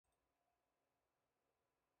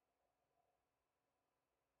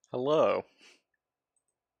Hello.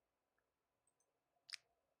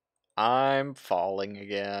 I'm falling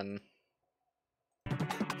again.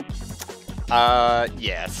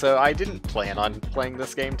 Yeah, so I didn't plan on playing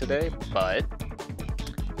this game today, but,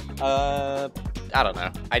 I don't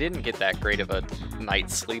know. I didn't get that great of a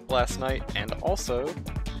night's sleep last night, and also,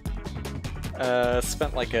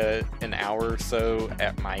 spent like an hour or so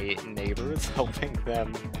at my neighbors helping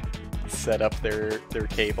them set up their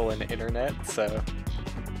cable and internet, so,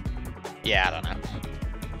 yeah, I don't know.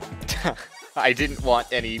 I didn't want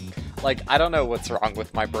any, like, I don't know what's wrong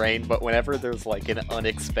with my brain, but whenever there's, like, an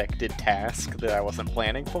unexpected task that I wasn't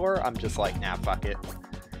planning for, I'm just like, nah, fuck it.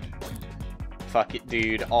 Fuck it,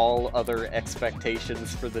 dude. All other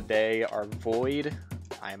expectations for the day are void.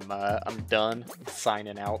 I'm done. I'm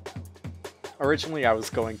signing out. Originally, I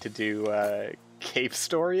was going to do, Cave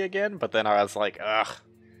Story again, but then I was like, ugh,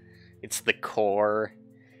 it's the core.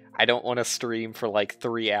 I don't want to stream for, like,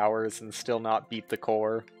 3 hours and still not beat the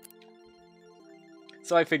core.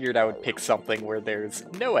 So I figured I would pick something where there's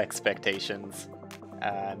no expectations,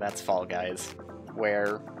 and that's Fall Guys,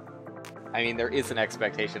 where, I mean, there is an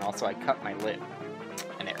expectation. Also, I cut my lip,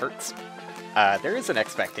 and it hurts. There is an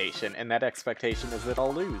expectation, and that expectation is that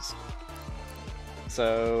I'll lose.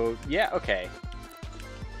 So, yeah, okay.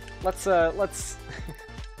 Let's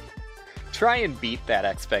try and beat that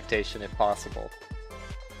expectation if possible.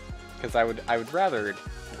 Because I would rather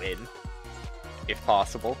win, if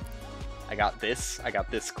possible. I got this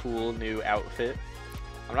cool new outfit.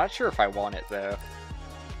 I'm not sure if I want it, though.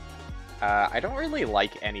 I don't really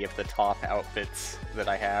like any of the top outfits that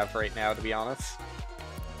I have right now, to be honest.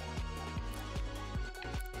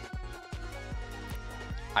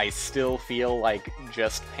 I still feel like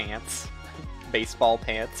just pants. Baseball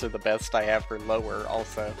pants are the best I have for lower,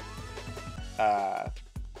 also. I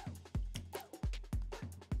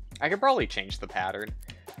could probably change the pattern.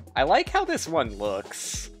 I like how this one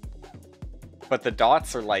looks. But the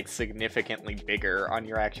dots are, like, significantly bigger on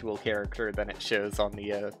your actual character than it shows on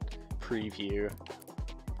the preview.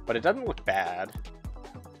 But it doesn't look bad.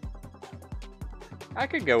 I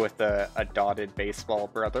could go with a dotted baseball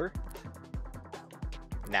brother.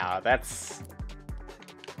 Nah, this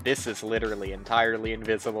is literally entirely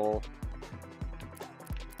invisible.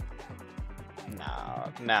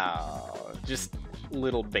 No. Just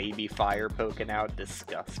little baby fire poking out.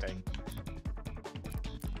 Disgusting.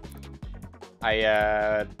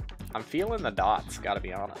 I'm feeling the dots, gotta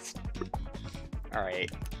be honest.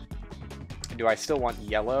 Alright. Do I still want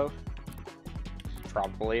yellow?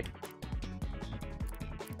 Probably.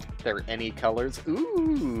 There are any colors?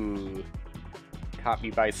 Ooh! Caught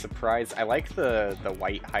me by surprise. I like the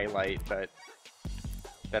white highlight, but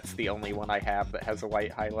that's the only one I have that has a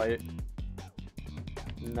white highlight.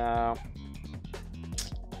 No.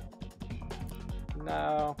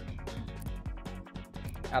 No.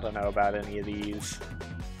 I don't know about any of these.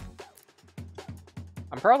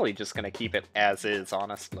 I'm probably just gonna keep it as is,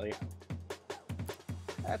 honestly.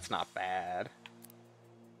 That's not bad.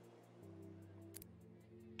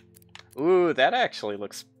 Ooh, that actually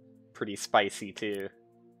looks pretty spicy, too.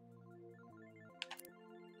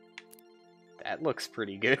 That looks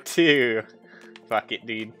pretty good, too. Fuck it,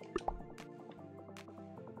 dude.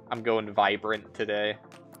 I'm going vibrant today.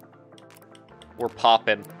 We're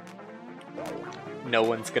popping. No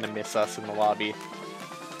one's gonna miss us in the lobby.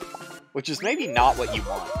 Which is maybe not what you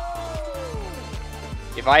want.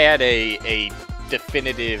 If I had a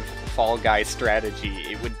definitive Fall Guy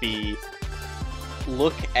strategy, it would be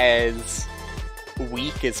look as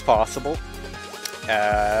weak as possible,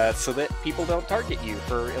 so that people don't target you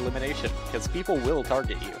for elimination, because people will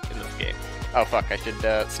target you in this game. Oh fuck, I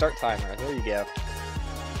should start timer. There you go.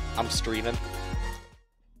 I'm streaming.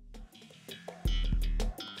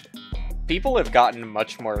 People have gotten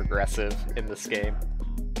much more aggressive in this game.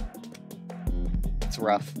 It's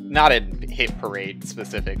rough. Not in Hit Parade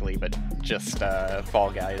specifically, but just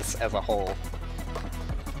Fall Guys as a whole.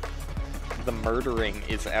 The murdering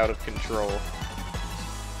is out of control.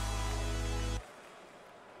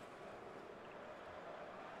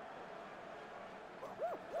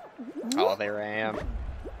 Oh, there I am.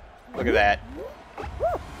 Look at that.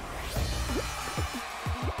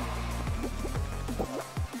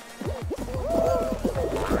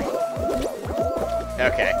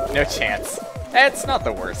 Okay, no chance. It's not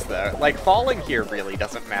the worst, though. Like, falling here really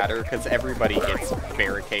doesn't matter, because everybody gets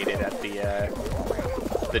barricaded at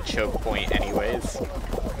the choke point anyways.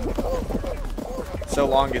 So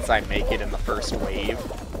long as I make it in the first wave,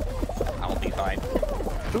 I'll be fine.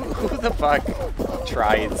 Who the fuck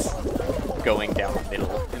tries going down the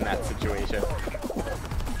middle in that situation?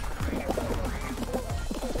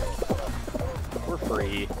 We're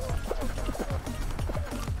free.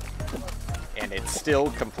 And it's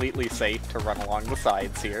still completely safe to run along the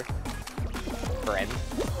sides here. Friend.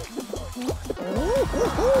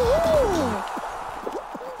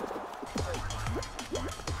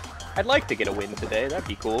 I'd like to get a win today, that'd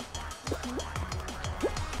be cool.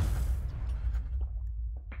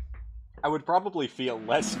 I would probably feel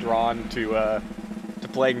less drawn to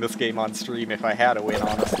playing this game on stream if I had a win,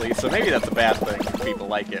 honestly, so maybe that's a bad thing if people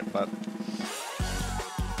like it, but...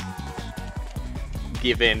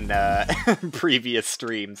 Given previous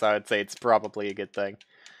streams, I would say it's probably a good thing.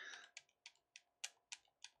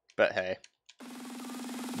 But hey,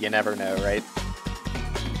 you never know, right?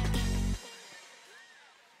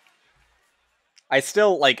 I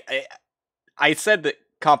still, like, I said that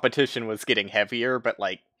competition was getting heavier, but,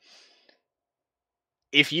 like,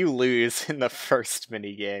 if you lose in the first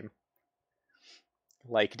minigame,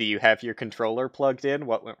 like, do you have your controller plugged in?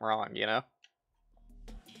 What went wrong, you know?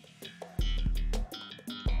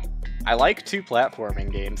 I like 2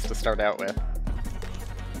 platforming games to start out with.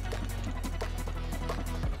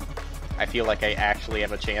 I feel like I actually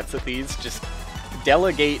have a chance at these. Just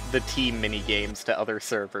delegate the team minigames to other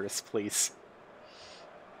servers, please.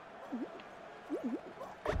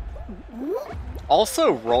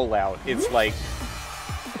 Also, Rollout is like...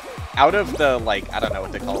 Out of the, like, I don't know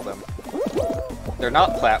what to call them. They're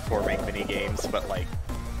not platforming minigames, but, like...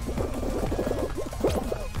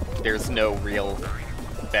 There's no real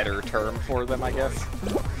better term for them, I guess.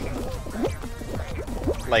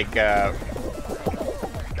 Like, I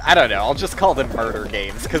don't know, I'll just call them murder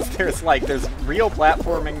games, because there's real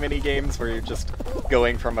platforming minigames where you're just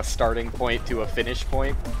going from a starting point to a finish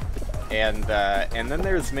point, and then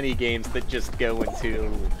there's minigames that just go into,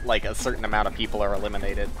 like, a certain amount of people are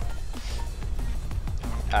eliminated.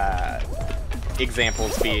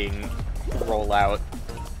 Examples being Rollout,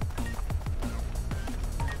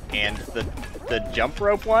 and the jump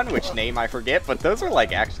rope one, which name I forget, but those are,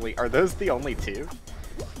 like, actually, are those the only 2?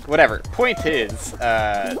 Whatever. Point is,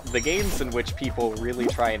 the games in which people really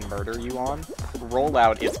try and murder you on,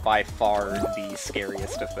 Rollout is by far the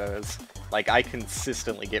scariest of those. Like, I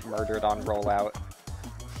consistently get murdered on Rollout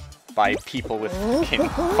by people with fucking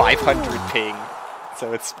 500 ping,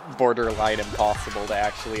 so it's borderline impossible to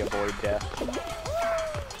actually avoid death.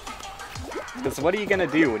 Because what are you gonna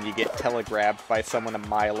do when you get telegrabbed by someone a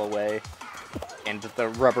mile away, and the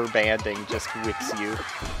rubber banding just whips you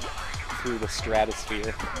through the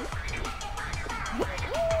stratosphere?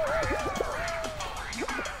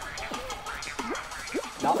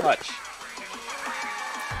 Not much.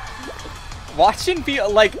 Watching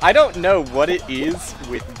people, like, I don't know what it is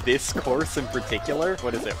with this course in particular.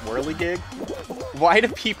 What is it, Whirligig? Why do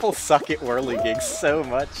people suck at Whirligig so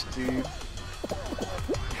much, dude?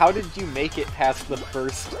 How did you make it past the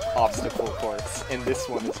first obstacle course, and this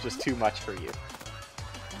one is just too much for you?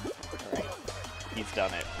 Alright, he's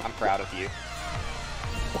done it. I'm proud of you.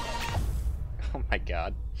 Oh my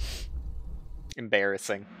god.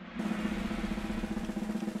 Embarrassing.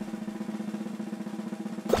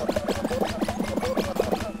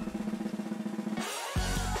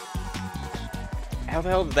 How the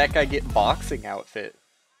hell did that guy get boxing outfit?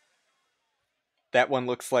 That one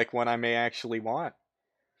looks like one I may actually want.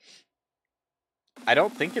 I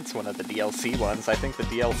don't think it's one of the DLC ones. I think the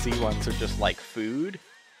DLC ones are just like food.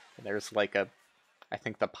 And there's like a... I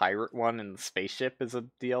think the pirate one and the spaceship is a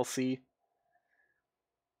DLC.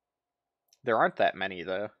 There aren't that many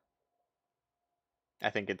though.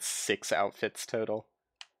 I think it's 6 outfits total.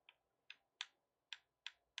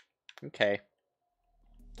 Okay.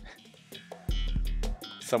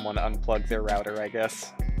 Someone unplugged their router, I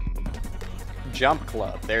guess. Jump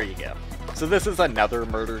Club, there you go. So this is another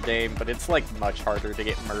murder game, but it's like much harder to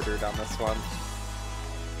get murdered on this one.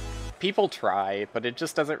 People try, but it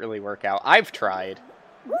just doesn't really work out. I've tried,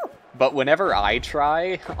 but whenever I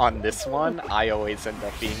try on this one, I always end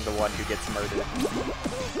up being the one who gets murdered.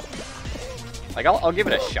 Like, I'll give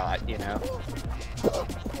it a shot, you know?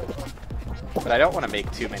 But I don't want to make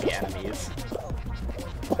too many enemies.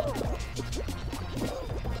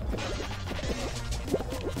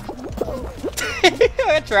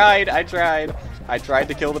 I tried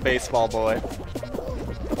to kill the baseball boy.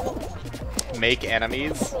 Make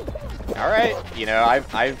enemies. Alright, you know,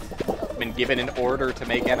 I've been given an order to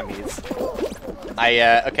make enemies.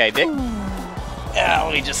 Okay, Dick.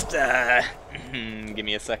 Let me just, give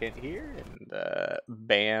me a second here, and,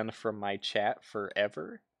 ban from my chat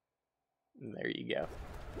forever. And there you go.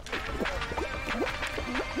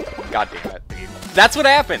 God damn it, dude. That's what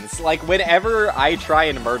happens! Like, whenever I try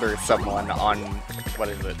and murder someone on... What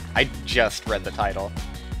is it? I just read the title.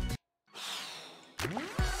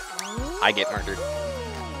 I get murdered.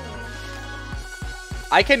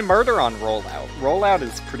 I can murder on rollout. Rollout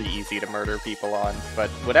is pretty easy to murder people on, but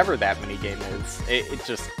whatever that minigame is,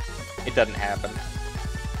 it doesn't happen.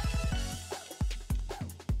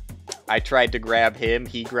 I tried to grab him,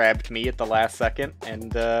 he grabbed me at the last second,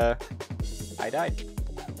 and I died.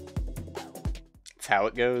 It's how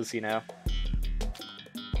it goes, you know?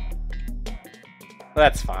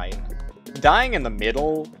 That's fine. Dying in the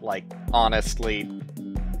middle, like, honestly,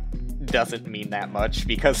 doesn't mean that much,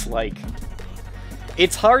 because, like,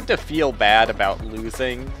 it's hard to feel bad about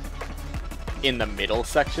losing in the middle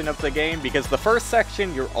section of the game, because the first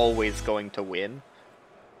section you're always going to win.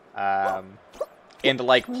 And,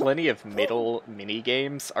 like, plenty of middle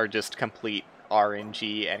mini-games are just complete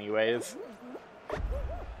RNG anyways.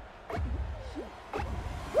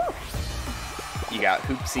 You got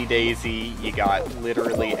Hoopsie Daisy, you got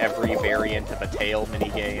literally every variant of a tail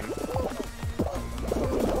minigame.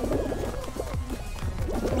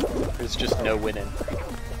 There's just no winning.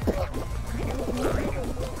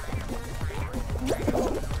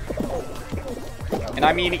 And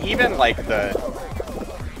I mean, even like the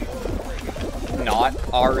not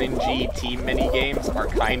RNG team minigames are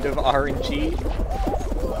kind of RNG.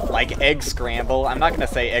 Like Egg Scramble, I'm not gonna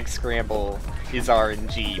say Egg Scramble is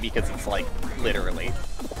RNG because it's like literally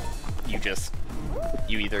you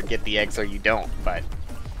either get the eggs or you don't, but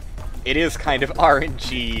it is kind of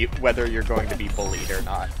RNG whether you're going to be bullied or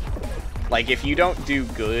not. Like, if you don't do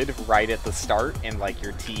good right at the start and, like,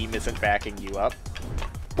 your team isn't backing you up,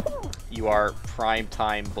 you are prime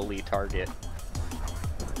time bully target.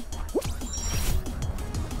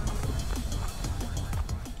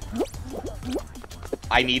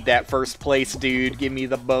 I need that first place, dude. Give me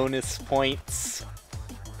the bonus points.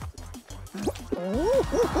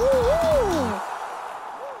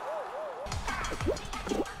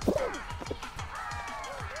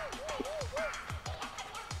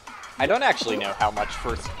 I don't actually know how much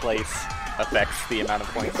first place affects the amount of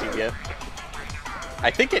points you get. I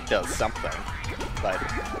think it does something, but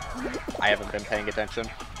I haven't been paying attention.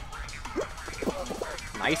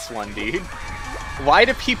 Nice one, dude. Why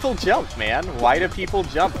do people jump, man? Why do people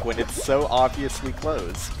jump when it's so obviously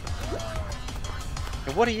closed?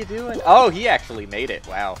 And what are you doing? Oh, he actually made it.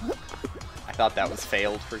 Wow. I thought that was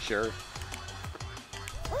failed for sure.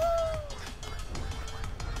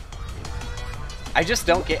 I just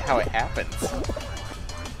don't get how it happens.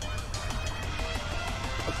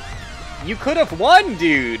 You could have won,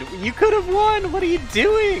 dude! You could have won! What are you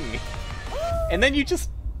doing? And then you just...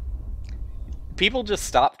 People just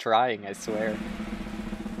stop trying, I swear.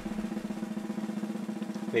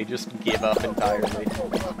 They just give up entirely.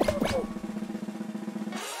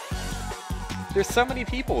 There's so many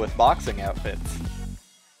people with boxing outfits.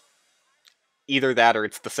 Either that or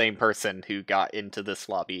it's the same person who got into this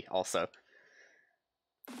lobby also.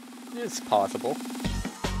 It's possible.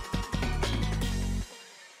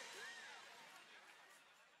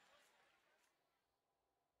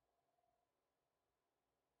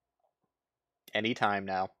 Anytime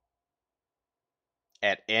now.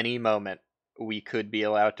 At any moment, we could be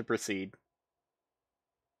allowed to proceed.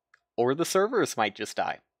 Or the servers might just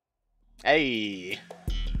die. Hey!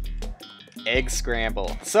 Egg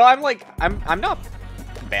Scramble. So I'm not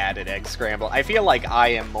bad at Egg Scramble. I feel like I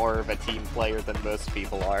am more of a team player than most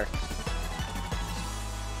people are.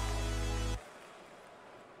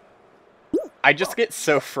 I just get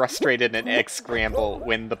so frustrated in Egg Scramble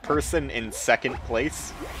when the person in second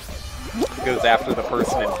place goes after the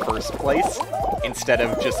person in first place, instead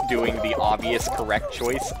of just doing the obvious correct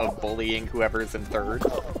choice of bullying whoever's in third.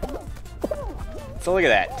 So look at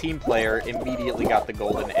that, team player immediately got the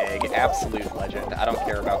golden egg, absolute legend. I don't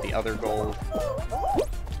care about the other gold.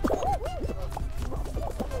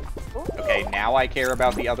 Okay, now I care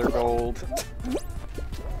about the other gold.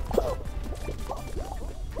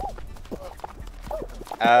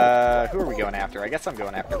 Who are we going after? I guess I'm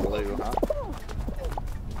going after blue, huh?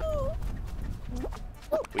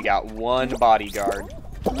 We got one bodyguard,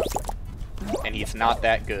 and he's not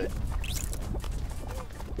that good.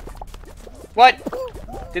 What?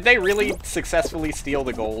 Did they really successfully steal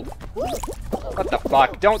the gold? What the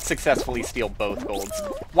fuck? Don't successfully steal both golds.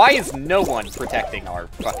 Why is no one protecting our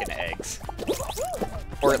fucking eggs?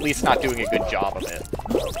 Or at least not doing a good job of it.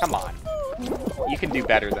 Come on. You can do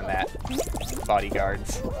better than that,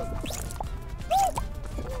 bodyguards.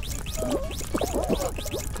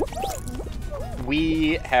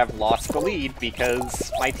 We have lost the lead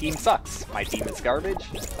because my team sucks. My team is garbage.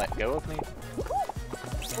 Let go of me.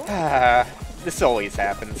 This always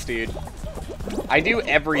happens, dude. I do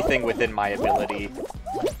everything within my ability,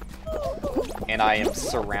 and I am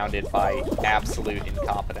surrounded by absolute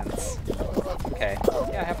incompetence. Okay,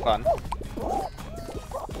 yeah, have fun.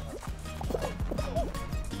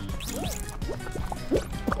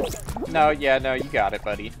 No, yeah, no, you got it,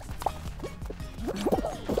 buddy.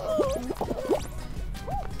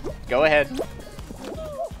 Go ahead.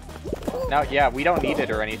 No, yeah, we don't need it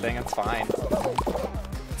or anything, it's fine.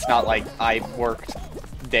 It's not like I worked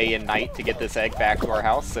day and night to get this egg back to our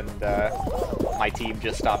house and my team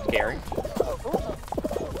just stopped caring.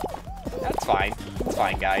 That's fine. It's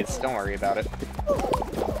fine, guys. Don't worry about it.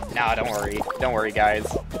 No, don't worry. Don't worry, guys.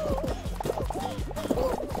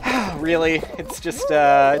 Really? It's just,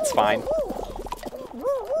 it's fine.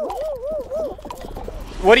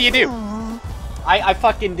 What do you do? I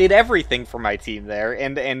fucking did everything for my team there,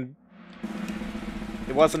 and it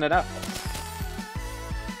wasn't enough.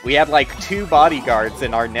 We had like 2 bodyguards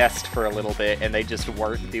in our nest for a little bit, and they just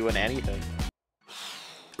weren't doing anything.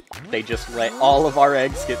 They just let all of our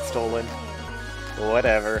eggs get stolen.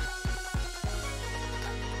 Whatever.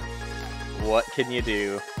 What can you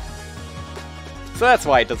do? So that's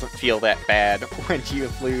why it doesn't feel that bad when you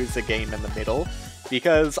lose a game in the middle,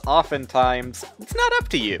 because oftentimes, it's not up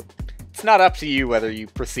to you. It's not up to you whether you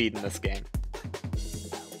proceed in this game.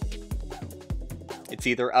 It's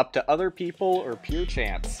either up to other people or pure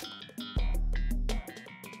chance.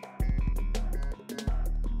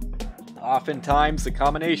 Oftentimes, a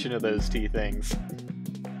combination of those 2 things.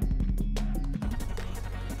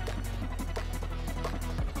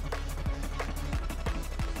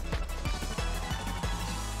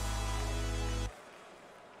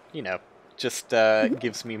 You know, just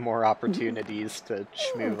gives me more opportunities to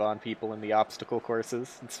schmoove on people in the obstacle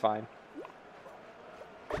courses. It's fine.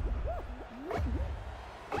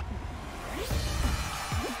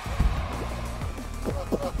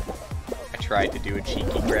 I tried to do a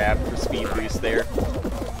cheeky grab for speed boost there.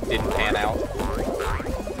 Didn't pan out.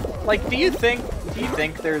 Like, do you think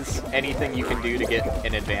there's anything you can do to get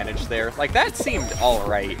an advantage there? Like, that seemed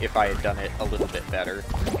alright if I had done it a little bit better.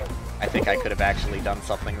 I think I could have actually done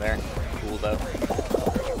something there. Cool, though.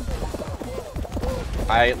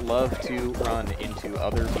 I love to run into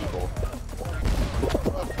other people.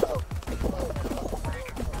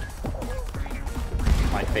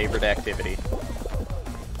 My favorite activity.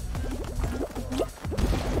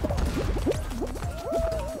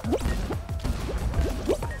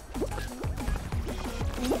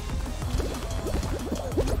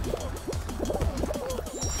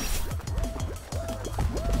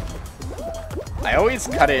 I always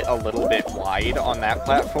cut it a little bit wide on that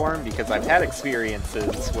platform because I've had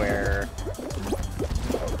experiences where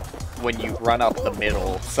when you run up the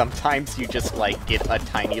middle, sometimes you just like get a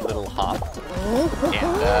tiny little hop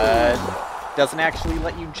and doesn't actually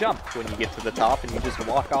let you jump when you get to the top and you just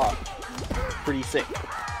walk off. Pretty sick.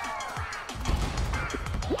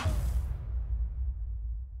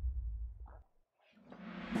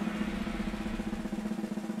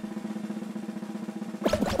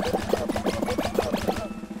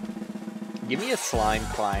 Give me a slime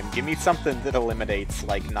climb. Give me something that eliminates,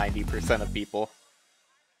 like, 90% of people.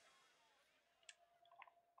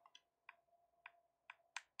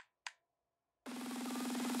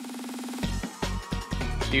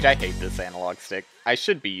 Dude, I hate this analog stick. I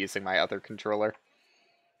should be using my other controller.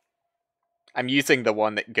 I'm using the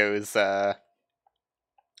one that goes, to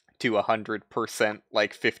 100%,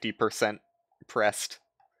 like 50% pressed.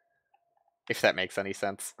 If that makes any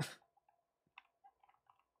sense.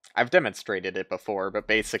 I've demonstrated it before, but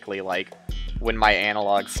basically, like, when my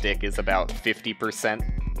analog stick is about 50%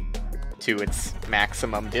 to its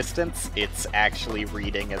maximum distance, it's actually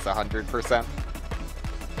reading as 100%.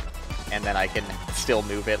 And then I can still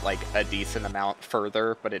move it, like, a decent amount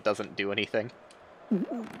further, but it doesn't do anything.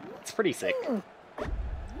 It's pretty sick.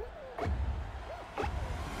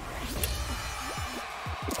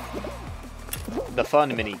 The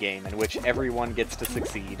fun minigame in which everyone gets to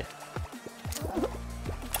succeed.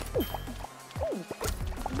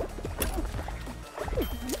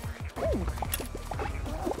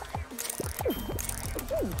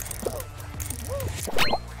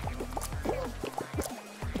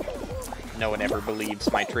 No one ever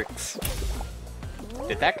believes my tricks.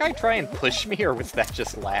 Did that guy try and push me, or was that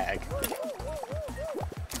just lag?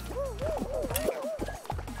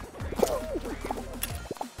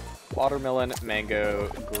 Watermelon, mango,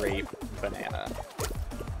 grape, banana.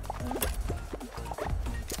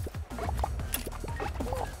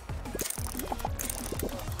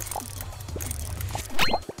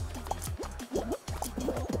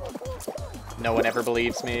 No one ever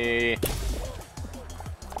believes me.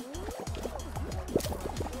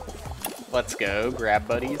 Let's go, grab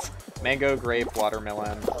buddies. Mango, grape,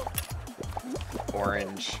 watermelon.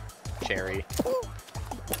 orange, cherry.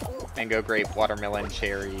 Mango, grape, watermelon,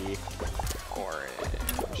 cherry,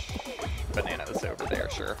 orange. Banana's over there,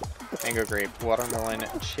 sure. Mango, grape, watermelon,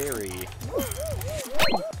 cherry.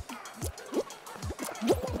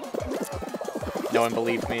 No one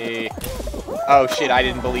believed me. Oh shit, I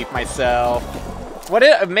didn't believe myself. What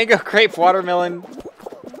is mango, grape, watermelon?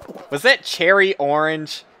 Was that cherry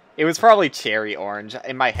orange? It was probably cherry orange.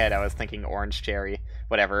 In my head, I was thinking orange cherry.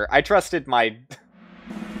 Whatever. I trusted my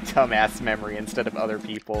dumbass memory instead of other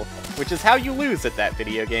people, which is how you lose at that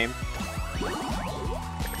video game.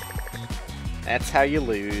 That's how you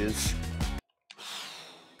lose.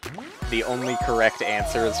 The only correct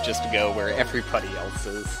answer is just to go where everybody else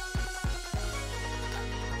is.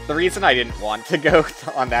 The reason I didn't want to go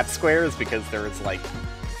on that square is because there was like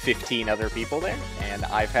 15 other people there, and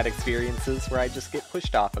I've had experiences where I just get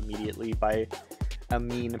pushed off immediately by a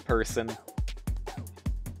mean person.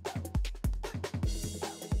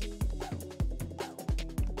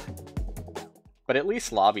 But at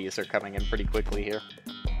least lobbies are coming in pretty quickly here.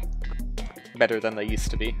 Better than they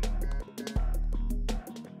used to be.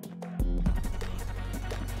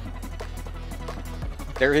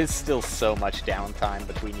 There is still so much downtime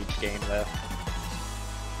between each game, though.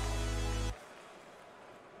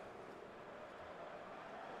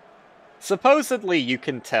 Supposedly you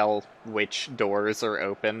can tell which doors are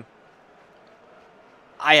open.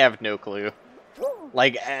 I have no clue.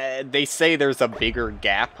 Like, they say there's a bigger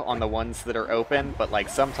gap on the ones that are open, but like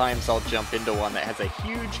sometimes I'll jump into one that has a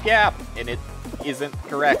huge gap, and it isn't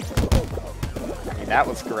correct. I mean, that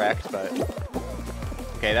was correct, but...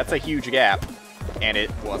 Okay, that's a huge gap, and it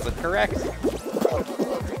wasn't correct.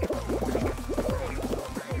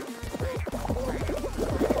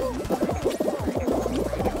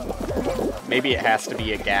 Maybe it has to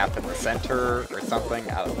be a gap in the center or something,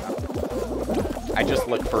 I don't know. I just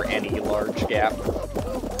look for any large gap,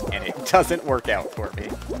 and it doesn't work out for me.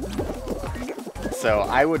 So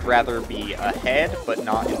I would rather be ahead, but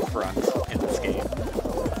not in front in this game.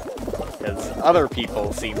 Because other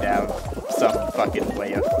people seem to have some fucking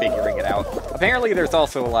way of figuring it out. Apparently there's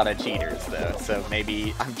also a lot of cheaters, though, so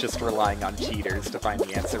maybe I'm just relying on cheaters to find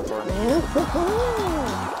the answer for me.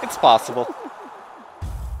 It's possible.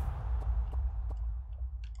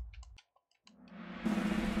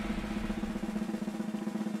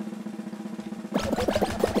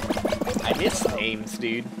 I miss names,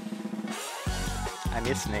 dude. I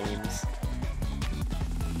miss names.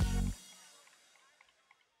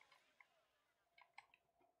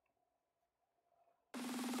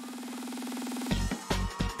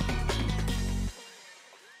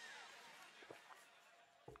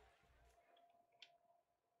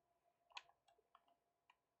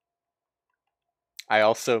 I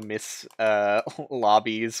also miss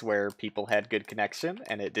lobbies where people had good connection,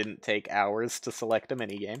 and it didn't take hours to select a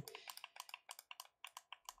minigame.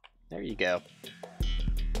 There you go.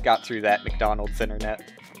 Got through that McDonald's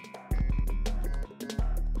internet.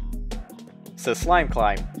 So Slime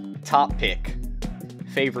Climb, top pick.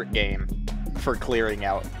 Favorite game for clearing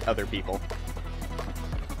out other people.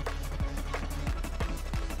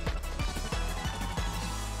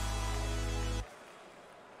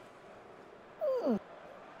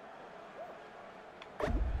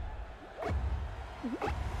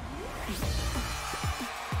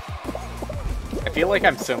 I feel like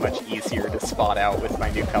I'm so much easier to spot out with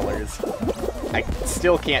my new colors. I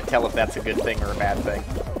still can't tell if that's a good thing or a bad thing.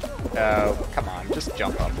 Oh, come on, just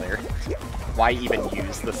jump up there. Why even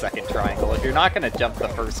use the second triangle? If you're not going to jump the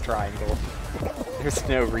first triangle, there's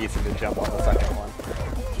no reason to jump on the second one.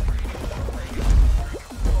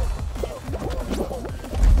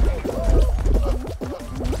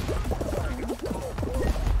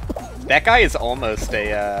 That guy is almost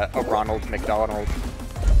a Ronald McDonald.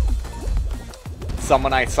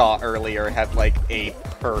 Someone I saw earlier had, like, a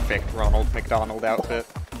perfect Ronald McDonald outfit.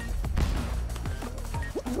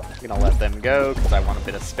 I'm gonna let them go, because I want a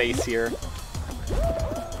bit of space here.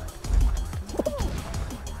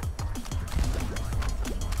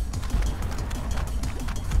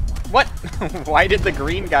 What? Why did the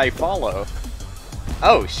green guy follow?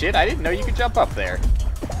 Oh, shit, I didn't know you could jump up there.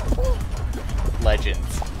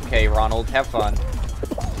 Legends. Okay, Ronald, have fun.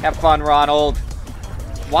 Have fun, Ronald.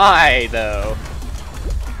 Why, though?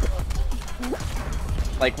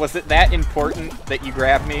 Like, was it that important that you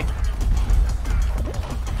grabbed me?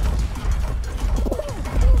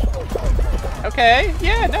 Okay,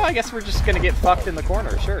 yeah, no, I guess we're just gonna get fucked in the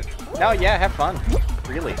corner, sure. No, yeah, have fun.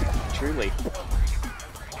 Really, truly.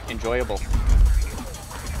 Enjoyable.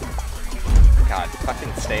 God,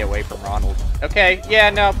 fucking stay away from Ronald. Okay,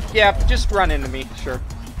 yeah, no, yeah, just run into me, sure.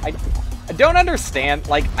 I don't understand,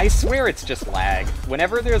 like, I swear it's just lag.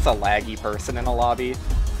 Whenever there's a laggy person in a lobby,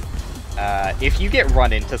 if you get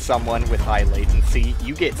run into someone with high latency,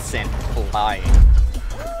 you get sent flying.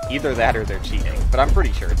 Either that or they're cheating, but I'm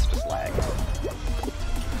pretty sure it's just lag.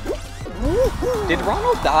 Did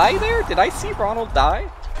Ronald die there? Did I see Ronald die?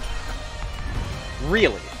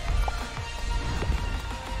 Really?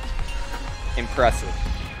 Impressive.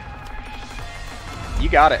 You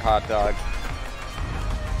got it, hot dog.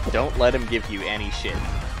 Don't let him give you any shit.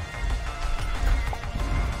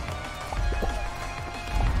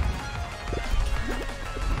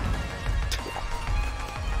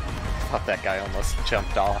 Thought that guy almost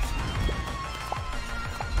jumped off.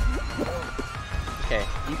 Okay,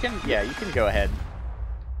 you can go ahead.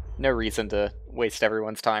 No reason to waste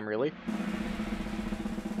everyone's time, really.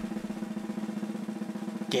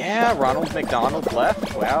 Yeah, Ronald McDonald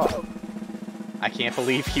left. Wow. I can't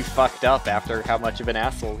believe he fucked up after how much of an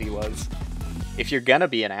asshole he was. If you're gonna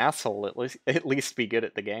be an asshole, at least be good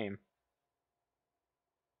at the game.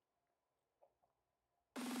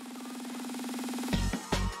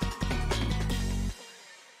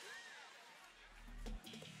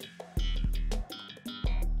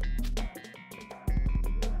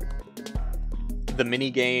 The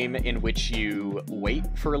minigame in which you wait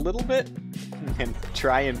for a little bit and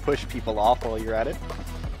try and push people off while you're at it.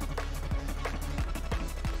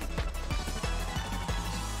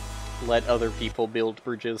 Let other people build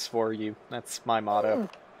bridges for you. That's my motto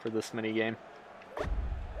for this minigame.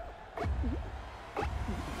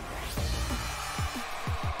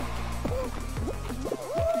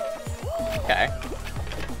 Okay.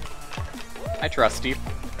 I trust you.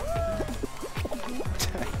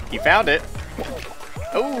 You found it.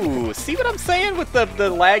 Oh, see what I'm saying with the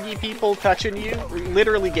laggy people touching you? You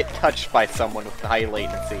literally get touched by someone with high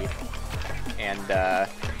latency. And,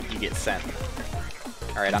 you get sent.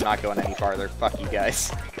 Alright, I'm not going any farther. Fuck you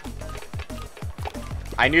guys.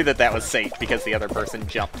 I knew that that was safe because the other person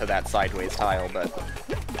jumped to that sideways tile, but...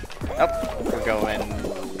 Oh, we're going...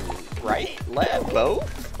 right? Left? Both?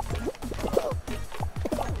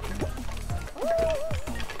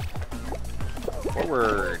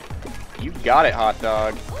 Forward. You got it, hot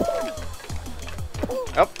dog.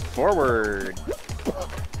 Up, forward.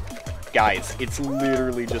 Guys, it's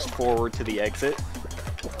literally just forward to the exit.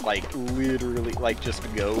 Like, literally, like, just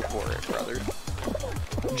go for it, brother.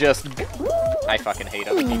 Just I fucking hate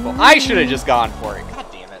other people. I should have just gone for it. God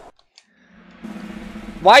damn it.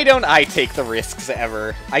 Why don't I take the risks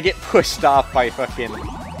ever? I get pushed off by fucking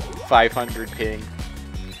 500 ping.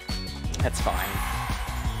 That's fine.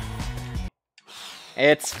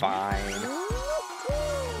 It's fine.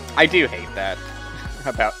 I do hate that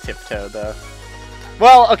about Tiptoe, though.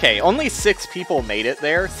 Well, okay, only 6 people made it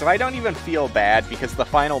there, so I don't even feel bad because the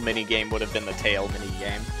final minigame would have been the tail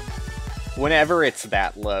minigame. Whenever it's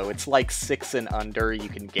that low, it's like 6 and under, you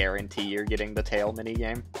can guarantee you're getting the tail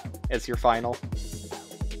minigame as your final.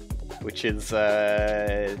 Which is,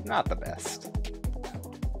 not the best.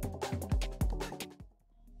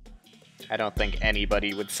 I don't think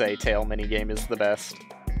anybody would say tail minigame is the best.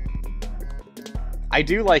 I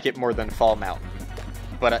do like it more than Fall Mountain,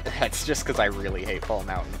 but that's just because I really hate Fall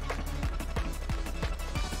Mountain.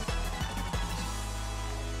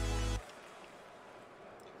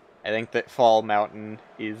 I think that Fall Mountain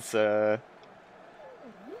is,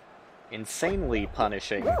 insanely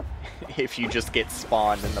punishing if you just get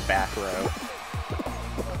spawned in the back row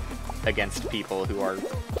against people who are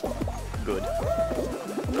good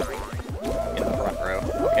in the front row.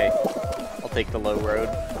 Okay, I'll take the low road.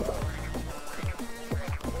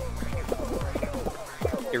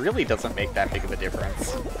 It really doesn't make that big of a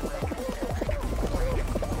difference.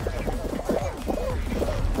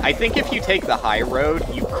 I think if you take the high road,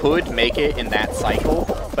 you could make it in that cycle,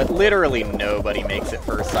 but literally nobody makes it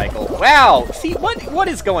first cycle. Wow! See, what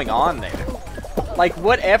is going on there? Like,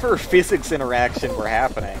 whatever physics interaction were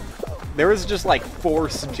happening, there was just, like,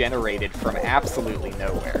 force generated from absolutely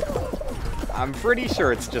nowhere. I'm pretty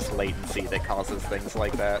sure it's just latency that causes things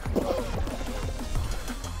like that.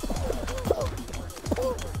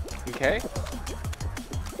 Okay.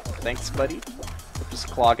 Thanks, buddy. Just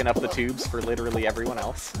clogging up the tubes for literally everyone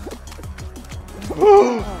else.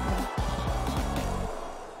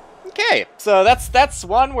 Okay, so that's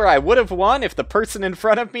one where I would have won if the person in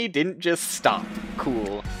front of me didn't just stop.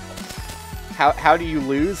 Cool. How do you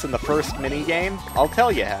lose in the first minigame? I'll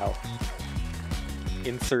tell you how.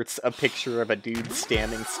 Inserts a picture of a dude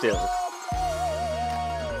standing still.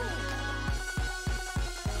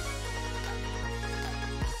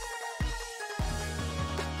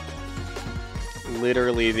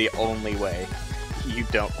 Literally the only way you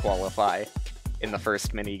don't qualify in the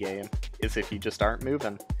first minigame is if you just aren't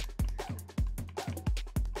moving.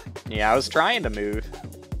 Yeah, I was trying to move.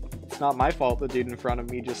 It's not my fault the dude in front of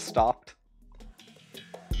me just stopped.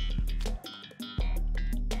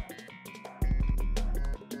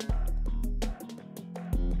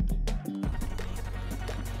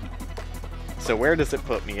 So where does it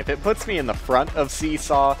put me? If it puts me in the front of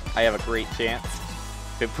Seesaw, I have a great chance.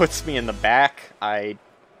 If it puts me in the back, I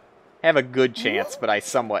have a good chance, but I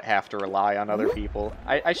somewhat have to rely on other people.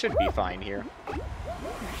 I should be fine here.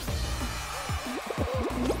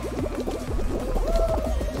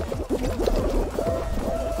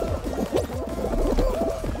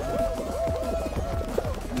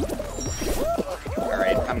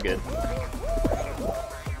 Alright, I'm good.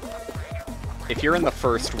 If you're in the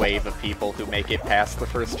first wave of people who make it past the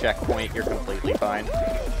first checkpoint, you're completely fine.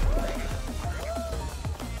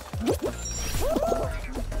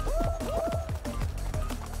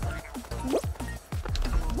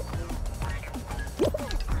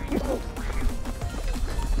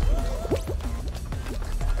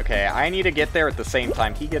 Okay, I need to get there at the same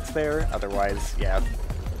time he gets there, otherwise, yeah,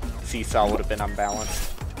 Seesaw would have been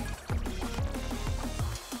unbalanced.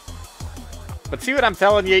 But see what I'm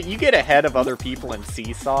telling you? You get ahead of other people in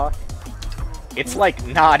Seesaw, it's like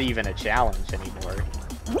not even a challenge anymore.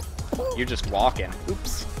 You're just walking.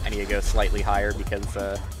 Oops. I need to go slightly higher because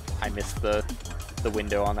I missed the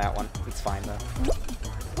window on that one. It's fine though.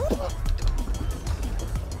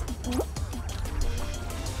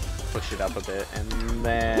 Push it up a bit, and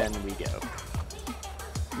then we go.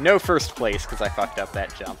 No first place because I fucked up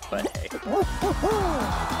that jump, but hey.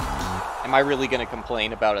 Am I really gonna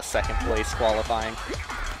complain about a second place qualifying?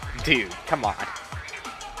 Dude, come on.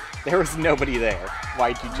 There was nobody there.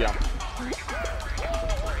 Why'd you jump?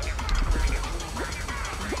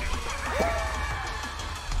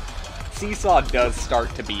 Seesaw does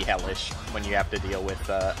start to be hellish when you have to deal with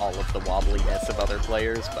all of the wobbliness of other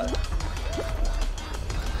players, but...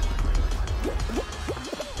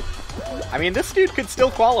 I mean, this dude could still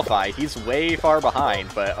qualify. He's way far behind,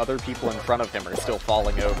 but other people in front of him are still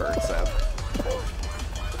falling over, so...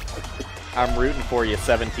 I'm rooting for you,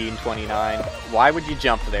 1729. Why would you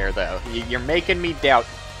jump there, though? You're making me doubt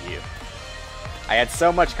you. I had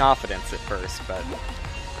so much confidence at first, but...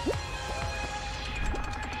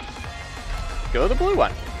 Go the blue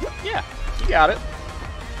one. Yeah, you got it.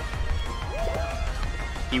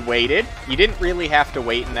 He waited. You didn't really have to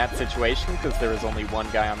wait in that situation because there was only one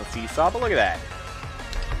guy on the seesaw, but look at that.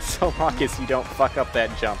 So long as you don't fuck up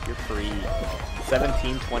that jump, you're free.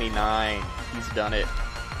 1729. He's done it.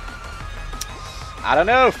 I don't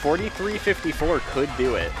know. 43.54 could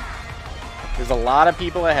do it. There's a lot of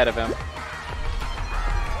people ahead of him.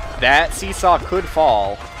 That seesaw could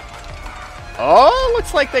fall. Oh,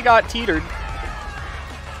 looks like they got teetered.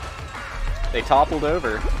 They toppled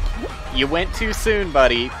over. You went too soon,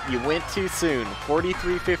 buddy. You went too soon.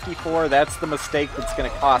 43.54, that's the mistake that's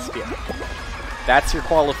going to cost you. That's your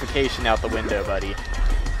qualification out the window, buddy.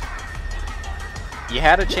 You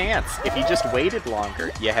had a chance. If you just waited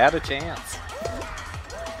longer, you had a chance.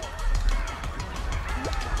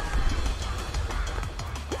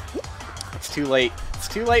 It's too late. It's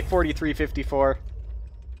too late, 43.54.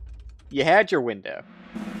 You had your window.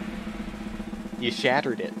 You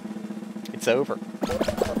shattered it. It's over.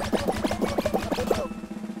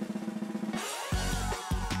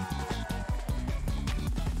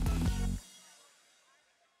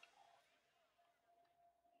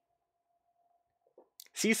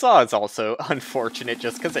 Seesaw is also unfortunate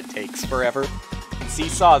just because it takes forever.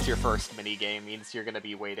 Seesaw is your first minigame, means you're going to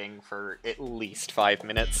be waiting for at least 5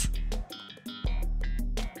 minutes.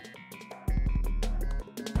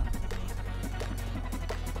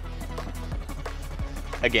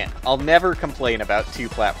 Again, I'll never complain about 2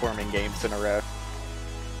 platforming games in a row.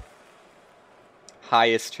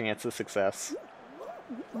 Highest chance of success.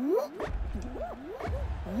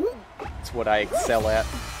 It's what I excel at.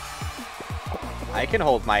 I can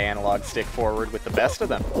hold my analog stick forward with the best of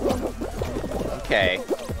them. Okay.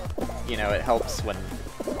 You know, it helps when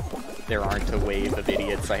there aren't a wave of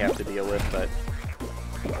idiots I have to deal with, but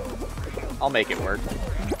I'll make it work.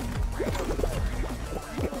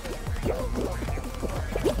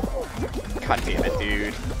 God damn it,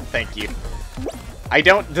 dude. Thank you. I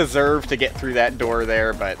don't deserve to get through that door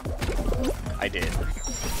there, but I did.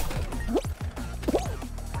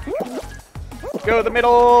 Go the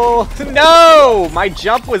middle! No! My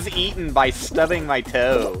jump was eaten by stubbing my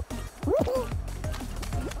toe.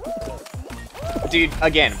 Dude,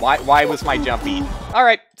 again, why was my jump eaten?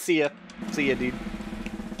 Alright, see ya. See ya, dude.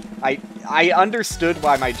 I understood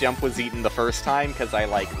why my jump was eaten the first time, because I,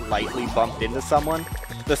 like, lightly bumped into someone.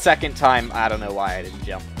 The second time, I don't know why I didn't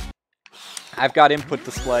jump. I've got input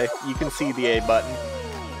display. You can see the A button.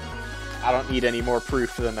 I don't need any more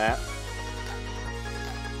proof than that.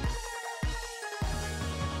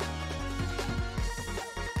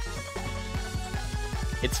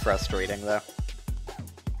 It's frustrating, though.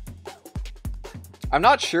 I'm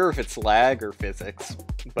not sure if it's lag or physics,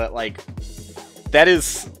 but, like, that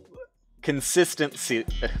is consistently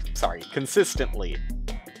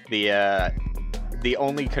the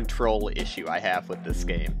only control issue I have with this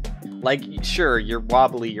game. Like, sure, you're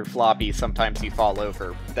wobbly, you're floppy, sometimes you fall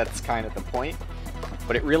over. That's kind of the point.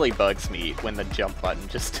 But it really bugs me when the jump button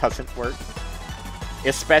just doesn't work.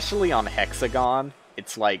 Especially on Hexagon.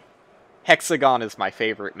 It's like, Hexagon is my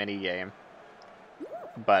favorite minigame.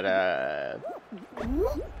 But,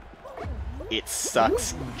 it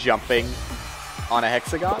sucks jumping on a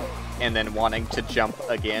Hexagon, and then wanting to jump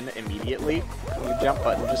again immediately. The jump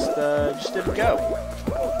button just didn't go.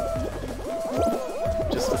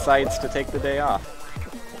 Just decides to take the day off.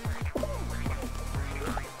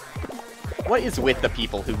 What is with the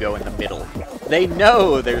people who go in the middle? They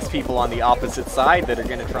know there's people on the opposite side that are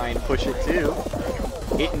gonna try and push it too.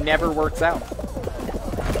 It never works out.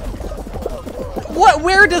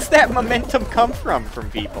 Where does that momentum come from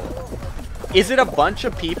people? Is it a bunch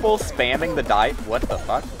of people spamming the dive? What the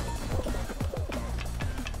fuck?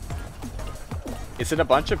 Is it a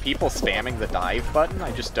bunch of people spamming the dive button?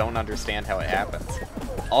 I just don't understand how it happens.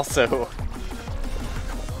 Also,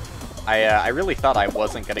 I really thought I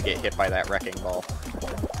wasn't gonna get hit by that wrecking ball.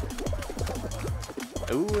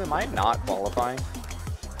 Ooh, am I not qualifying?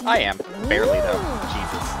 I am. Barely, though.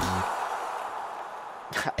 Jesus.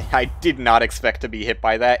 I did not expect to be hit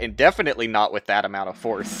by that, and definitely not with that amount of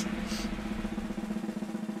force.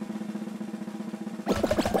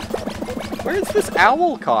 Where's this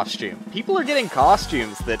owl costume? People are getting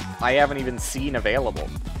costumes that I haven't even seen available.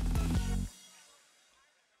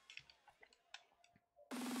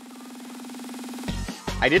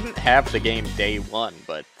 I didn't have the game day one,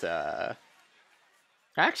 but,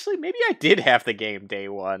 actually, maybe I did have the game day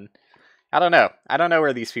one. I don't know. I don't know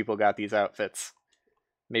where these people got these outfits.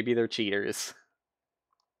 Maybe they're cheaters.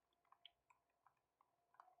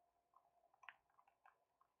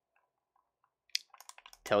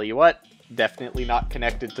 Tell you what, definitely not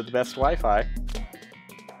connected to the best Wi-Fi.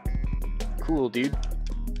 Cool, dude.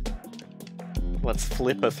 Let's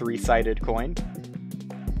flip a 3-sided coin.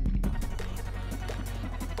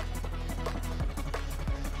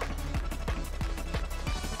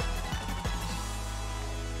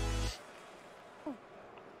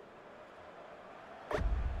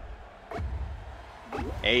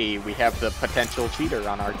 Hey, we have the potential cheater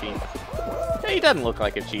on our team. Hey, he doesn't look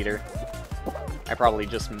like a cheater. I probably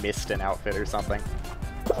just missed an outfit or something.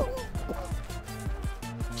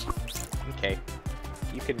 Okay.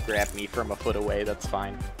 You can grab me from a foot away, that's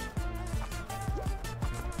fine.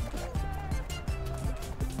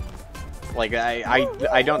 Like,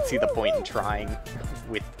 I don't see the point in trying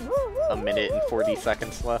with a minute and 40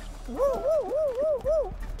 seconds left.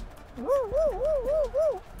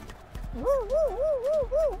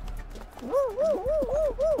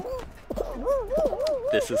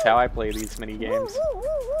 This is how I play these mini-games.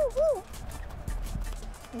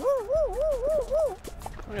 Look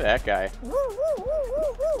at that guy.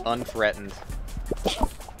 Unthreatened.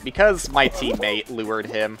 Because my teammate lured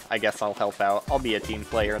him, I guess I'll help out. I'll be a team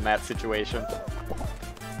player in that situation.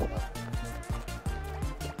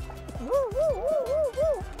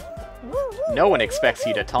 No one expects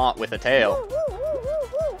you to taunt with a tail.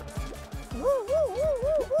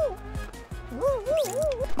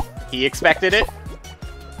 He expected it.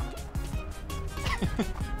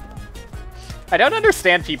 I don't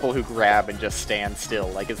understand people who grab and just stand still.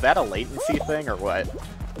 Like, is that a latency thing or what?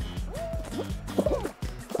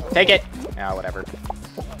 Take it! Ah, whatever.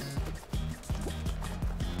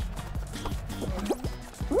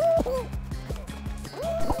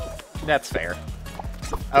 That's fair.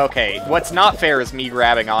 Okay, what's not fair is me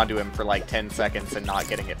grabbing onto him for like 10 seconds and not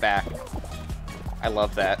getting it back. I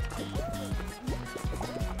love that.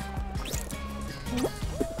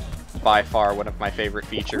 By far one of my favorite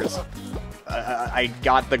features. I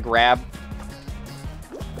got the grab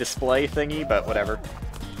display thingy, but whatever.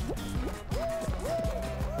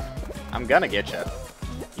 I'm gonna get you.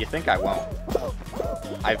 You think I won't?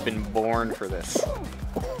 I've been born for this.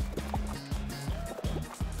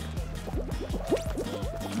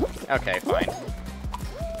 Okay, fine.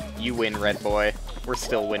 You win, Red Boy. We're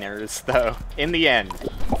still winners, though. In the end.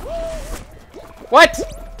 What?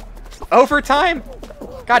 Overtime?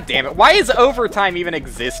 God damn it. Why does overtime even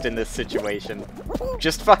exist in this situation?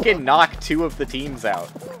 Just fucking knock 2 of the teams out.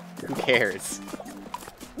 Who cares?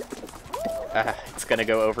 gonna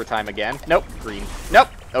go overtime again. Nope, green. Nope,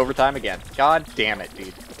 overtime again. God damn it,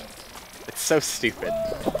 dude. It's so stupid.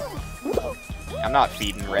 I'm not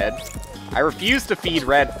feeding red. I refuse to feed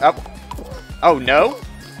red. Oh. Oh, no?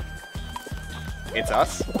 It's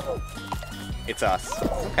us? It's us.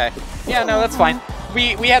 Okay. Yeah, no, that's fine.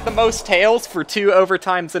 We had the most tails for 2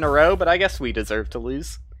 overtimes in a row, but I guess we deserve to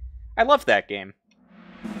lose. I love that game.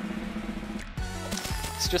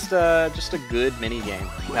 It's just a good mini game.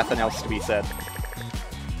 Nothing else to be said.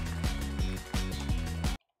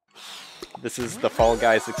 This is the Fall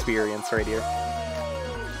Guys experience right here.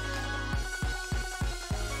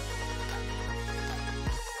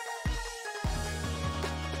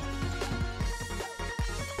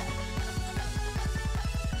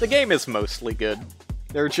 The game is mostly good.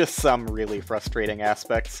 There are just some really frustrating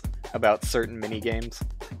aspects about certain minigames.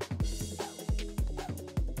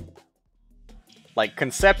 Like,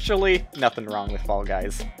 conceptually, nothing wrong with Fall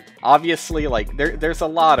Guys. Obviously, like, there's a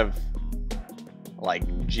lot of, like,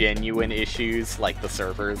 genuine issues, like the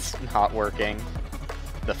servers not working,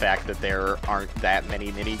 the fact that there aren't that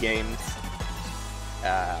many minigames.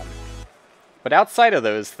 But outside of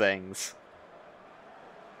those things,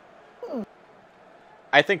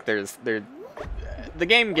 I think the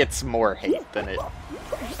game gets more hate than it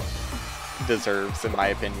deserves, in my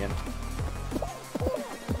opinion.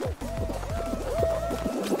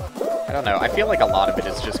 I don't know, I feel like a lot of it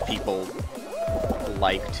is just people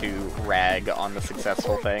like to rag on the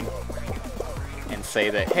successful thing and say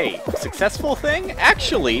that, hey, successful thing?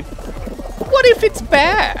 Actually, what if it's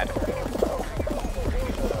bad?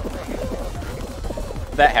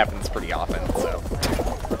 That happens pretty often, so,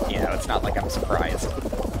 you know, it's not like I'm surprised.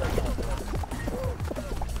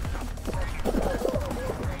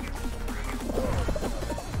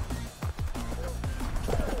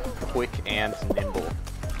 Quick and nimble.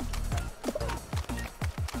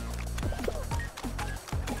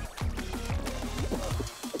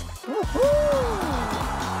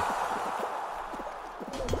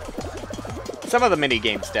 Some of the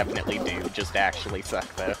mini-games definitely do just actually suck,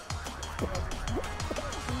 though.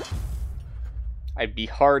 I'd be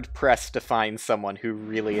hard-pressed to find someone who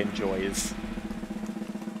really enjoys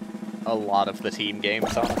a lot of the team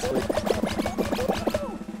games, honestly.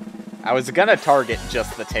 I was gonna target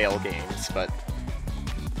just the tail games, but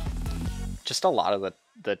just a lot of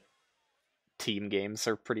the team games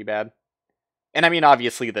are pretty bad. And I mean,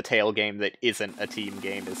 obviously, the tail game that isn't a team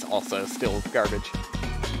game is also still garbage.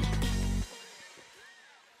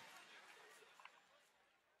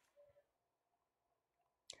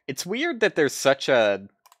 It's weird that there's such a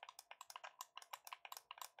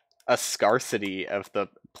scarcity of the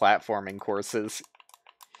platforming courses.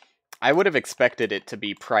 I would have expected it to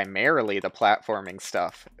be primarily the platforming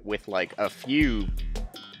stuff, with like a few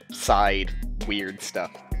side weird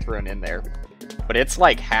stuff thrown in there. But it's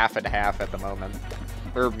like half and half at the moment.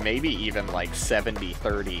 Or maybe even like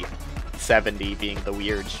 70-30. 70 being the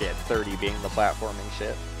weird shit, 30 being the platforming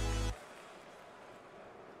shit.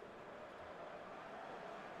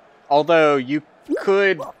 Although, you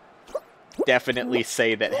could definitely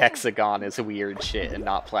say that Hexagon is weird shit and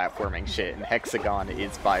not platforming shit, and Hexagon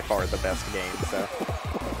is by far the best game, so...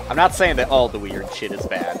 I'm not saying that all the weird shit is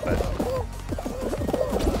bad, but...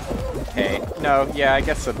 Okay, no, yeah, I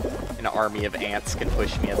guess an army of ants can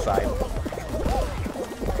push me aside.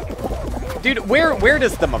 Dude, where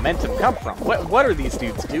does the momentum come from? What are these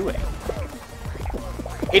dudes doing?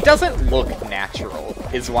 It doesn't look natural,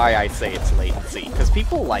 is why I say it's latency, because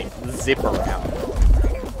people, like, zip around.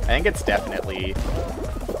 I think it's definitely,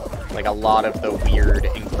 like, a lot of the weird,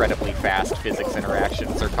 incredibly fast physics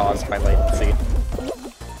interactions are caused by latency.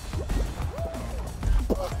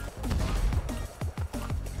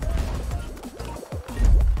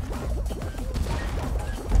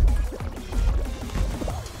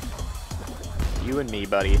 You and me,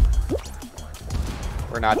 buddy.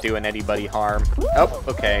 We're not doing anybody harm. Oh,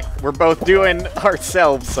 okay. We're both doing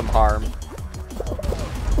ourselves some harm.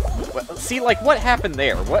 See, like, what happened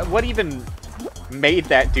there? What even made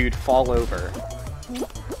that dude fall over?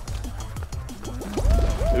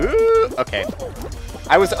 Ooh, okay.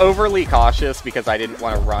 I was overly cautious because I didn't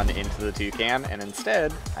want to run into the toucan, and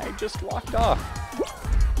instead, I just walked off.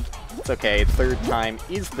 It's okay, third time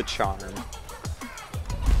is the charm.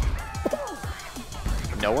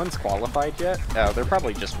 No one's qualified yet? Oh, they're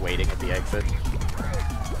probably just waiting at the exit.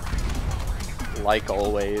 Like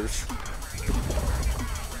always.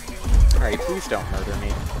 Alright, please don't murder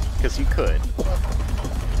me. Because you could.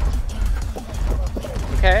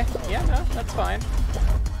 Okay, yeah, no, that's fine.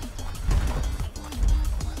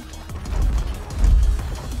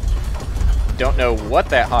 Don't know what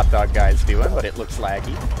that hot dog guy's doing, but it looks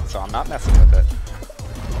laggy, so I'm not messing with it.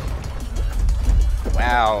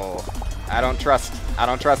 Wow. I don't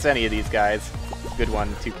trust any of these guys. Good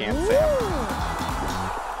one, Toucan Sam.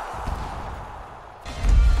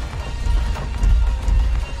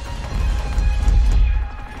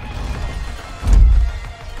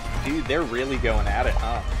 Dude, they're really going at it,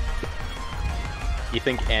 huh? You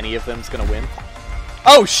think any of them's gonna win?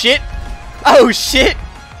 Oh shit! Oh shit!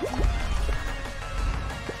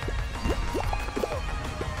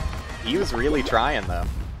 He was really trying, though.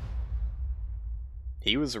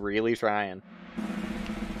 He was really trying.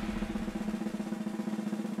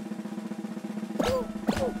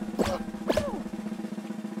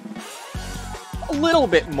 A little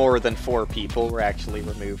bit more than 4 people were actually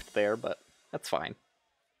removed there, but that's fine.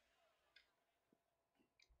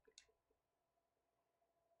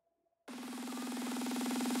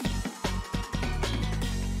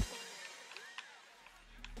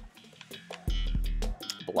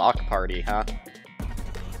 Block party, huh?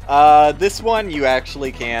 This one you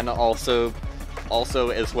actually can also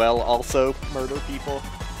murder people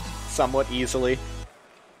somewhat easily.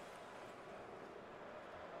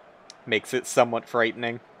 Makes it somewhat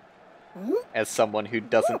frightening. As someone who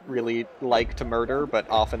doesn't really like to murder, but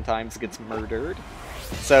oftentimes gets murdered.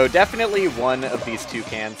 So definitely one of these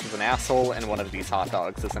toucans is an asshole, and one of these hot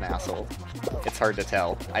dogs is an asshole. It's hard to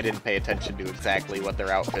tell. I didn't pay attention to exactly what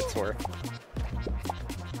their outfits were.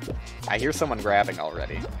 I hear someone grabbing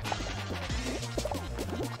already.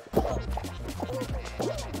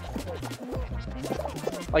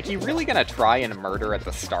 Like, you really gonna try and murder at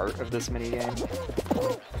the start of this minigame?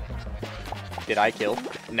 Did I kill?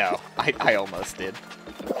 No, I almost did.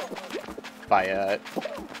 By,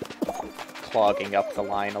 clogging up the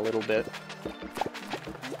line a little bit.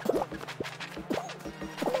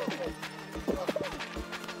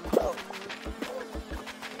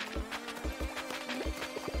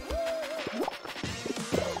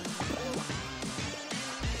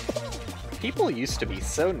 People used to be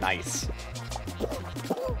so nice.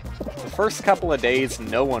 The first couple of days,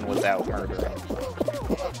 no one was out murdering.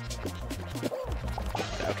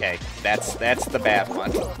 Okay, that's the bad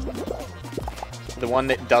one. The one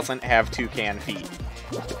that doesn't have toucan feet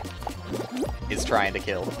is trying to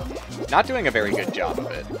kill. Not doing a very good job of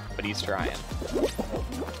it, but he's trying.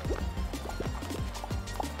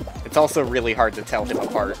 It's also really hard to tell him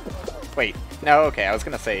apart. Wait, no, okay, I was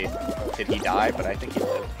gonna say, did he die? But I think he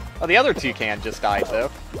did. Oh, the other toucan just died,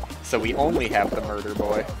 though. So we only have the murder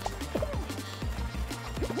boy.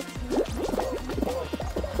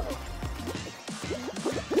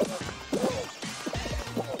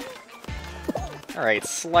 Alright,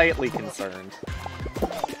 slightly concerned.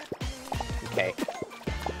 Okay.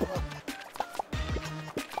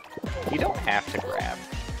 You don't have to grab.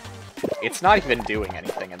 It's not even doing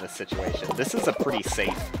anything in this situation. This is a pretty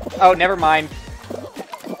safe... Oh, never mind.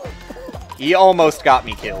 He almost got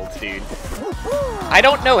me killed, dude. I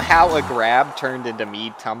don't know how a grab turned into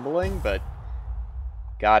me tumbling, but...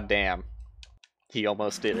 goddamn. He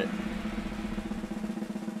almost did it.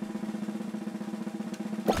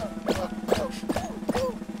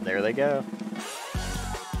 There they go.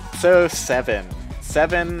 So, 7.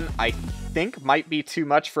 7, I think, might be too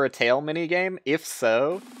much for a tail minigame. If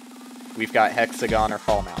so, we've got Hexagon or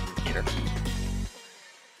Fall Mountain here.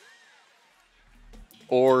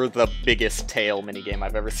 Or the biggest tail minigame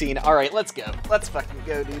I've ever seen. Alright, let's go. Let's fucking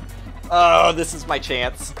go, dude. Oh, this is my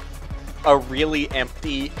chance. A really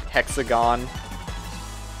empty Hexagon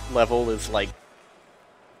level is like...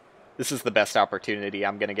 this is the best opportunity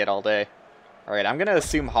I'm gonna get all day. Alright, I'm gonna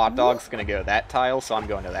assume Hot Dog's gonna go that tile, so I'm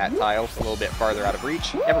going to that tile. A little bit farther out of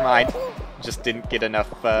reach. Never mind. Just didn't get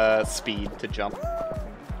enough speed to jump.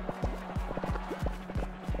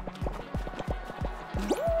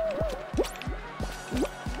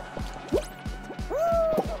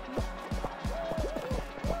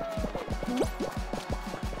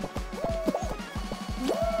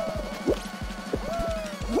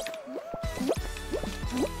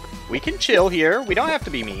 We can chill here. We don't have to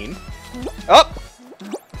be mean. Oh!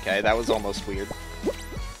 Okay, that was almost weird.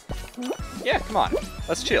 Yeah, come on.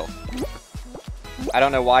 Let's chill. I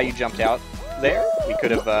don't know why you jumped out there. We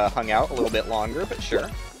could have hung out a little bit longer, but sure.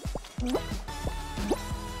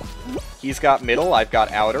 He's got middle, I've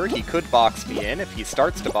got outer. He could box me in if he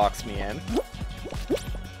starts to box me in.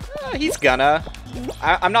 He's gonna.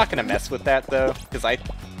 I'm not gonna mess with that, though, because I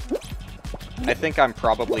think I'm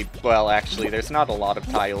probably... well, actually, there's not a lot of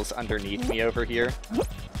tiles underneath me over here.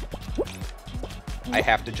 I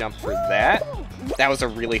have to jump for that. That was a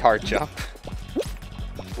really hard jump.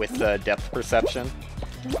 With depth perception.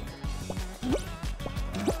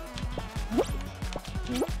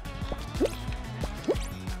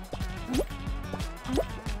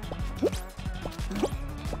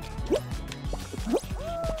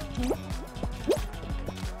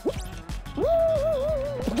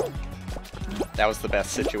 That was the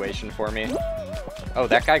best situation for me. Oh,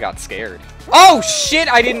 that guy got scared. Oh, shit!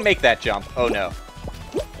 I didn't make that jump. Oh, no.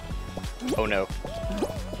 Oh, no.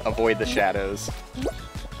 Avoid the shadows.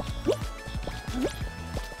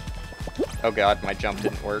 Oh, God, my jump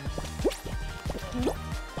didn't work.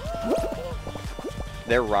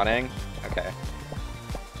 They're running? Okay.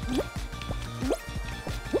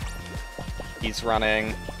 He's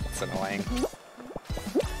running. It's annoying.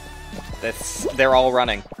 They're all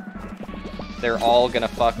running. They're all gonna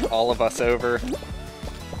fuck all of us over.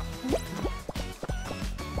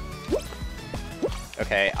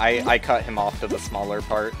 Okay, I cut him off to the smaller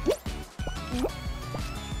part.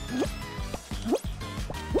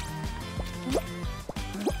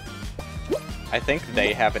 I think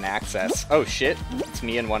they have an access. Oh shit, it's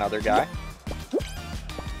me and one other guy.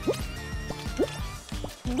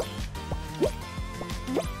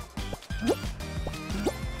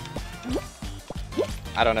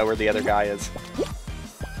 I don't know where the other guy is.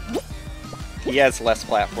 He has less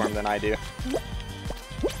platform than I do.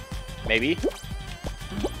 Maybe?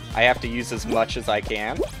 I have to use as much as I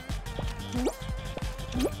can.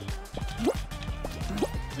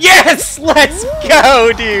 Yes! Let's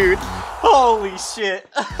go, dude! Holy shit.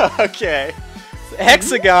 Okay.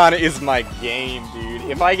 Hexagon is my game,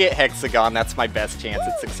 dude. If I get Hexagon, that's my best chance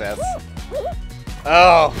at success.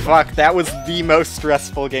 Oh, fuck. That was the most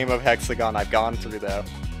stressful game of Hexagon I've gone through, though.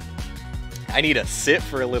 I need to sit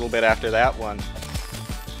for a little bit after that one.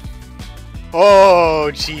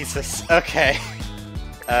 Oh, Jesus. Okay.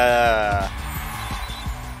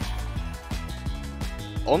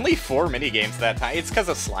 Only 4 minigames that time. It's because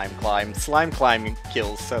of Slime Climb. Slime Climb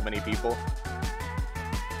kills so many people.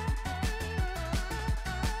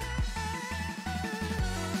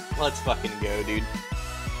 Let's fucking go, dude.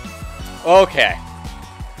 Okay.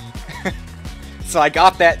 So I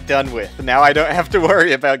got that done with. Now I don't have to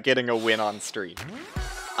worry about getting a win on stream.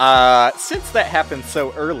 Since that happened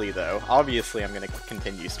so early, though, obviously I'm going to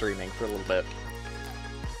continue streaming for a little bit.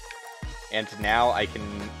 And now I can...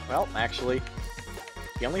 Well, actually,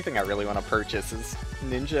 the only thing I really want to purchase is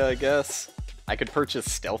Ninja, I guess. I could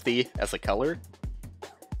purchase Stealthy as a color,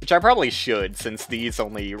 which I probably should, since these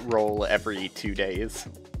only roll every 2 days.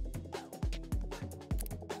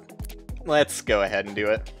 Let's go ahead and do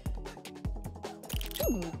it.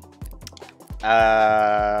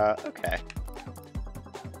 Okay.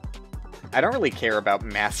 I don't really care about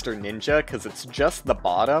Master Ninja, because it's just the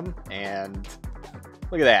bottom, and...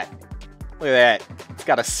 Look at that. Look at that. It's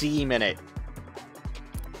got a seam in it.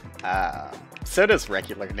 So does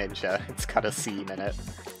regular Ninja. It's got a seam in it.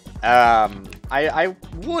 I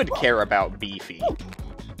would care about Beefy.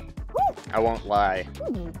 I won't lie.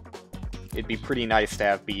 It'd be pretty nice to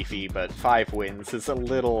have Beefy, but 5 wins is a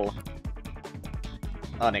little...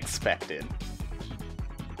 unexpected.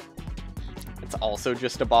 It's also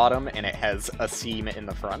just a bottom, and it has a seam in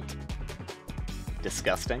the front.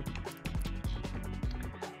 Disgusting.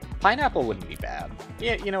 Pineapple wouldn't be bad.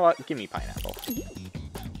 Yeah, you know what? Give me Pineapple.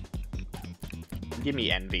 Give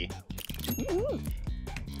me Envy.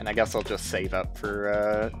 And I guess I'll just save up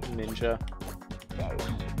for Ninja.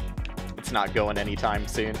 It's not going anytime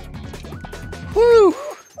soon. Woo!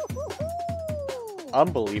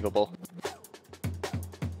 Unbelievable.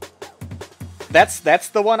 That's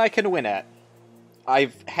the one I can win at.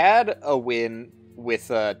 I've had a win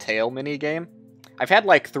with a tail minigame. I've had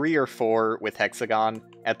like 3 or 4 with Hexagon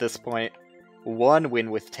at this point. 1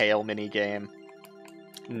 win with tail minigame.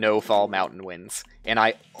 No Fall Mountain wins. And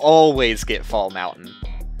I always get Fall Mountain.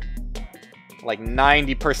 Like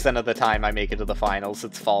 90% of the time I make it to the finals,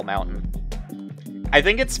 it's Fall Mountain. I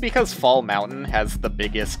think it's because Fall Mountain has the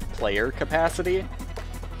biggest player capacity.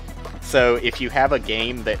 So if you have a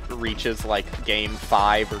game that reaches like game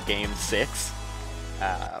 5 or game 6,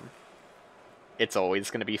 it's always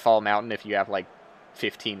going to be Fall Mountain if you have like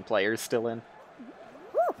 15 players still in.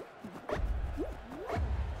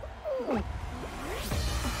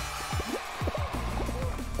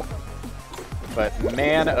 But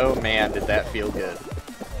man, oh man, did that feel good.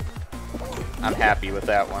 I'm happy with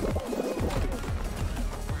that one.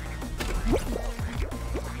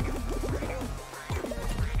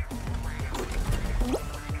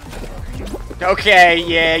 Okay,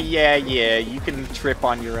 yeah, you can trip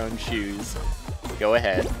on your own shoes. Go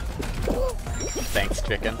ahead. Thanks,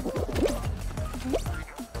 chicken.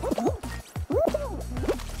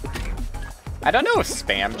 I don't know if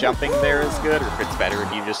spam jumping there is good, or if it's better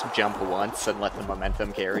if you just jump once and let the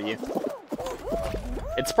momentum carry you.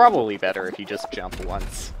 It's probably better if you just jump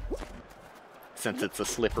once, since it's a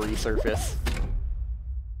slippery surface.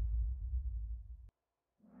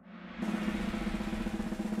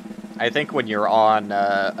 I think when you're on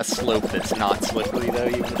a slope that's not slippery, though,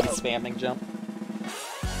 you can be spamming jump.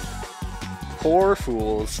 Poor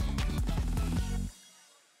fools.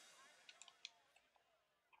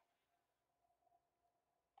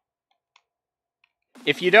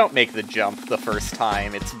 If you don't make the jump the first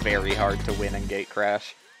time, it's very hard to win in Gate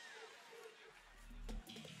Crash.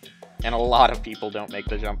 And a lot of people don't make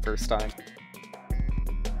the jump first time.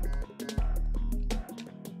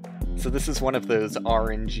 So this is one of those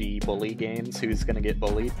RNG bully games. Who's gonna get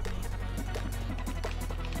bullied?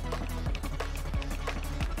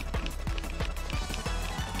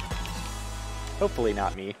 Hopefully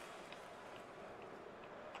not me.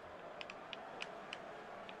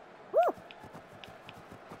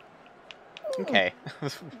 Okay, I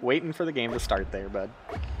was waiting for the game to start there, bud.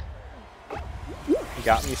 You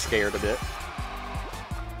got me scared a bit.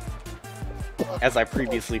 As I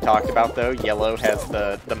previously talked about, though, yellow has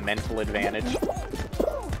the mental advantage.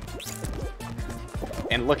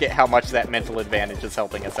 And look at how much that mental advantage is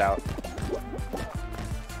helping us out.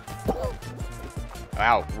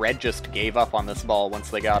 Wow, red just gave up on this ball once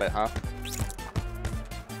they got it, huh?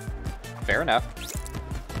 Fair enough.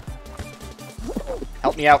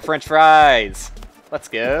 Help me out, French fries! Let's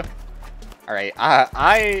go. Alright,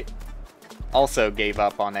 I also gave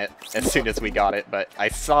up on it as soon as we got it, but I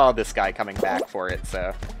saw this guy coming back for it,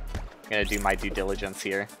 so I'm gonna do my due diligence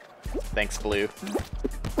here. Thanks, Blue.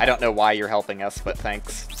 I don't know why you're helping us, but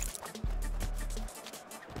thanks.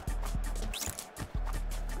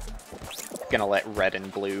 Gonna let red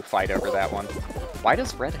and blue fight over that one. Why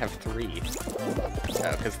does red have 3?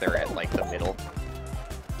 Oh, because they're at, like, the middle.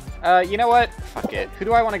 You know what? Fuck it. Who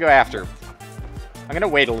do I want to go after? I'm gonna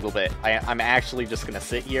wait a little bit. I'm actually just gonna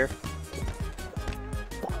sit here.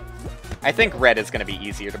 I think red is gonna be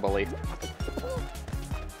easier to bully.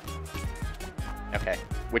 Okay.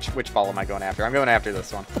 Which ball am I going after? I'm going after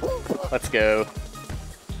this one. Let's go.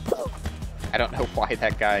 I don't know why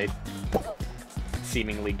that guy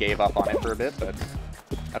seemingly gave up on it for a bit, but...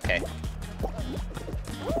 Okay.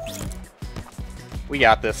 We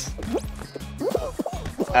got this.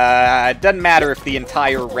 It doesn't matter if the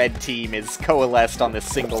entire red team is coalesced on this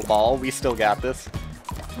single ball, we still got this.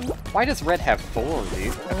 Why does red have 4,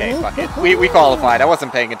 dude? Okay, fuck it. We qualified. I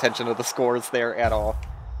wasn't paying attention to the scores there at all.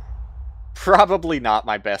 Probably not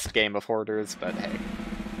my best game of Hoarders, but hey.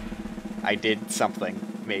 I did something,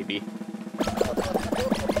 maybe.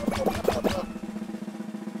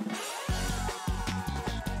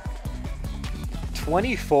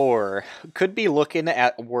 '24 could be looking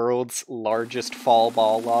at world's largest fall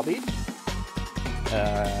ball lobby.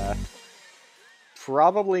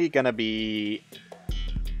 Probably gonna be...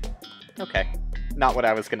 Okay, not what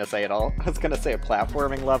I was gonna say at all. I was gonna say a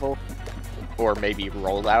platforming level, or maybe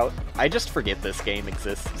rollout. I just forget this game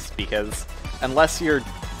exists, because unless you're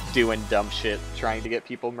doing dumb shit trying to get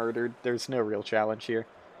people murdered, there's no real challenge here.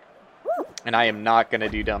 And I am not gonna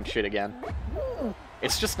do dumb shit again.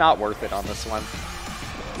 It's just not worth it on this one.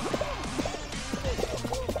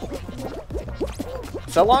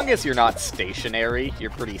 So long as you're not stationary,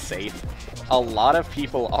 you're pretty safe. A lot of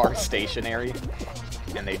people are stationary,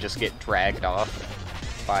 and they just get dragged off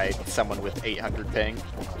by someone with 800 ping.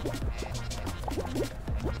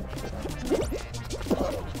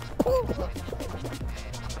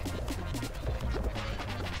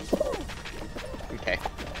 Okay.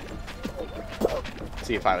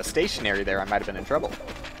 See, if I was stationary there, I might have been in trouble.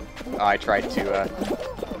 Oh, I tried to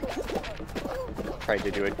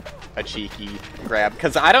do a cheeky grab,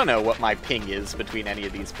 because I don't know what my ping is between any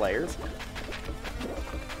of these players.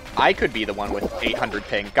 I could be the one with 800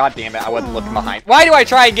 ping. God damn it, I wasn't looking behind. Why do I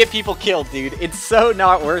try and get people killed, dude? It's so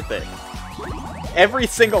not worth it. Every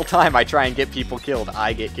single time I try and get people killed,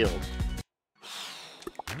 I get killed.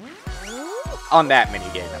 On that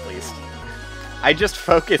minigame, at least. I just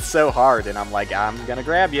focus so hard, and I'm like, I'm gonna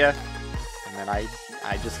grab you. And then I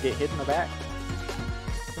just get hit in the back.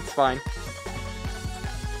 It's fine.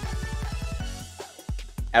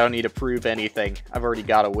 I don't need to prove anything. I've already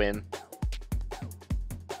got a win.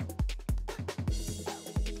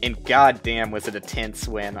 And goddamn, was it a tense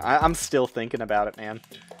win. I'm still thinking about it, man.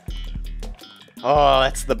 Oh,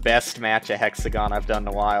 that's the best match at Hexagon I've done in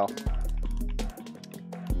a while.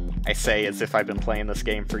 I say as if I've been playing this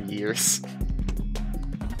game for years.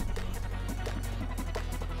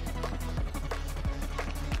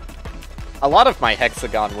 A lot of my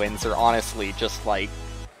Hexagon wins are honestly just like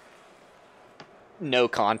no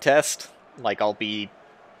contest. Like, I'll be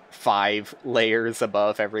 5 layers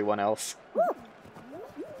above everyone else.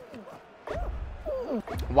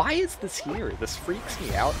 Why is this here? This freaks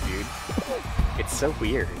me out, dude. It's so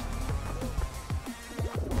weird.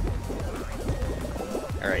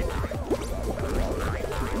 Alright.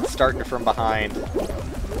 starting from behind.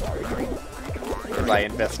 Because I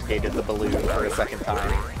investigated the balloon for a second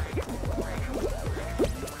time.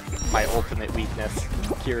 My ultimate weakness.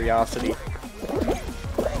 Curiosity.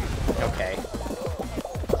 Okay.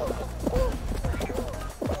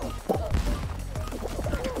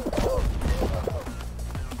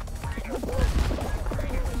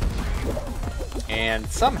 And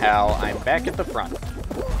somehow I'm back at the front.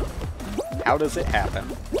 How does it happen?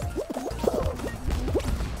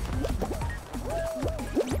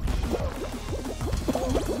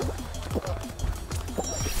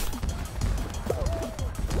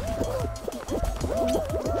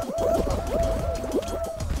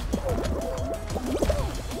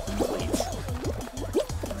 Please.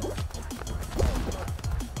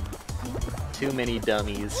 Too many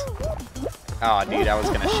dummies. Aw, dude, I was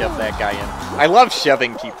gonna shove that guy in. I love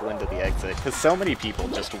shoving people into the exit, because so many people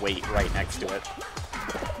just wait right next to it.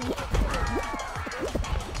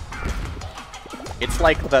 It's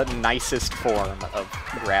like the nicest form of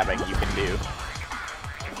grabbing you can do.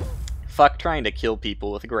 Fuck trying to kill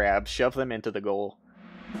people with grab, shove them into the goal.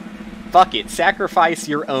 Fuck it, sacrifice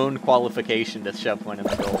your own qualification to shove one in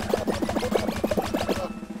the goal.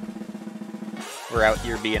 We're out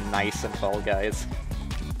here being nice and Fall Guys.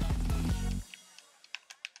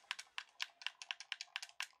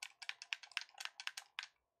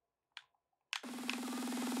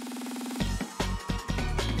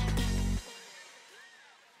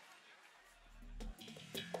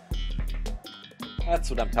 That's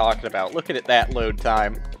what I'm talking about. Look at that load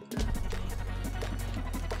time.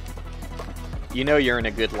 You know you're in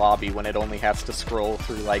a good lobby when it only has to scroll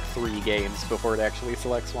through like 3 games before it actually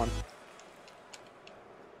selects one.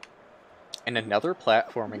 And another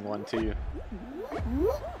platforming one too.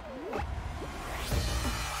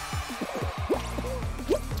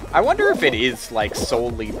 I wonder if it is like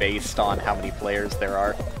solely based on how many players there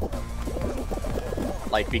are.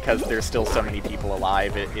 Like, because there's still so many people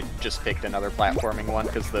alive, it just picked another platforming one,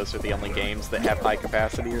 because those are the only games that have high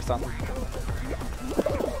capacity or something.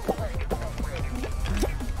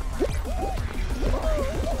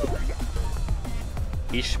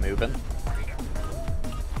 He's schmoovin'.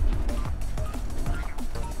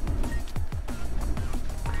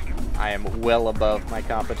 I am well above my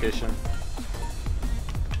competition.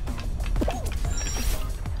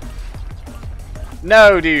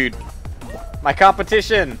 No, dude! My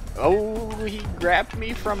competition! Oh, he grabbed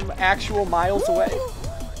me from actual miles away.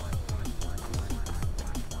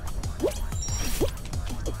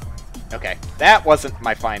 Okay, that wasn't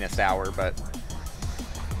my finest hour, but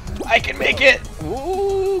I can make it!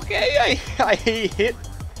 Ooh, okay, I hit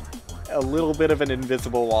a little bit of an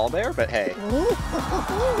invisible wall there, but hey,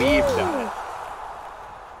 we've done it.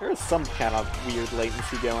 There's some kind of weird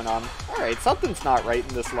latency going on. Alright, something's not right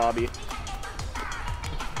in this lobby.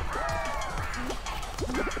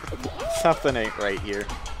 Something ain't right here.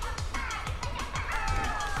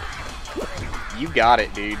 You got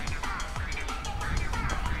it, dude.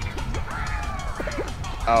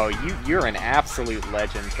 Oh, you're an absolute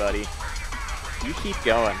legend, buddy. You keep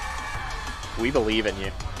going. We believe in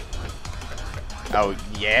you. Oh,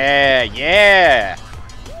 yeah, yeah!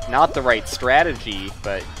 Not the right strategy,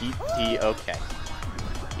 but he okay.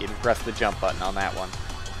 He didn't press the jump button on that one.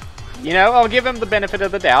 You know, I'll give him the benefit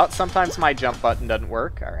of the doubt. Sometimes my jump button doesn't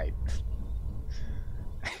work. Alright.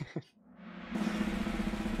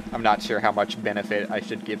 I'm not sure how much benefit I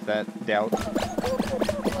should give that doubt.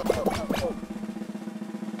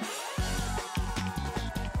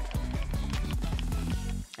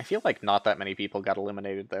 I feel like not that many people got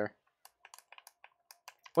eliminated there.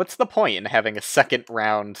 What's the point in having a second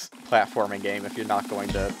round platforming game if you're not going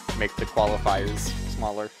to make the qualifiers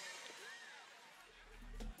smaller?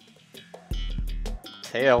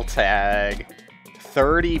 Tail tag.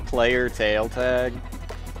 30-player tail tag.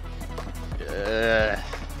 Ugh.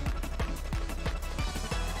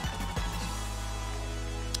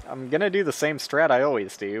 I'm gonna do the same strat I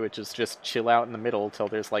always do, which is just chill out in the middle till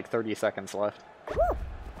there's like 30 seconds left.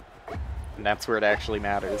 And that's where it actually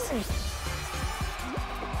matters.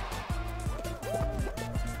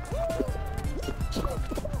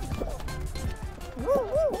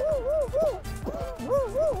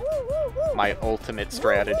 My ultimate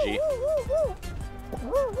strategy.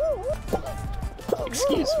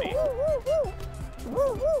 Excuse me.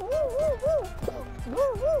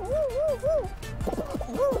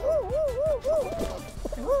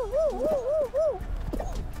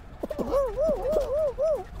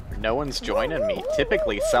 No one's joining me.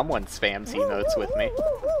 Typically someone spams emotes with me.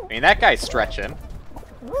 I mean, that guy's stretching.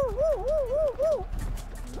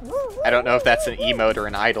 I don't know if that's an emote or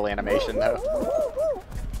an idle animation, though.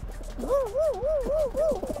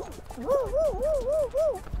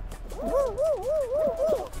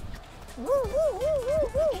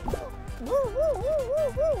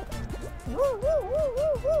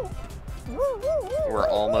 We're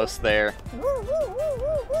almost there.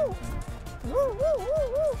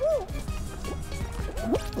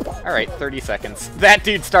 Alright, 30 seconds. That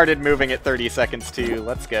dude started moving at 30 seconds too.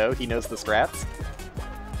 Let's go. He knows the strats.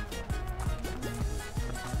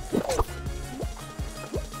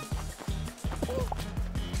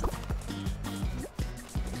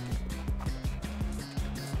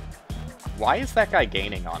 Why is that guy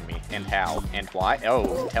gaining on me? And how? And why?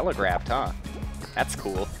 Oh, telegraphed, huh? That's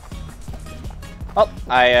cool. Oh,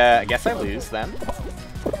 I guess I lose then.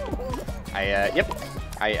 Yep.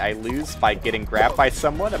 I lose by getting grabbed by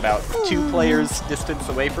someone about 2 players distance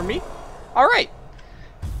away from me. Alright.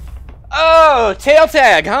 Oh, tail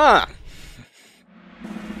tag, huh?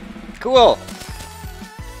 Cool.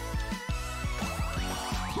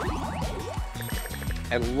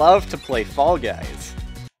 I love to play Fall Guys.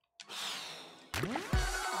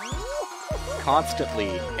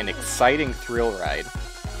 Constantly an exciting thrill ride.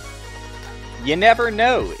 You never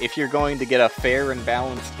know if you're going to get a fair and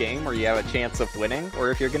balanced game where you have a chance of winning,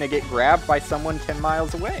 or if you're going to get grabbed by someone 10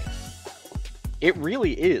 miles away. It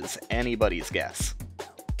really is anybody's guess.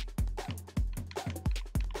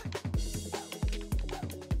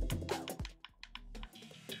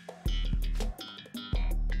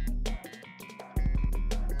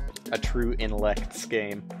 A true intellects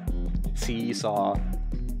game. Seesaw.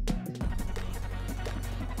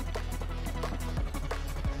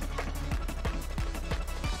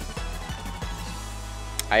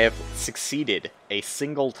 I have succeeded a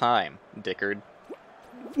single time, Dickard.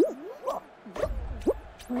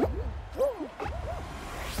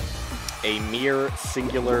 A mere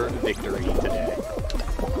singular victory today.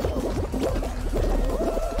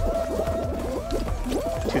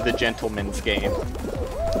 To the gentleman's game.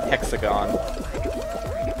 Hexagon.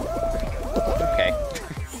 Okay.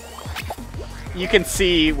 You can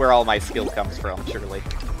see where all my skill comes from, surely.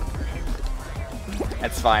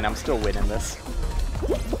 That's fine, I'm still winning this.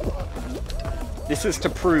 This is to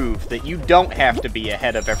prove that you don't have to be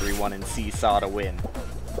ahead of everyone in Seesaw to win.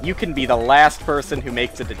 You can be the last person who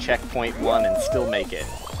makes it to checkpoint 1 and still make it.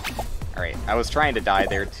 Alright, I was trying to die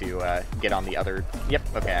there to get on the other... Yep,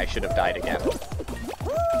 okay, I should have died again.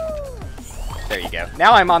 There you go.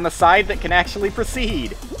 Now I'm on the side that can actually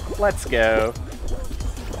proceed. Let's go.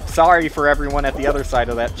 Sorry for everyone at the other side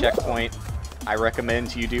of that checkpoint. I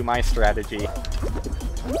recommend you do my strategy.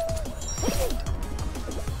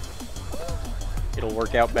 It'll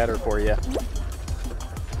work out better for you.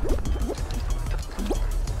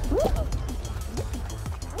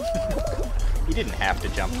 You didn't have to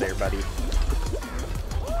jump there, buddy.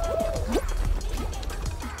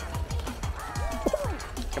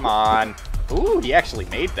 Come on. Ooh, he actually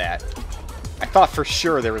made that. I thought for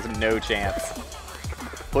sure there was no chance.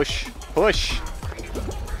 Push, push.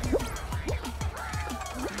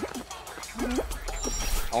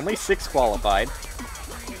 Only 6 qualified.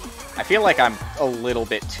 I feel like I'm a little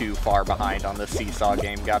bit too far behind on this Seesaw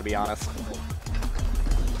game, gotta be honest.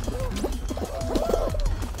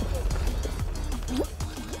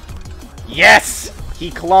 Yes! He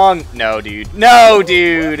clung! No, dude. No,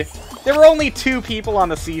 dude! There were only 2 people on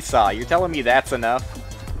the Seesaw. You're telling me that's enough?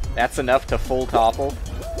 That's enough to full topple?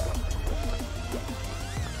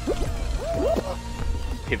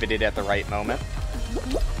 Pivoted at the right moment.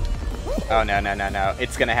 Oh, no, no, no, no.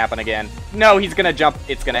 It's gonna happen again. No, he's gonna jump.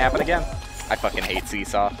 It's gonna happen again. I fucking hate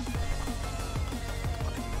Seesaw.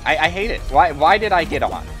 I hate it. Why did I get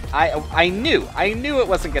on? I knew it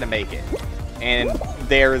wasn't gonna make it. And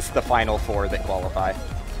there's the final 4 that qualify.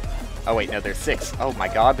 Oh wait, no, there's 6. Oh my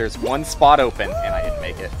god, there's 1 spot open, and I didn't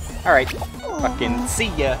make it. Alright, fucking see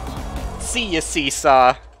ya. See ya,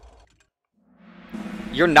 Seesaw.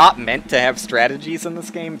 You're not meant to have strategies in this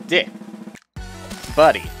game? Dick.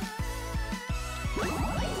 Buddy.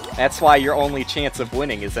 That's why your only chance of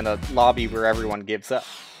winning is in a lobby where everyone gives up.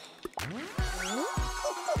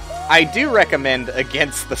 I do recommend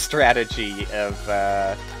against the strategy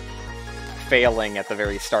of failing at the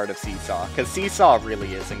very start of Seesaw, because Seesaw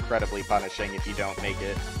really is incredibly punishing if you don't make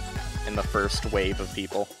it in the first wave of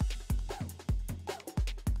people.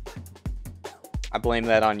 I blame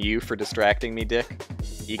that on you for distracting me, Dick.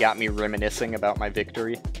 You got me reminiscing about my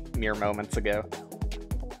victory mere moments ago.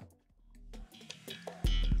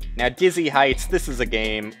 Now, Dizzy Heights, this is a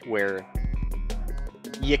game where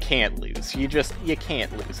you can't lose. You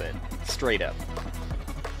can't lose it. Straight up.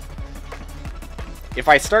 If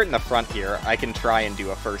I start in the front here, I can try and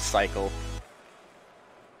do a first cycle.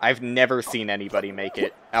 I've never seen anybody make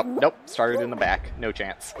it. Oh, nope, started in the back. No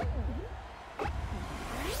chance.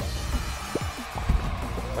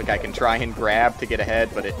 Like, I can try and grab to get ahead,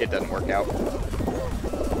 but it doesn't work out.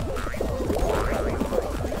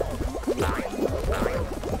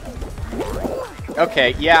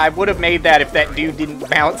 Okay, yeah, I would have made that if that dude didn't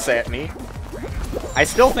bounce at me. I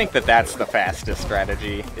still think that that's the fastest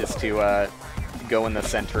strategy, is to go in the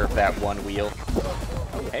center of that one wheel.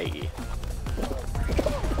 Oh, hey.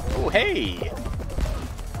 Oh, hey!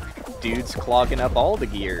 Dude's clogging up all the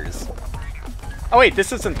gears. Oh wait,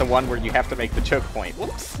 this isn't the one where you have to make the choke point.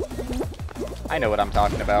 Whoops. I know what I'm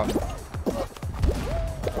talking about.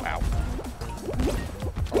 Wow.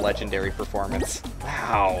 A legendary performance.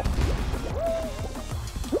 Wow.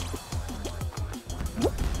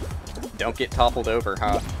 Don't get toppled over,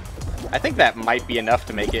 huh? I think that might be enough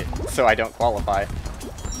to make it so I don't qualify.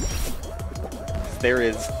 There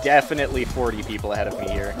is definitely 40 people ahead of me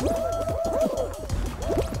here.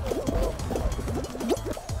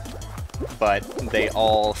 But they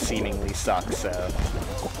all seemingly suck, so...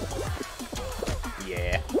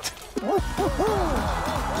 yeah.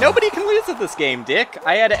 Nobody can lose at this game, Dick!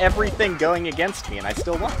 I had everything going against me and I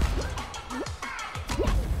still won.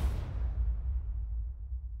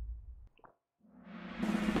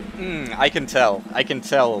 I can tell. I can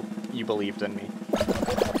tell you believed in me.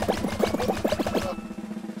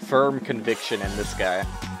 Firm conviction in this guy.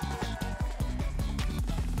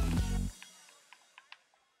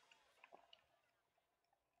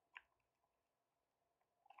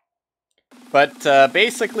 But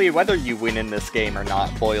basically, whether you win in this game or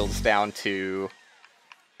not boils down to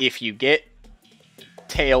if you get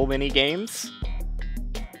tail minigames,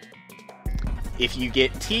 if you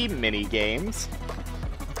get team minigames,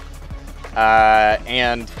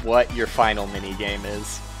 and what your final minigame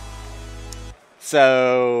is.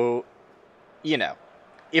 So, you know,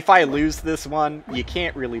 if I lose this one, you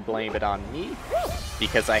can't really blame it on me,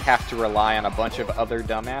 because I have to rely on a bunch of other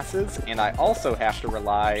dumbasses, and I also have to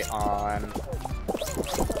rely on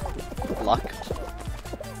luck.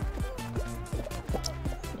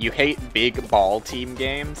 You hate big ball team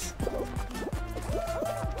games?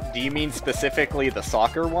 Do you mean specifically the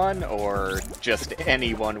soccer one, or just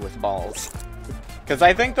anyone with balls? Because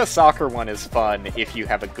I think the soccer one is fun if you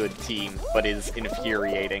have a good team, but is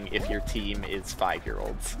infuriating if your team is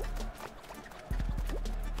 5-year-olds.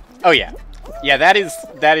 Oh yeah. Yeah, that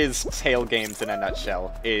is tail games in a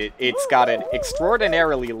nutshell. It's got an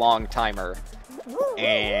extraordinarily long timer,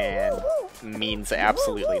 and means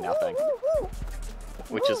absolutely nothing.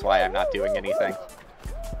 Which is why I'm not doing anything.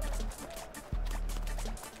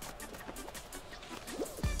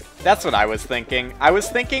 That's what I was thinking. I was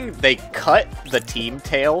thinking they cut the team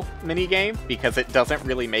tail minigame, because it doesn't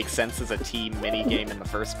really make sense as a team minigame in the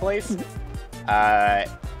first place.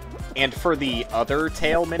 And for the other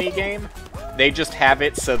tail minigame, they just have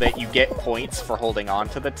it so that you get points for holding on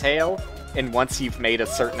to the tail, and once you've made a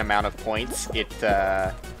certain amount of points, it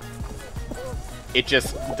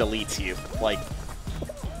just deletes you. Like,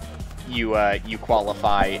 you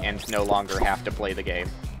qualify and no longer have to play the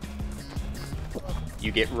game.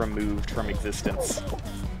 You get removed from existence.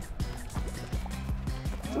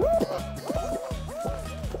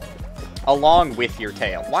 Along with your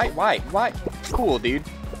tail. Why? Cool, dude.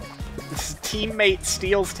 This teammate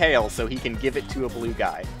steals tail so he can give it to a blue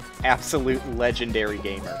guy. Absolute legendary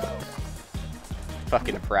gamer.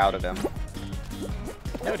 Fucking proud of him.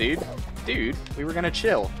 No, dude. Dude, we were gonna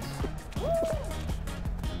chill.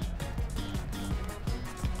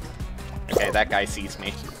 Okay, that guy sees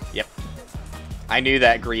me. Yep. I knew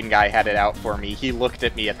that green guy had it out for me. He looked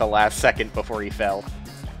at me at the last second before he fell.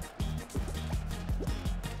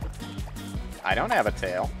 I don't have a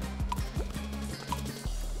tail.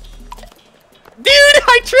 Dude,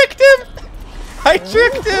 I tricked him! I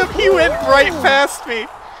tricked him! He went right past me!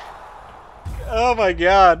 Oh my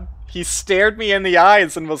god. He stared me in the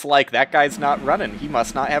eyes and was like, that guy's not running. He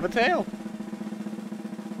must not have a tail.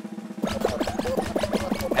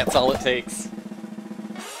 That's all it takes.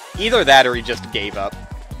 Either that or he just gave up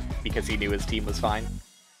because he knew his team was fine.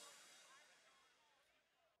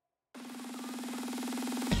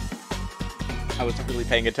 I wasn't really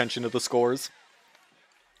paying attention to the scores,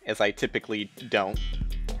 as I typically don't.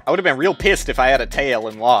 I would have been real pissed if I had a tail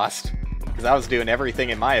and lost, because I was doing everything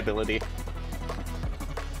in my ability.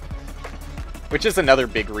 Which is another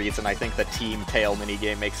big reason I think the team tail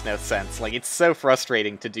minigame makes no sense. Like, it's so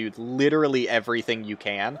frustrating to do literally everything you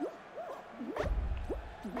can.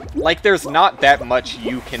 Like, there's not that much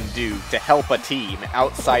you can do to help a team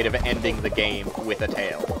outside of ending the game with a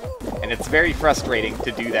tail. And it's very frustrating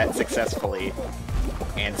to do that successfully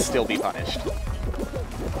and still be punished.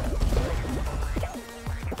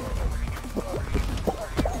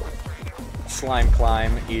 Slime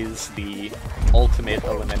Climb is the ultimate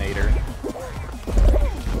eliminator.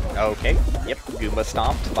 Okay, yep, Goomba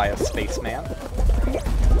stomped by a spaceman.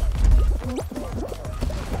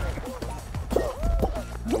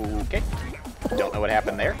 Okay, don't know what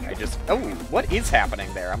happened there. Oh, what is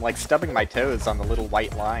happening there? I'm like stubbing my toes on the little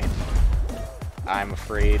white line. I'm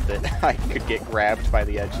afraid that I could get grabbed by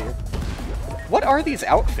the edge here. What are these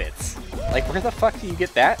outfits? Like, where the fuck do you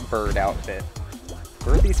get that bird outfit?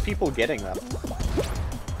 Where are these people getting them?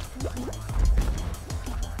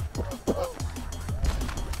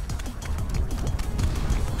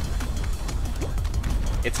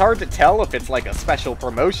 It's hard to tell if it's like a special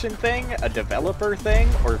promotion thing, a developer thing,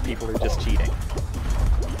 or if people are just cheating.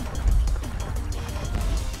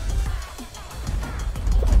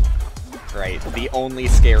 Right, the only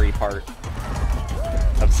scary part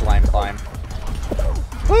of Slime Climb.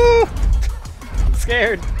 Woo! I'm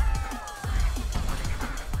scared.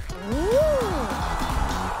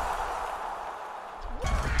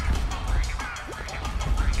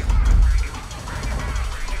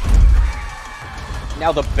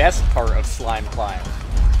 Now the best part of Slime Climb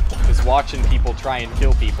is watching people try and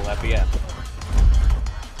kill people at the end.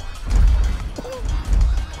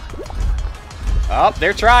 Oh,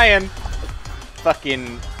 they're trying!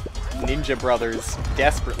 Fucking Ninja Brothers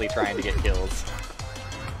desperately trying to get kills.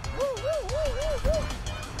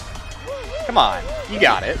 Come on, you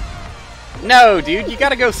got it. No, dude, you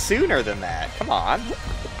gotta go sooner than that. Come on.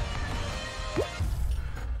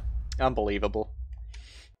 Unbelievable.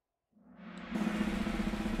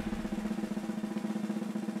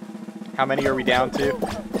 How many are we down to?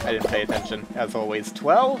 I didn't pay attention. As always,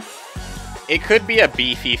 12? It could be a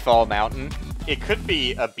beefy Fall Mountain. It could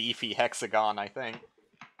be a beefy Hexagon, I think.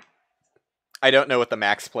 I don't know what the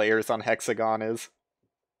max players on Hexagon is.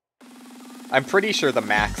 I'm pretty sure the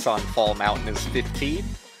max on Fall Mountain is 15.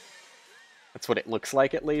 That's what it looks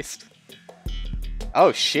like, at least.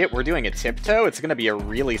 Oh shit, we're doing a tiptoe? It's gonna be a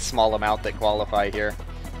really small amount that qualify here.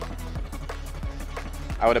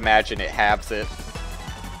 I would imagine it halves it.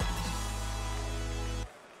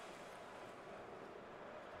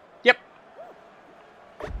 Yep.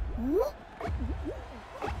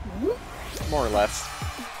 More or less.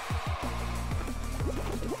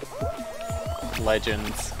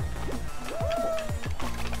 Legends.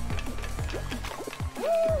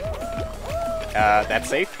 That's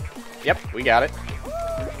safe. Yep, we got it.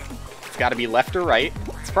 It's gotta be left or right.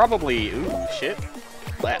 It's probably... Ooh, shit.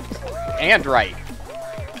 Left. And right.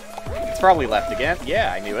 It's probably left again.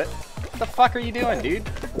 Yeah, I knew it. What the fuck are you doing, dude?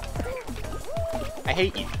 I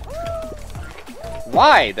hate you.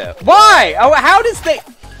 Why, though? Why? Oh,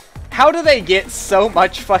 how do they get so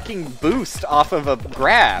much fucking boost off of a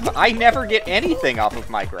grab? I never get anything off of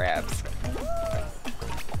my grabs.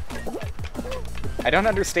 I don't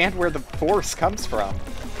understand where the force comes from.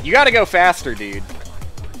 You gotta go faster, dude.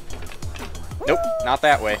 Nope, not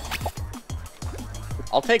that way.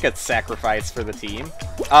 I'll take a sacrifice for the team.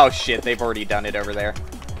 Oh shit, they've already done it over there.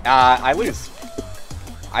 I lose.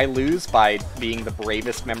 I lose by being the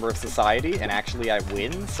bravest member of society, and actually I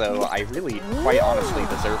win, so I really, quite honestly,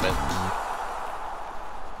 deserve it.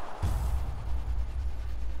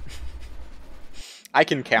 I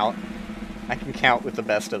can count. I can count with the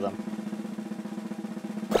best of them.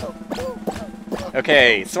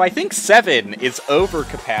 Okay, so I think 7 is over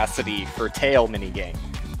capacity for tail minigame,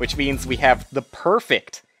 which means we have the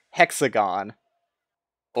perfect hexagon,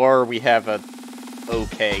 or we have a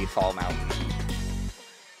okay Fall Mountain.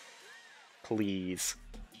 Please.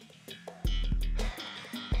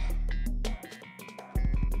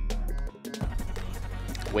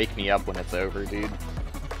 Wake me up when it's over, dude.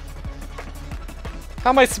 How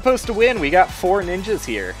am I supposed to win? We got 4 ninjas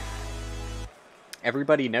here.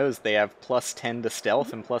 Everybody knows they have plus 10 to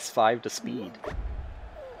stealth and plus 5 to speed.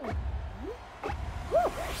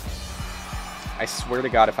 I swear to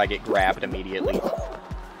God if I get grabbed immediately,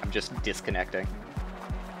 I'm just disconnecting.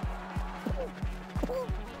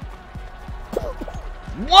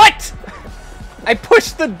 What?! I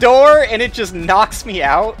pushed the door and it just knocks me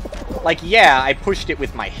out? Like, yeah, I pushed it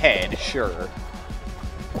with my head, sure.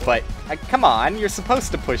 But, come on, you're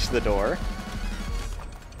supposed to push the door.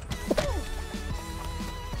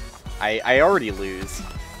 I already lose.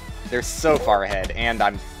 They're so far ahead, and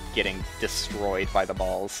I'm getting destroyed by the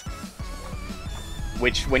balls.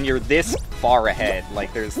 Which, when you're this far ahead,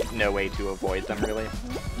 like, there's no way to avoid them, really.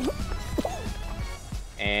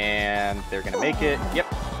 And they're gonna make it. Yep.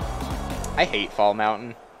 I hate Fall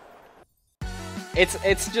Mountain.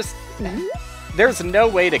 It's just... There's no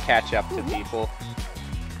way to catch up to people.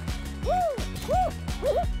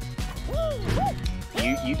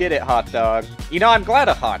 You did it, Hot Dog. You know, I'm glad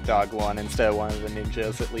a Hot Dog won instead of one of the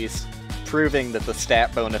ninjas, at least. Proving that the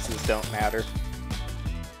stat bonuses don't matter.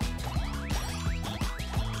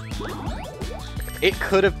 It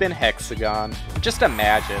could have been Hexagon. Just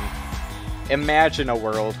imagine. Imagine a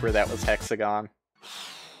world where that was Hexagon.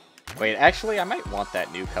 Wait, actually, I might want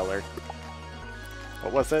that new color.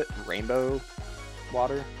 What was it? Rainbow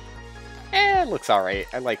water? Eh, it looks alright.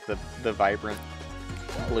 I like the vibrant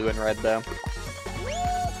blue and red, though.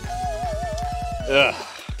 Ugh.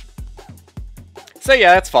 So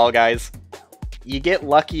yeah, that's Fall Guys. You get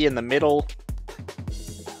lucky in the middle.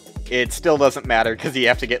 It still doesn't matter, because you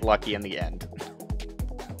have to get lucky in the end.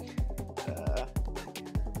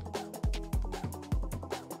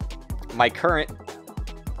 My current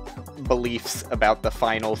beliefs about the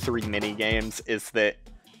final 3 minigames is that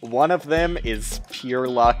one of them is pure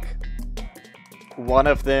luck, one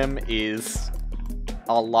of them is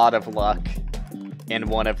a lot of luck, and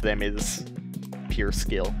one of them is pure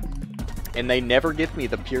skill. And they never give me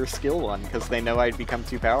the pure skill one, because they know I'd become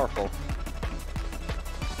too powerful.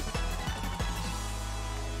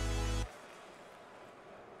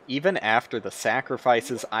 Even after the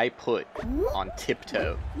sacrifices I put on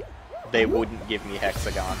Tiptoe, they wouldn't give me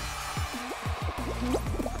Hexagon.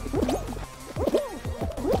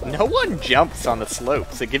 No one jumps on the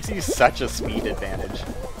slopes. It gives you such a speed advantage.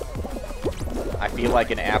 I feel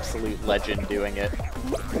like an absolute legend doing it.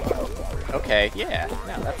 Okay, yeah.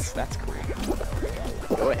 No, that's cool.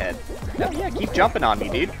 Go ahead. No, yeah, keep jumping on me,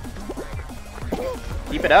 dude.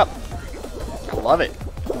 Keep it up. I love it.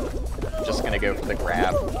 I'm just gonna go for the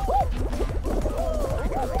grab.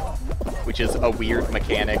 Which is a weird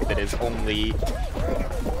mechanic that is only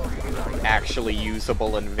actually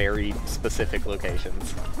usable in very specific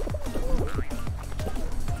locations.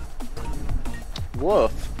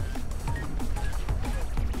 Woof.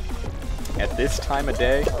 At this time of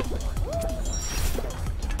day?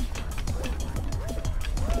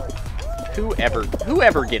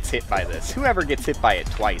 Whoever gets hit by this? Whoever gets hit by it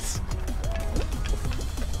twice?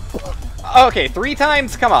 Okay, 3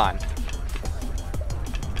 times? Come on.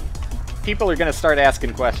 People are gonna start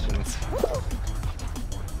asking questions.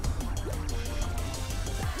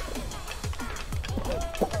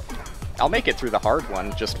 I'll make it through the hard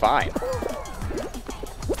one just fine.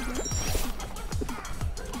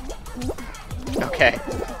 Okay.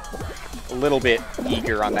 A little bit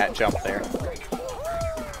eager on that jump there.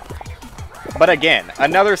 But again,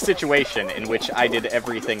 another situation in which I did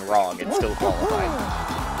everything wrong and still qualified.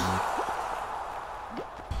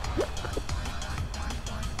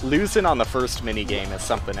 Losing on the first minigame is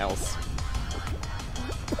something else.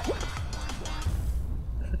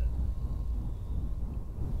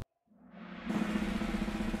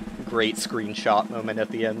 Great screenshot moment at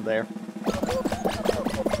the end there.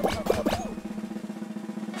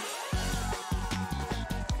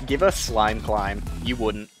 Give us Slime Climb. You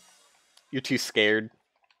wouldn't. You're too scared.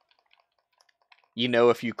 You know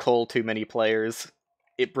if you cull too many players,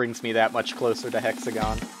 it brings me that much closer to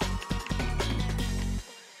Hexagon.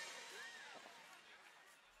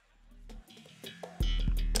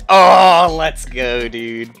 Oh, let's go,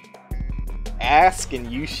 dude. Ask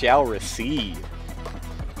and you shall receive.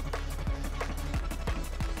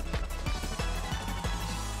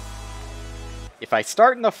 If I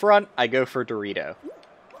start in the front, I go for Dorito.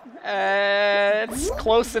 It's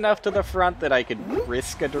close enough to the front that I could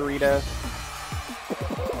risk a Dorito.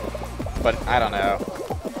 But I don't know.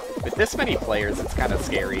 With this many players, it's kind of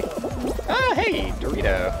scary. Ah, hey,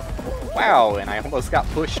 Dorito. Wow, and I almost got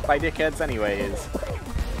pushed by dickheads anyways.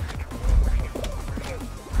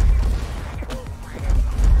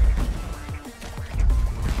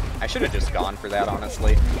 I should have just gone for that,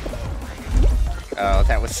 honestly. Oh,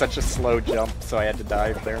 that was such a slow jump, so I had to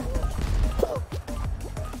dive there.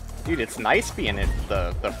 Dude, it's nice being at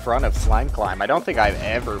the front of Slime Climb. I don't think I've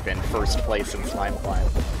ever been first place in Slime Climb.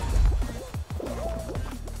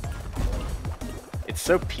 It's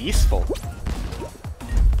so peaceful.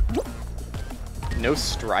 No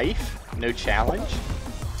strife, no challenge.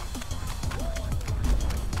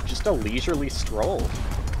 Just a leisurely stroll.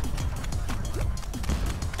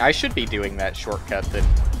 I should be doing that shortcut that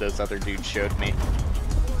those other dudes showed me.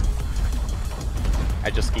 I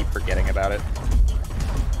just keep forgetting about it.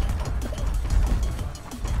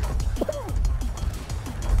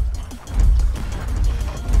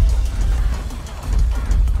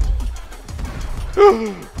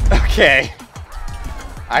 Okay.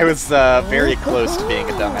 I was very close to being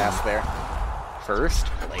a dumbass there. First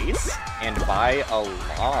place, and by a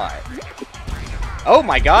lot. Oh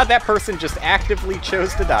my god, that person just actively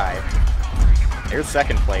chose to die. There's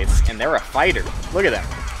second place, and they're a fighter. Look at them.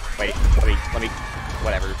 Wait, let me...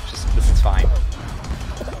 Whatever, just, this is fine.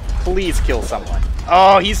 Please kill someone.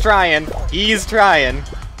 Oh, he's trying! He's trying!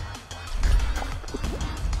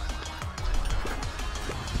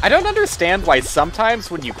 I don't understand why sometimes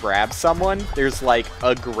when you grab someone, there's like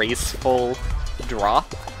a graceful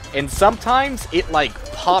drop, and sometimes it like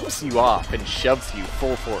pops you off and shoves you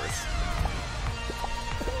full force.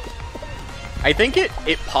 I think it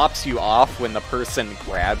pops you off when the person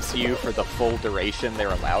grabs you for the full duration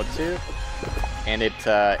they're allowed to, and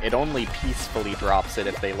it only peacefully drops it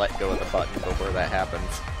if they let go of the button before that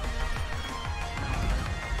happens.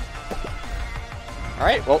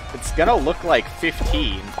 Alright, well, it's gonna look like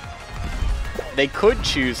 15. They could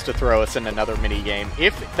choose to throw us in another minigame.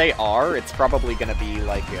 If they are, it's probably gonna be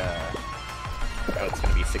like, oh, it's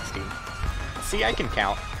gonna be 16. See, I can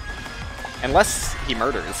count. Unless he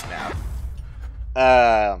murders now.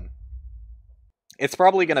 It's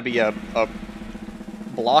probably gonna be a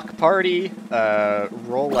block party,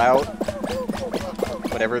 roll out,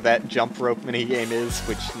 whatever that jump rope minigame is,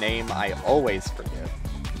 which name I always forget.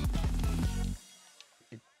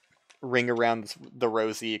 Ring Around the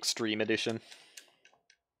Rosie Extreme Edition.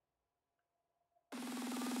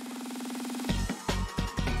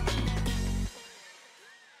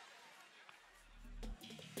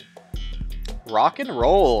 Rock and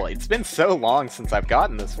roll! It's been so long since I've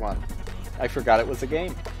gotten this one. I forgot it was a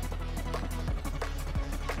game.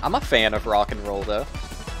 I'm a fan of rock and roll, though.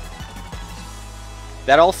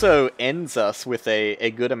 That also ends us with a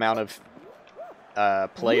good amount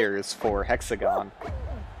of players for Hexagon.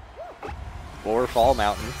 Or Fall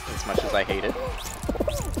Mountain, as much as I hate it.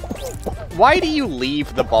 Why do you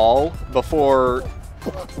leave the ball before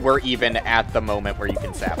we're even at the moment where you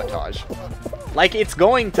can sabotage? Like, it's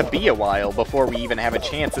going to be a while before we even have a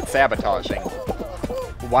chance at sabotaging.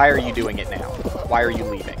 Why are you doing it now? Why are you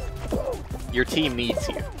leaving? Your team needs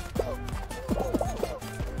you.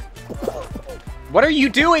 What are you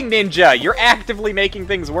doing, Ninja? You're actively making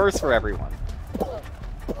things worse for everyone.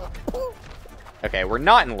 Okay, we're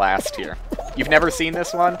not in last here. You've never seen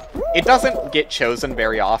this one? It doesn't get chosen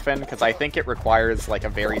very often, because I think it requires, like, a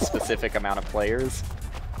very specific amount of players.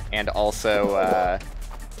 And also,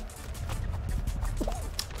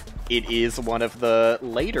 it is one of the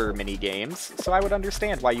later mini-games, so I would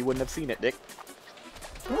understand why you wouldn't have seen it, Dick.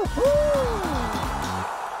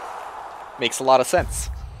 Makes a lot of sense.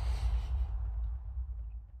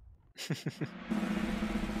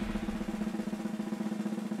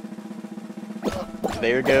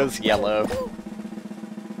 There goes yellow.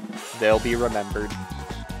 They'll be remembered.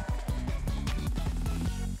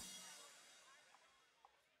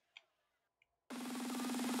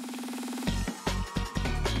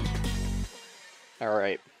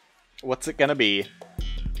 Alright. What's it gonna be?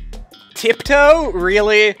 Tiptoe?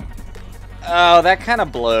 Really? Oh, that kind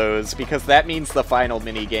of blows, because that means the final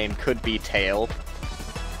minigame could be tail.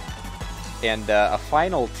 And a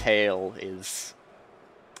final tail is...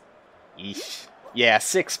 Eesh. Yeah,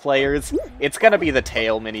 6 players. It's gonna be the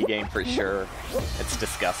tail minigame for sure. It's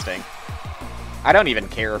disgusting. I don't even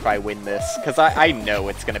care if I win this, because I know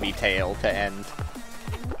it's gonna be tail to end.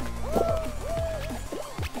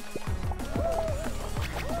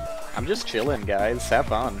 I'm just chilling, guys. Have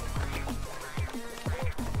fun.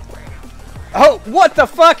 Oh, what the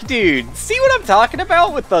fuck, dude? See what I'm talking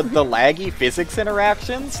about with the laggy physics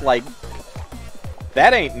interactions? Like,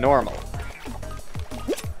 that ain't normal.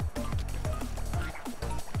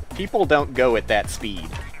 People don't go at that speed.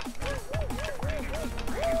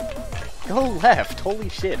 Go left! Holy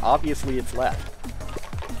shit, obviously it's left.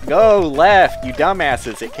 Go left, you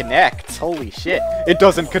dumbasses! It connects! Holy shit! It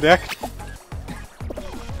doesn't connect!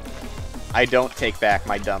 I don't take back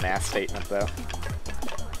my dumbass statement, though.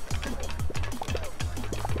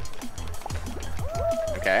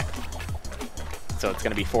 Okay. So it's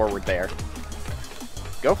gonna be forward there.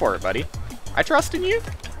 Go for it, buddy. I trust in you.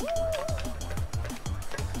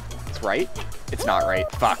 It's right. It's not right.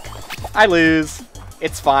 Fuck. I lose.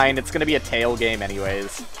 It's fine. It's gonna be a tail game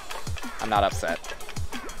anyways. I'm not upset.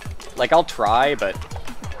 Like, I'll try, but...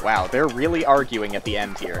 Wow, they're really arguing at the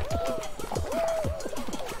end here.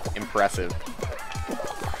 Impressive.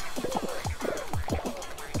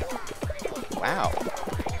 Wow.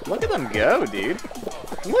 Look at them go, dude.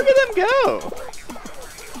 Look at them go!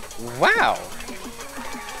 Wow!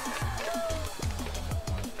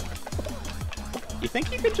 You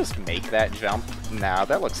think you could just make that jump? Nah,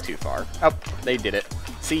 that looks too far. Oh, they did it.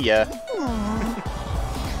 See ya.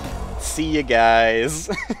 See ya, guys.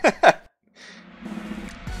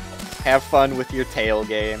 Have fun with your tail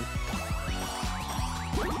game.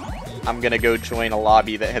 I'm gonna go join a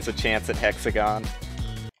lobby that has a chance at Hexagon.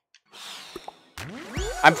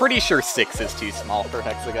 I'm pretty sure 6 is too small for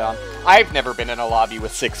Hexagon. I've never been in a lobby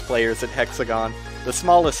with 6 players at Hexagon. The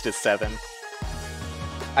smallest is 7.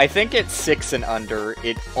 I think at 6 and under,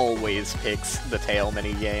 it always picks the tail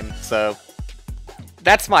minigame, so...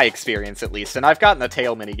 That's my experience, at least, and I've gotten the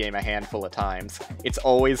tail minigame a handful of times. It's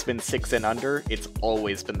always been 6 and under, it's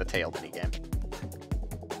always been the tail minigame.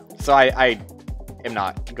 So I am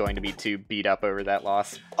not going to be too beat up over that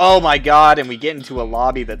loss. Oh my god, and we get into a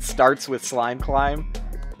lobby that starts with Slime Climb.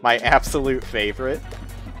 My absolute favorite.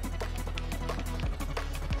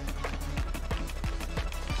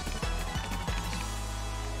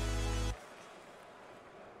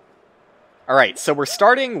 Alright, so we're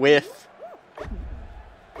starting with...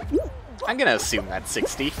 I'm gonna assume that's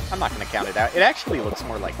 60. I'm not gonna count it out. It actually looks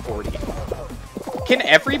more like 40. Can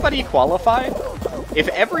everybody qualify? If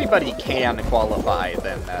everybody can qualify,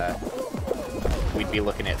 then we'd be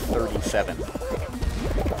looking at 37.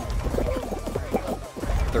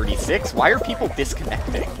 36? Why are people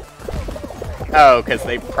disconnecting? Oh, because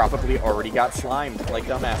they probably already got slimed like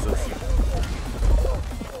dumbasses.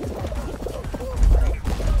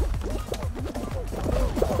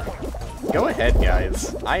 Go ahead,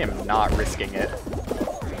 guys. I am not risking it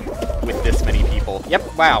with this many people.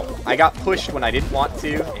 Yep, wow. I got pushed when I didn't want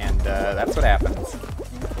to, and that's what happens.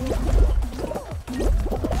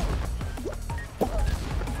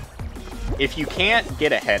 If you can't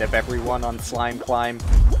get ahead of everyone on Slime Climb,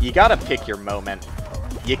 you gotta pick your moment.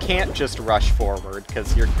 You can't just rush forward,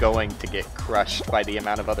 because you're going to get crushed by the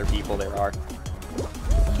amount of other people there are.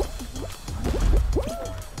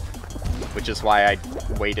 Which is why I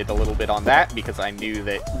waited a little bit on that, because I knew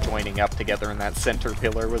that joining up together in that center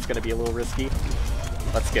pillar was going to be a little risky.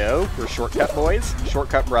 Let's go. We're shortcut boys.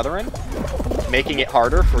 Shortcut brethren. Making it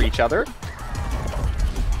harder for each other.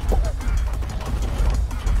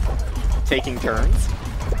 Taking turns.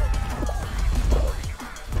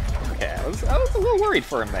 Okay, I was a little worried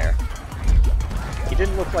for him there. He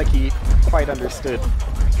didn't look like he quite understood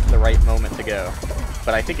the right moment to go.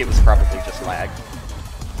 But I think it was probably just lag.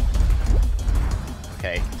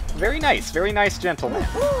 Okay. Very nice gentleman.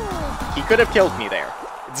 He could have killed me there.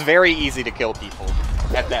 It's very easy to kill people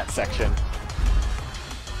at that section.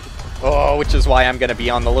 Oh, which is why I'm gonna be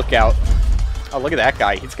on the lookout. Oh, look at that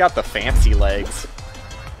guy. He's got the fancy legs.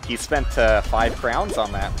 He spent 5 crowns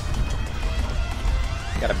on that.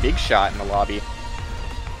 Got a big shot in the lobby.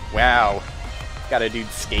 Wow. Got a dude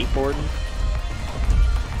skateboarding.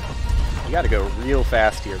 You gotta go real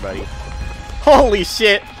fast here, buddy. Holy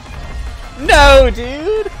shit! No,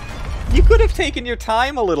 dude! You could have taken your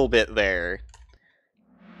time a little bit there.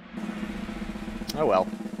 Oh well.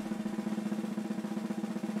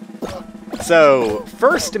 So,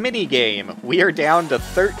 first minigame. We are down to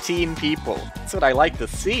 13 people. That's what I like to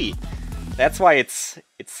see. That's why it's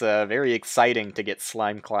very exciting to get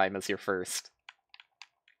Slime Climb as your first.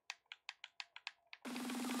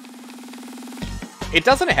 It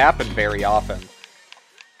doesn't happen very often.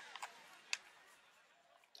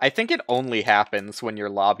 I think it only happens when your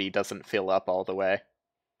lobby doesn't fill up all the way.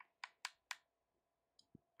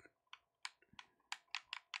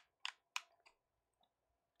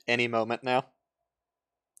 Any moment now.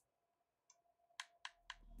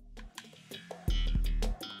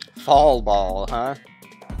 Fall ball, huh?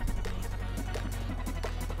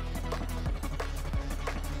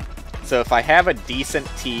 So if I have a decent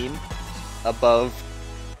team above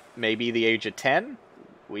maybe the age of 10,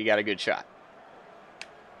 we got a good shot.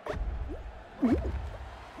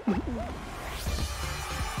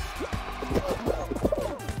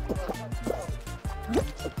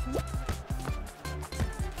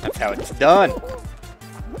 That's how it's done.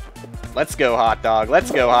 Let's go, hot dog.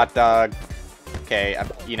 Let's go, hot dog. Okay,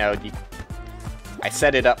 you know, I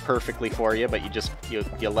set it up perfectly for you, but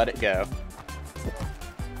you let it go.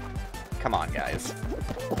 Come on, guys.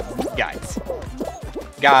 Guys,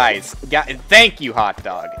 thank you, hot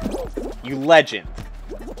dog. You legend.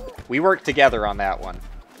 We worked together on that one.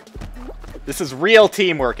 This is real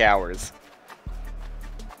teamwork hours.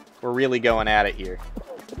 We're really going at it here.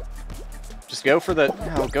 Just go for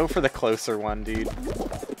the closer one, dude.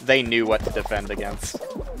 They knew what to defend against.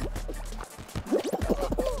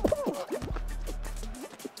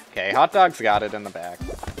 Okay, hot dog's got it in the back.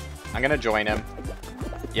 I'm gonna join him.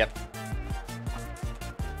 Yep.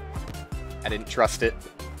 I didn't trust it.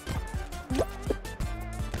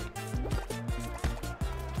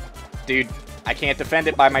 Dude, I can't defend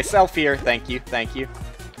it by myself here. Thank you, thank you.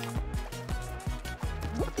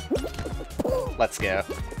 Let's go.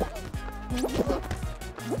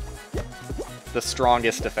 The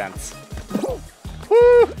strongest defense.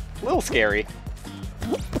 Woo! A little scary.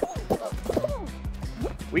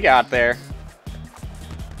 We got there.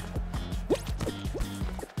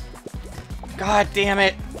 God damn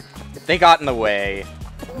it! They got in the way.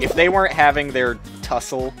 If they weren't having their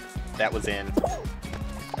tussle, that was in.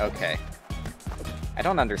 Okay. I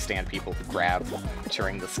don't understand people who grab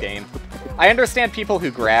during this game. I understand people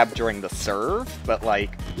who grab during the serve, but,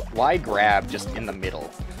 like, why grab just in the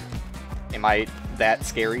middle? Am I that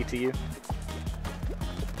scary to you?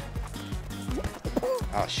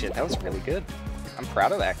 Oh shit, that was really good. I'm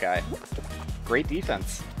proud of that guy. Great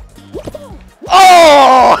defense.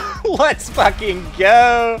 Oh! Let's fucking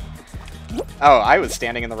go! Oh, I was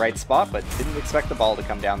standing in the right spot, but didn't expect the ball to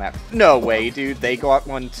come down that... No way, dude. They got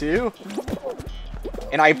one too?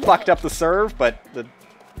 And I fucked up the serve, but the...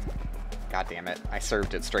 God damn it. I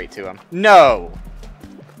served it straight to him. No!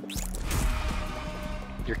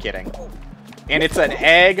 You're kidding. And it's an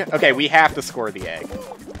egg? Okay, we have to score the egg.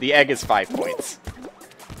 The egg is 5 points.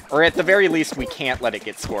 Or at the very least, we can't let it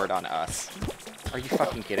get scored on us. Are you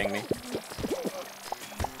fucking kidding me?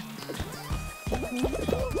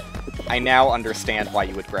 I now understand why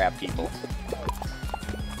you would grab people.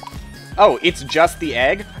 Oh, it's just the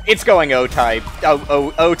egg? It's going O-tie.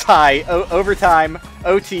 O-tie. Overtime.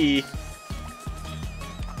 OT.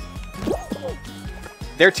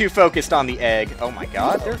 They're too focused on the egg. Oh my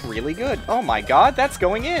god, they're really good. Oh my god, that's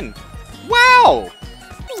going in. Wow!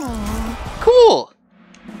 Cool!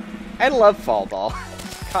 I love fall ball.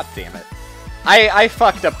 God damn it. I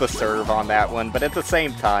fucked up the serve on that one, but at the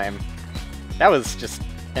same time, that was just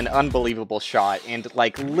an unbelievable shot, and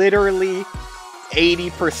like literally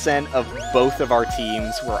 80% of both of our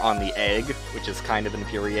teams were on the egg, which is kind of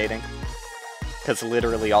infuriating. Because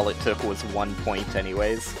literally all it took was 1 point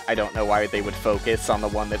anyways. I don't know why they would focus on the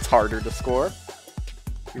one that's harder to score.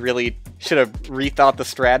 You really should have rethought the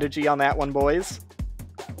strategy on that one, boys.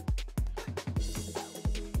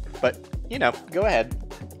 But, you know, go ahead.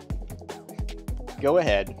 Go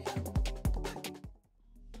ahead.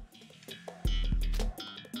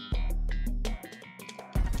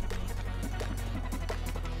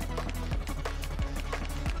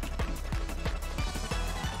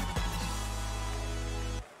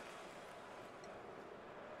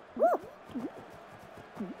 Woo!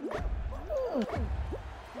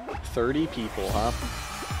 30 people, huh?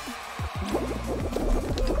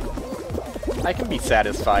 I can be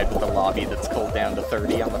satisfied with a lobby that's culled down to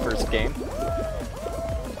 30 on the first game.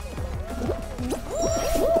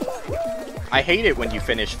 I hate it when you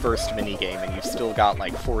finish first minigame and you've still got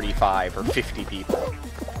like 45 or 50 people.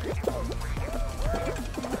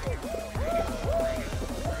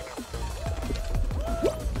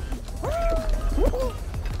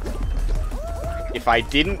 If I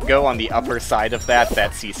didn't go on the upper side of that,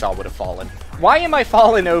 that seesaw would have fallen. Why am I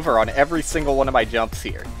falling over on every single one of my jumps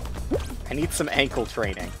here? I need some ankle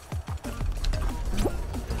training.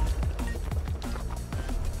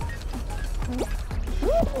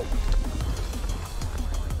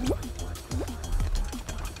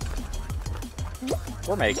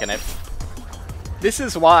 We're making it. This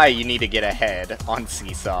is why you need to get ahead on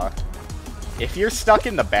Seesaw. If you're stuck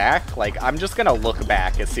in the back, like, I'm just gonna look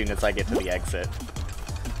back as soon as I get to the exit.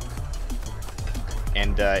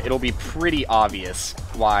 And it'll be pretty obvious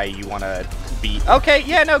why you want to be... Okay,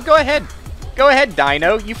 yeah, no, go ahead. Go ahead,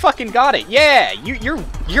 Dino. You fucking got it. Yeah,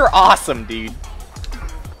 you're awesome, dude.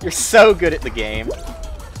 You're so good at the game.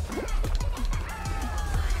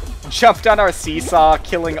 Jumped on our seesaw,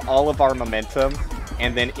 killing all of our momentum,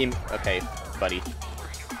 and then... Okay, buddy.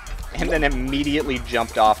 And then immediately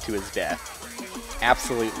jumped off to his death.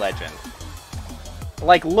 Absolute legend.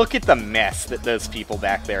 Like, look at the mess that those people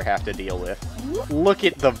back there have to deal with. Look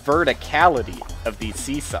at the verticality of these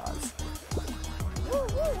seesaws.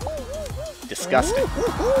 Disgusting.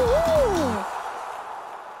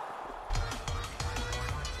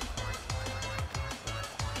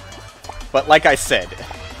 But like I said,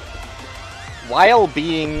 while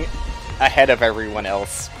being ahead of everyone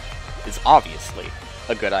else is obviously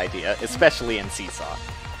a good idea, especially in Seesaw,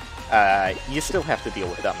 you still have to deal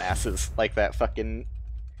with dumbasses like that fucking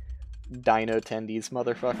Dino Tendies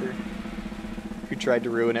motherfucker who tried to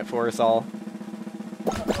ruin it for us all.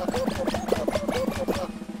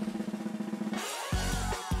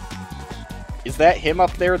 Is that him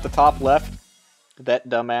up there at the top left? Did that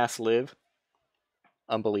dumbass live?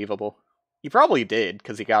 Unbelievable. He probably did,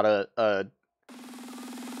 because he got a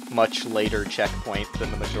much later checkpoint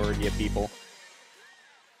than the majority of people.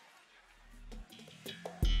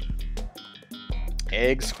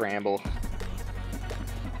 Egg scramble.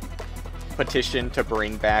 Petition to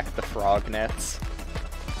bring back the frog nets.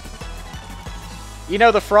 You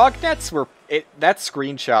know, the frog nets were... that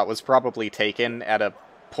screenshot was probably taken at a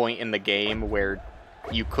point in the game where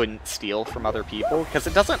you couldn't steal from other people, because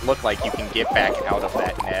it doesn't look like you can get back out of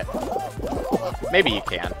that net. Maybe you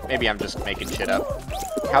can. Maybe I'm just making shit up.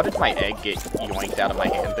 How did my egg get yoinked out of my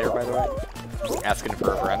hand there, by the way? Asking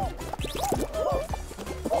for a friend.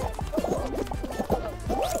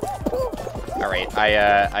 Alright,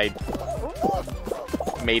 I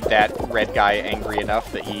made that red guy angry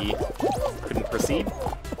enough that he couldn't proceed.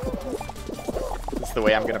 That's the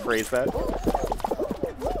way I'm gonna phrase that.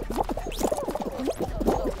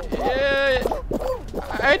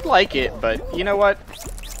 I'd like it, but you know what?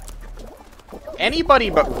 Anybody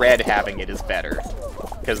but red having it is better.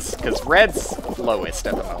 Because red's lowest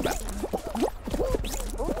at the moment.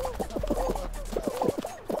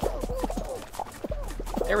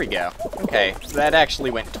 There we go. Okay, so that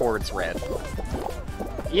actually went towards red.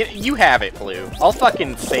 You have it, blue. I'll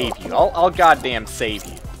fucking save you. I'll goddamn save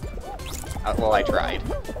you. Well, I tried.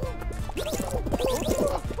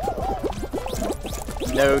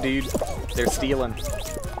 No, dude. They're stealing.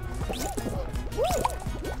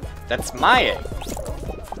 That's my egg.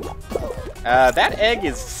 That egg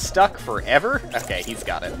is stuck forever? Okay, he's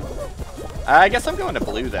got it. I guess I'm going to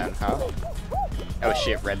blue then, huh? Oh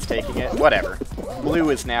shit, red's taking it. Whatever. Blue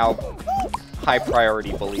is now high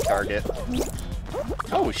priority bully target.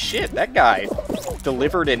 Oh shit, that guy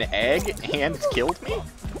delivered an egg and killed me?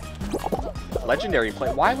 Legendary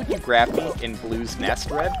play. Why would you grab me in blue's nest,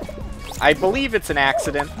 red? I believe it's an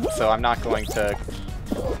accident, so I'm not going to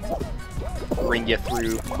bring you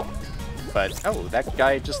through. But, oh, that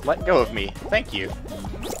guy just let go of me. Thank you.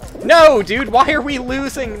 No, dude, why are we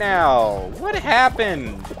losing now? What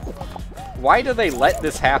happened? Why do they let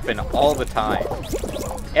this happen all the time?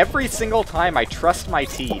 Every single time I trust my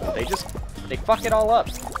team, they fuck it all up.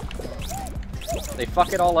 They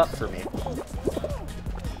fuck it all up for me.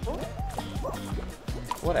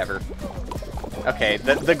 Whatever. Okay,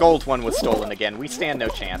 the gold one was stolen again. We stand no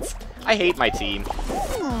chance. I hate my team.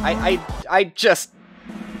 I just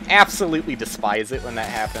absolutely despise it when that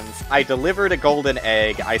happens. I delivered a golden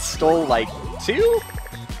egg. I stole, like, 2?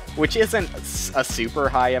 Which isn't a super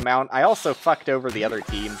high amount. I also fucked over the other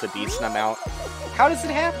teams a decent amount. How does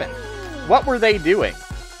it happen? What were they doing?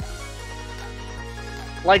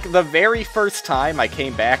 Like, the very first time I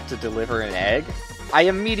came back to deliver an egg, I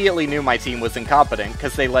immediately knew my team was incompetent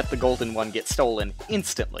because they let the golden one get stolen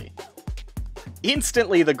instantly.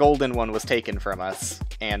 Instantly, the golden one was taken from us,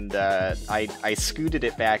 and I scooted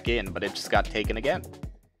it back in, but it just got taken again.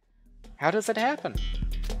 How does it happen?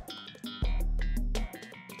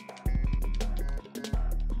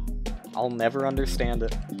 I'll never understand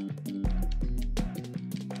it.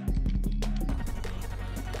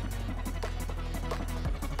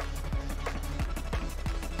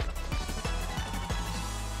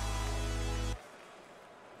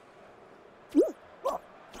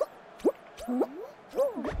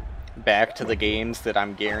 Back to the games that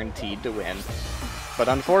I'm guaranteed to win. But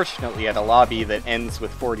unfortunately at a lobby that ends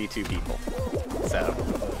with 42 people. So,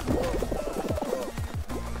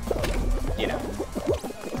 you know.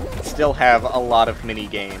 Still have a lot of mini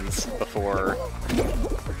games before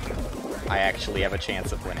I actually have a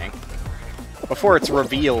chance of winning. Before it's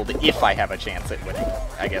revealed if I have a chance at winning,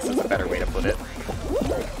 I guess is a better way to put it.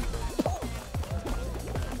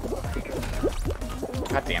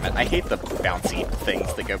 God damn it, I hate the bouncy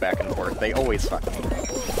things that go back and forth. They always fuck me.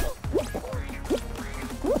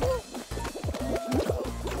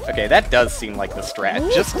 Okay, that does seem like the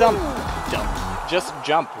strat. Just just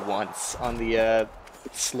jump once on the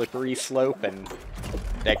slippery slope, and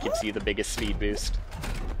that gives you the biggest speed boost.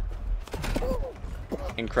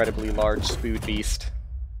 Incredibly large spood beast.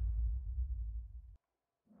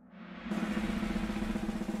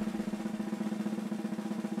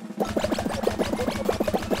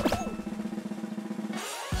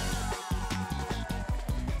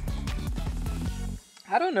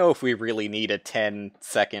 I don't know if we really need a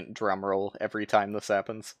 10-second drum roll every time this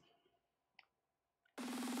happens.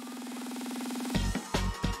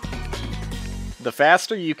 The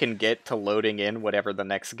faster you can get to loading in whatever the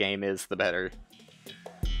next game is, the better.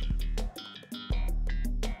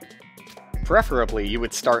 Preferably, you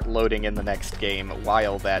would start loading in the next game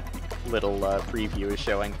while that little preview is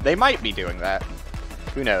showing. They might be doing that.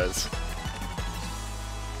 Who knows?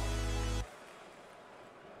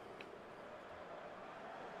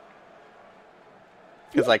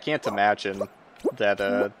 Because I can't imagine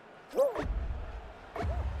that,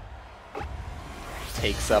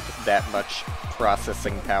 takes up that much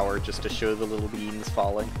processing power just to show the little beans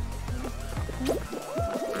falling. You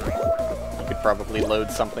could probably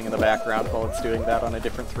load something in the background while it's doing that on a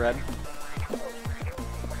different thread.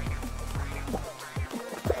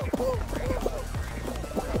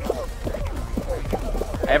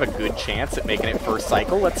 have a good chance at making it first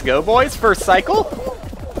cycle. Let's go, boys. First cycle.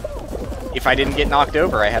 If I didn't get knocked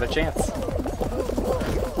over, I had a chance.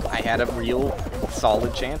 I had a real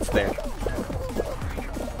solid chance there.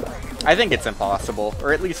 I think it's impossible,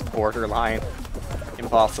 or at least borderline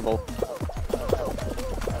impossible.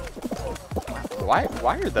 Why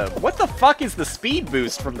are what the fuck is the speed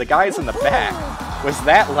boost from the guys in the back? Was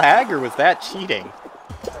that lag or was that cheating?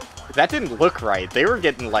 That didn't look right. They were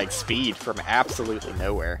getting, like, speed from absolutely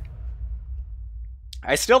nowhere.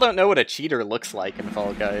 I still don't know what a cheater looks like in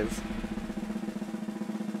Fall Guys.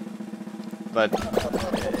 But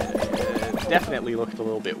it definitely looked a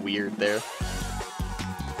little bit weird there.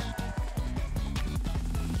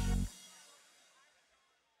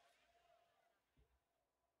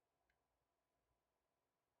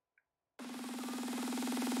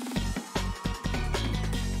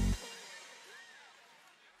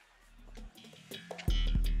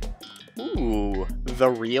 Ooh, the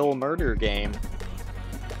real murder game.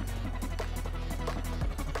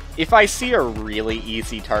 If I see a really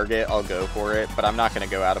easy target, I'll go for it, but I'm not going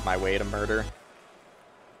to go out of my way to murder.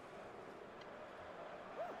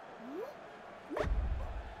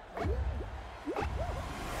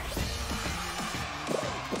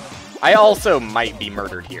 I also might be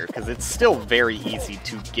murdered here, because it's still very easy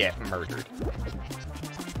to get murdered.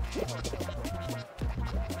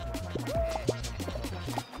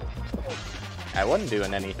 I wasn't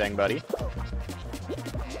doing anything, buddy.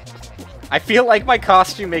 I feel like my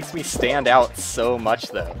costume makes me stand out so much,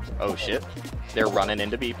 though. Oh, shit. They're running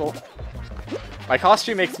into people. My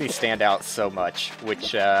costume makes me stand out so much,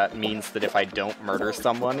 which means that if I don't murder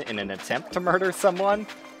someone in an attempt to murder someone,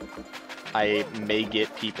 I may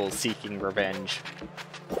get people seeking revenge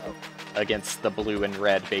against the blue and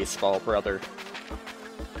red baseball brother.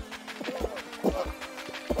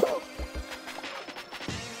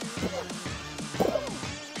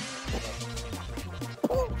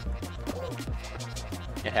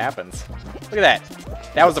 It happens. Look at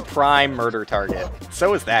that. That was a prime murder target.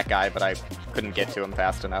 So is that guy, but I couldn't get to him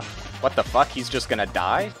fast enough. What the fuck? He's just gonna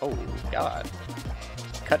die? Oh, God.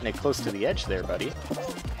 Cutting it close to the edge there, buddy.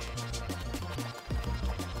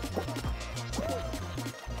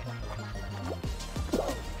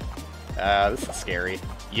 This is scary.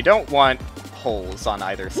 You don't want holes on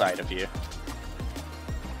either side of you.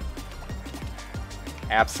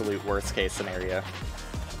 Absolute worst case scenario.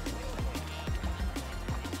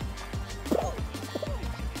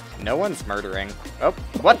 No one's murdering. Oh,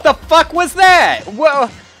 what the fuck was that? Whoa,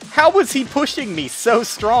 how was he pushing me so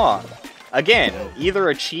strong? Again, either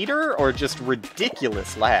a cheater or just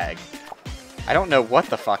ridiculous lag. I don't know what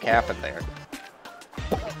the fuck happened there.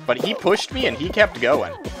 But he pushed me and he kept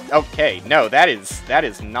going. Okay, no, that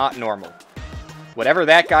is not normal. Whatever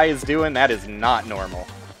that guy is doing, that is not normal.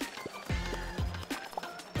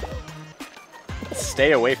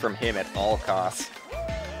 Stay away from him at all costs.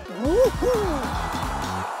 Woohoo!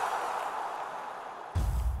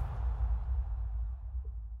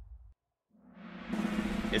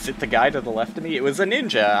 Is it the guy to the left of me? It was a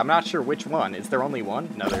ninja. I'm not sure which one. Is there only one?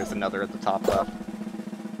 No, there's another at the top left.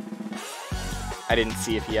 I didn't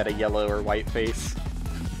see if he had a yellow or white face.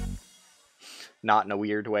 Not in a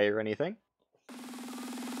weird way or anything.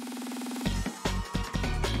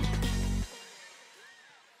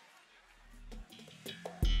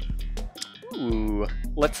 Ooh,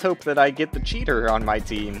 let's hope that I get the cheater on my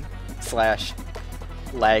team. Slash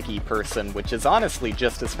laggy person, which is honestly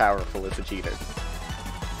just as powerful as a cheater.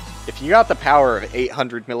 If you got the power of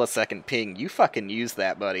 800 millisecond ping, you fucking use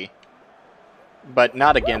that, buddy. But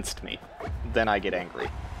not against me. Then I get angry.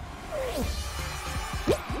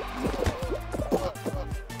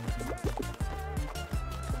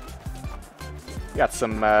 Got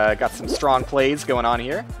some strong plays going on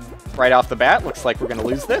here. Right off the bat, looks like we're gonna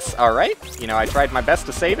lose this. Alright, you know, I tried my best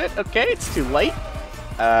to save it. Okay, it's too late.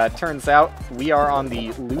 Turns out we are on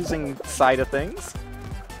the losing side of things.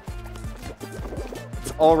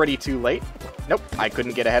 It's already too late. Nope, I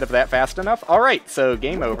couldn't get ahead of that fast enough. Alright, so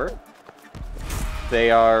game over. They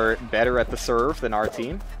are better at the serve than our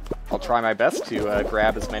team. I'll try my best to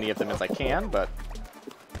grab as many of them as I can, but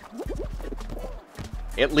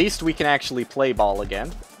at least we can actually play ball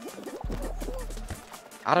again.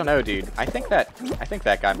 I don't know, dude. I think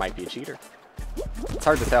that guy might be a cheater. It's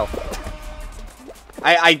hard to tell.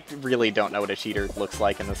 I really don't know what a cheater looks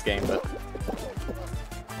like in this game, but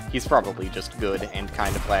he's probably just good and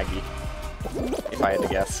kind of laggy, if I had to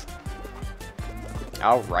guess.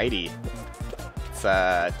 Alrighty.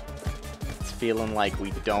 It's feeling like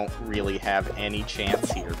we don't really have any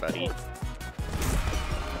chance here, buddy.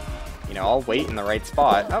 You know, I'll wait in the right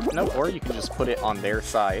spot. Oh, no, or you can just put it on their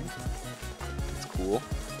side. It's cool.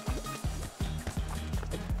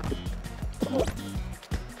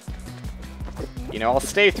 You know, I'll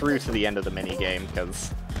stay through to the end of the minigame,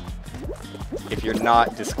 because if you're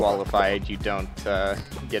not disqualified, you don't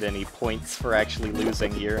get any points for actually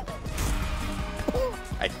losing here.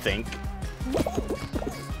 I think.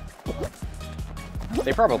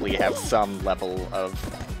 They probably have some level of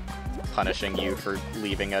punishing you for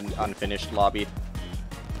leaving an unfinished lobby.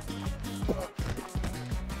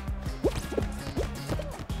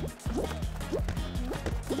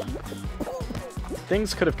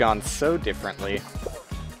 Things could have gone so differently.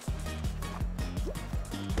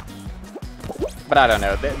 But I don't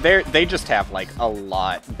know, they just have, like, a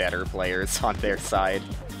lot better players on their side.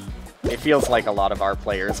 It feels like a lot of our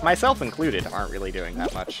players, myself included, aren't really doing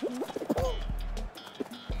that much.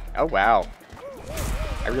 Oh, wow.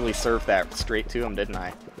 I really served that straight to him, didn't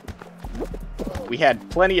I? We had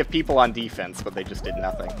plenty of people on defense, but they just did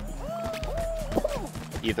nothing.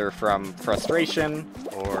 Either from frustration,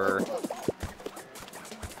 or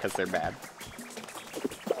because they're bad.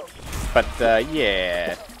 But,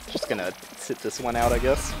 yeah, just gonna sit this one out, I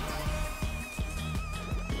guess.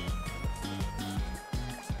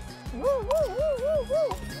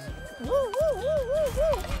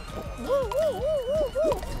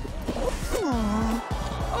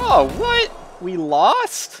 Oh, what? We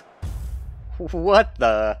lost? What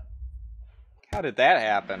the? How did that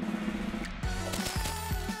happen?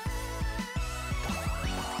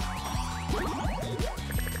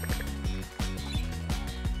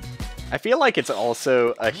 I feel like it's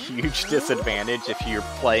also a huge disadvantage if you're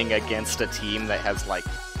playing against a team that has, like,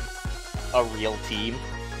 a real team.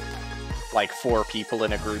 Like, 4 people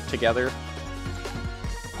in a group together.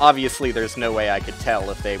 Obviously, there's no way I could tell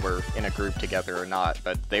if they were in a group together or not,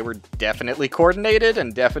 but they were definitely coordinated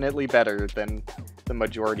and definitely better than the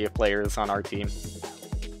majority of players on our team.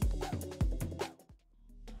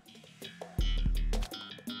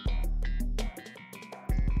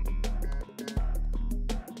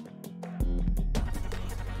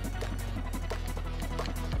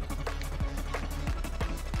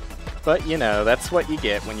 But, you know, that's what you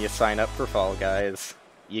get when you sign up for Fall Guys.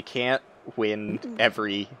 You can't win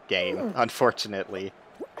every game, unfortunately.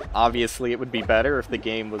 Obviously, it would be better if the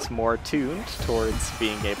game was more tuned towards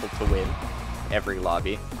being able to win every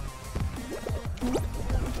lobby.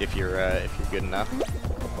 If you're good enough.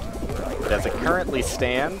 But as it currently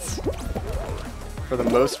stands, for the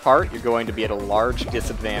most part, you're going to be at a large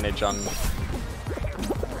disadvantage on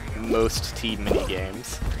most team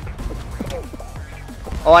minigames.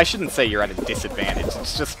 Oh, I shouldn't say you're at a disadvantage,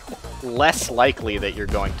 it's just less likely that you're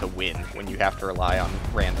going to win when you have to rely on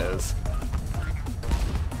randos.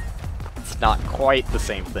 It's not quite the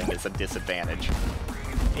same thing as a disadvantage.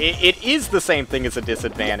 It is the same thing as a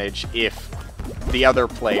disadvantage if the other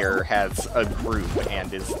player has a group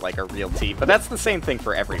and is like a real team, but that's the same thing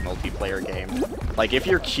for every multiplayer game. Like, if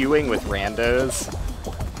you're queuing with randos,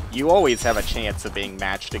 you always have a chance of being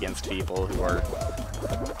matched against people who are,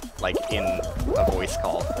 like, in a voice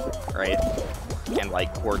call, right? And,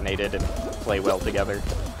 like, coordinated and play well together.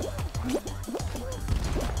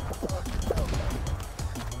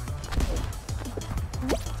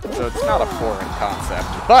 So it's not a foreign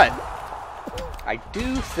concept, but I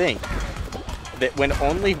do think that when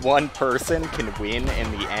only one person can win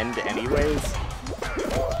in the end anyways,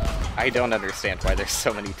 I don't understand why there's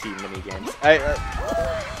so many team minigames.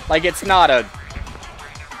 Like, it's not a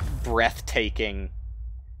breathtaking,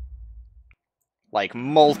 like,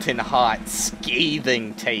 molten hot,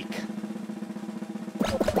 scathing take.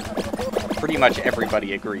 Pretty much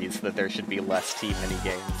everybody agrees that there should be less team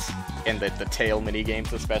minigames, and that the tail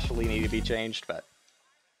minigames especially need to be changed, but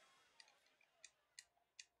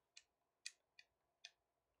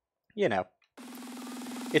you know,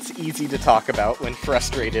 it's easy to talk about when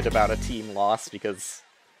frustrated about a team loss because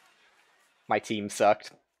my team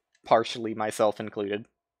sucked, partially myself included.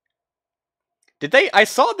 Did they? I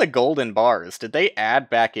saw the golden bars. Did they add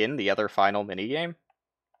back in the other final minigame?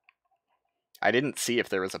 I didn't see if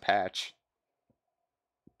there was a patch.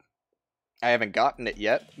 I haven't gotten it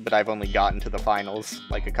yet, but I've only gotten to the finals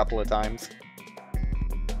like a couple of times.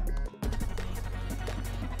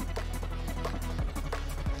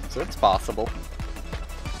 So it's possible.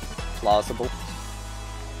 Plausible.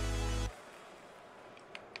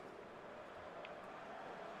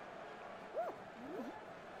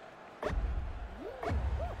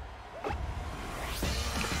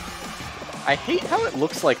 I hate how it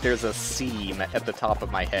looks like there's a seam at the top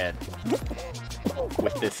of my head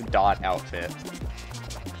with this dot outfit.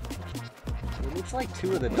 It looks like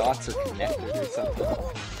 2 of the dots are connected or something.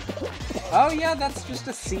 Oh yeah, that's just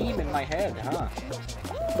a seam in my head, huh?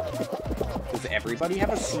 Does everybody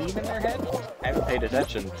have a seam in their head? I haven't paid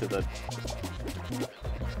attention to the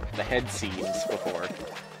head seams before.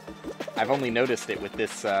 I've only noticed it with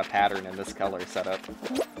this pattern and this color setup.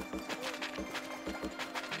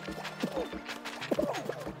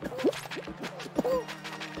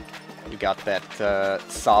 You got that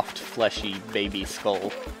soft, fleshy baby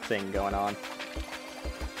skull thing going on.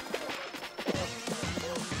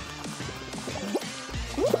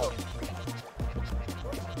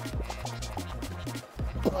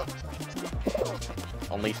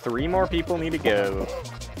 Only 3 more people need to go.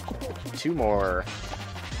 2 more.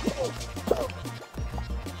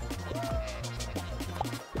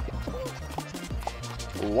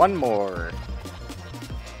 One more.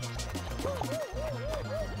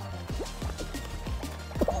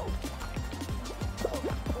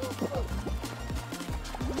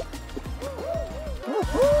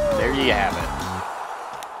 There you have it.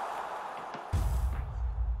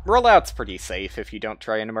 Rollout's pretty safe if you don't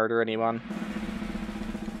try and murder anyone.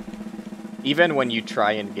 Even when you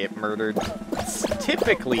try and get murdered, it's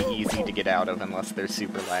typically easy to get out of unless they're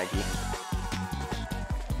super laggy.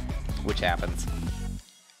 Which happens.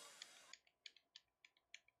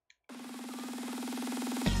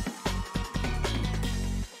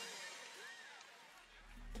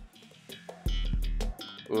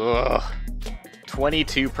 Ugh.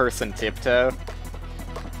 22-person tiptoe.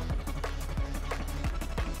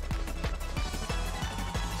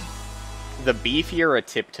 The beefier a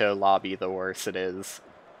tiptoe lobby, the worse it is.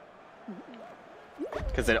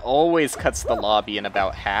 Because it always cuts the lobby in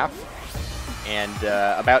about half, and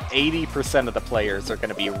about 80% of the players are going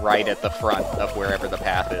to be right at the front of wherever the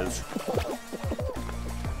path is.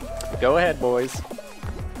 Go ahead, boys.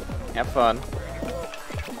 Have fun.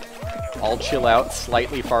 I'll chill out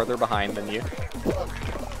slightly farther behind than you.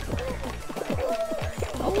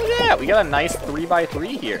 Oh, look at that! We got a nice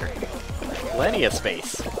 3x3 here. Plenty of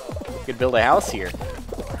space. Could build a house here.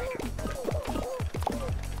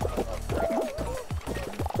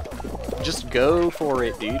 Just go for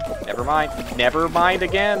it, dude. Never mind. Never mind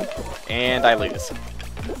again. And I lose.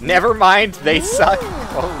 Never mind, they suck.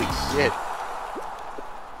 Holy shit.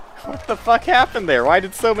 What the fuck happened there? Why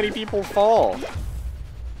did so many people fall?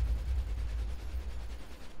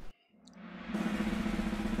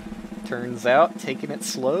 Turns out, taking it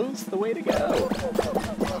slow's the way to go.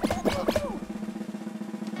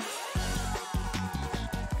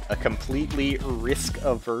 A completely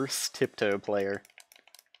risk-averse tiptoe player.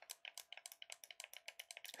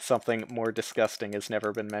 Something more disgusting has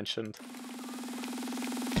never been mentioned.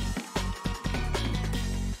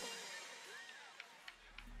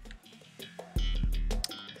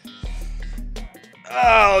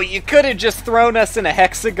 Oh, you could have just thrown us in a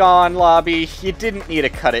hexagon lobby. You didn't need to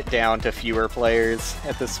cut it down to fewer players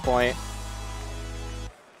at this point.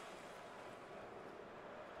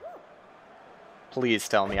 Please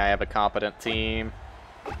tell me I have a competent team.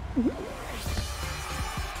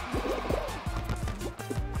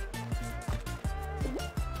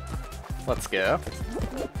 Let's go.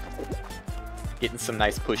 Getting some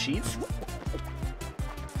nice pushies.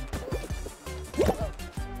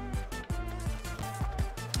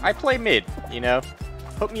 I play mid, you know.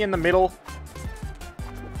 Put me in the middle.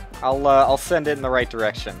 I'll send it in the right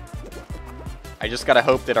direction. I just gotta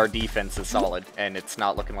hope that our defense is solid, and it's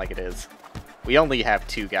not looking like it is. We only have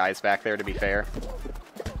 2 guys back there, to be fair.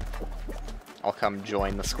 I'll come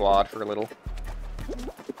join the squad for a little.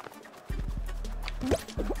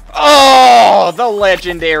 Oh! The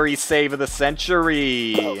legendary save of the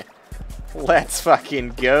century! Let's fucking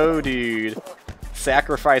go, dude.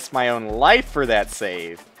 Sacrificed my own life for that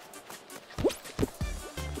save.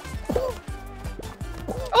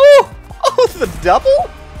 Oh! Oh, the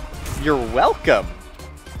double? You're welcome.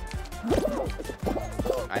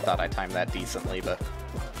 I thought I timed that decently, but...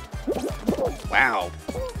 Wow.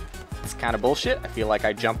 It's kind of bullshit. I feel like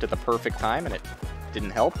I jumped at the perfect time and it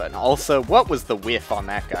didn't help. And also, what was the whiff on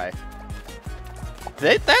that guy?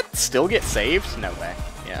 Did that still get saved? No way.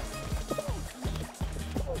 Yeah.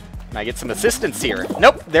 Can I get some assistance here?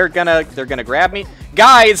 Nope, they're gonna grab me.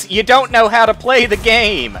 Guys, you don't know how to play the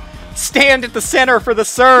game! Stand at the center for the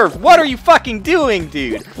serve! What are you fucking doing,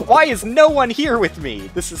 dude? Why is no one here with me?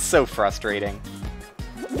 This is so frustrating.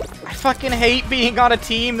 I fucking hate being on a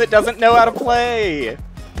team that doesn't know how to play!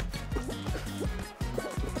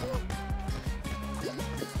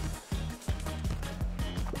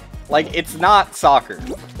 Like, it's not soccer.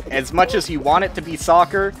 As much as you want it to be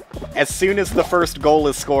soccer, as soon as the first goal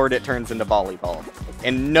is scored, it turns into volleyball.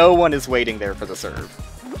 And no one is waiting there for the serve.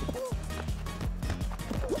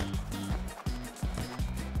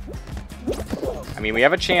 I mean, we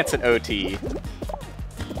have a chance at OT.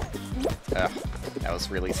 Ugh, that was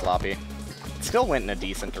really sloppy. Still went in a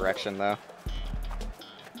decent direction, though.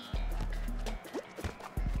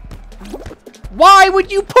 Why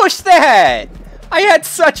would you push that? I had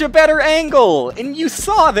such a better angle, and you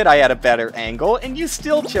saw that I had a better angle, and you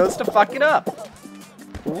still chose to fuck it up.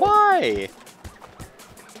 Why?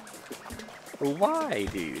 Why,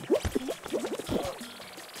 dude?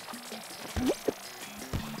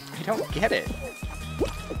 I don't get it.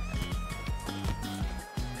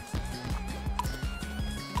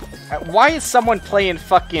 Why is someone playing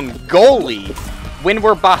fucking goalie when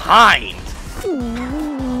we're behind?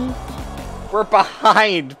 We're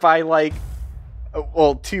behind by, like,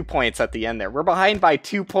 well, 2 points at the end there. We're behind by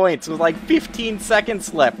 2 points with, like, 15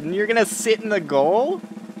 seconds left, and you're gonna sit in the goal?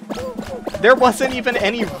 There wasn't even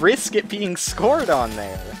any risk at being scored on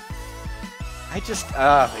there. I just,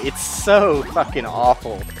 it's so fucking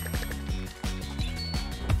awful.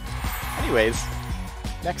 Anyways,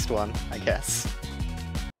 next one, I guess.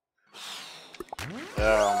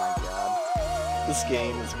 Oh my god. This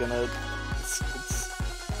game is gonna...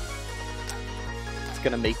 It's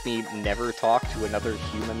gonna make me never talk to another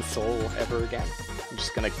human soul ever again. I'm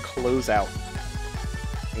just gonna close out.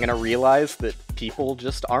 I'm gonna realize that people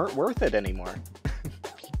just aren't worth it anymore.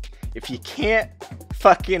 If you can't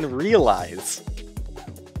fucking realize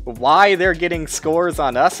why they're getting scores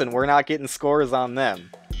on us and we're not getting scores on them,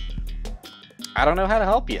 I don't know how to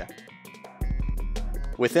help you.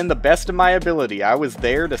 Within the best of my ability, I was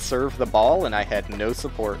there to serve the ball, and I had no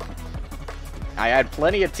support. I had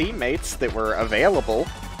plenty of teammates that were available.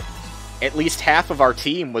 At least half of our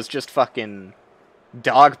team was just fucking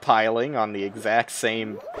dogpiling on the exact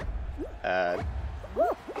same, I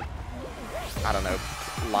don't know,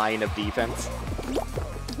 line of defense.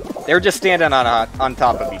 They were just standing on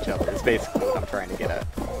top of each other, is basically what I'm trying to get at.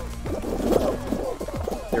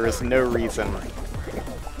 There is no reason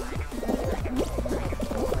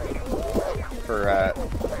for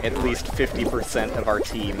at least 50% of our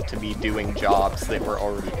team to be doing jobs that were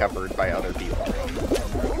already covered by other people.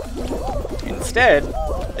 Instead,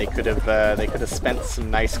 they could have spent some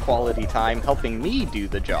nice quality time helping me do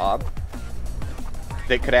the job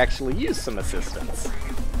that could actually use some assistance.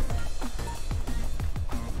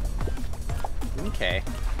 Okay,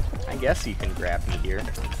 I guess you can grab me here.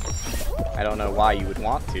 I don't know why you would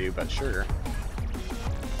want to, but sure.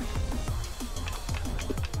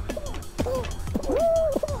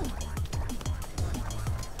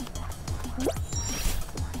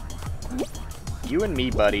 You and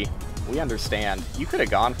me, buddy. We understand. You could have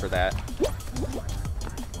gone for that.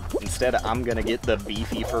 Instead, I'm gonna get the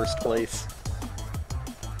beefy first place.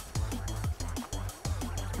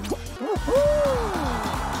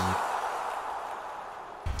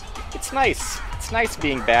 It's nice. It's nice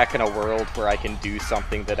being back in a world where I can do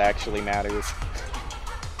something that actually matters.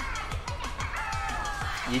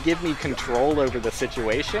 You give me control over the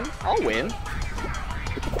situation, I'll win.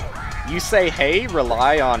 You say, hey,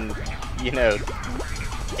 rely on, you know,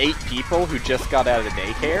 8 people who just got out of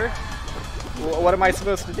daycare? What am I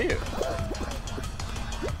supposed to do?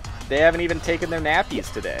 They haven't even taken their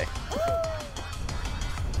nappies today.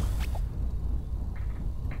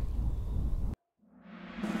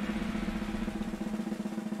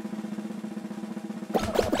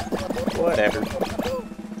 Whatever.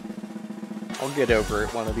 I'll get over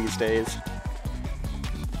it one of these days.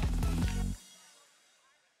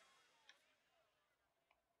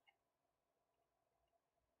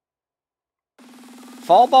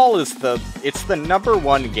 Fall Ball is the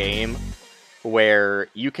 #1 game where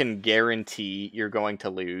you can guarantee you're going to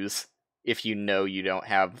lose if you know you don't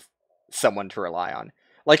have someone to rely on.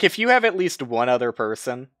 Like, if you have at least one other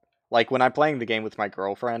person, like when I'm playing the game with my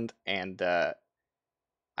girlfriend and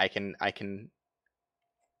I can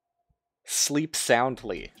sleep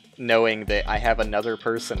soundly knowing that I have another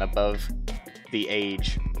person above the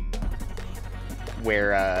age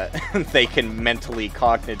where they can mentally,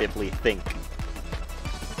 cognitively think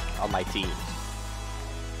on my team.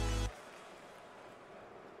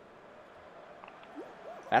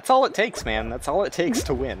 That's all it takes, man. That's all it takes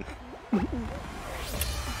to win.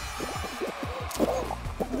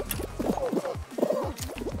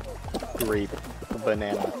 Grape.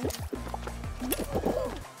 Banana.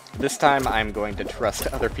 This time I'm going to trust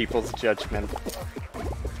other people's judgment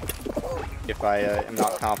if I am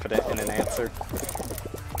not confident in an answer.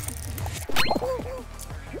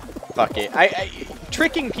 Fuck it.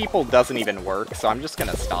 Tricking people doesn't even work, so I'm just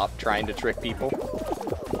gonna stop trying to trick people.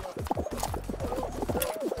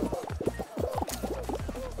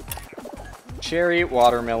 Cherry,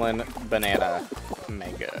 watermelon, banana,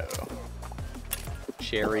 mango.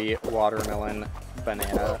 Cherry, watermelon,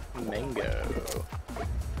 banana, mango.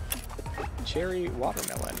 cherry,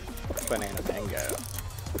 watermelon, banana, mango.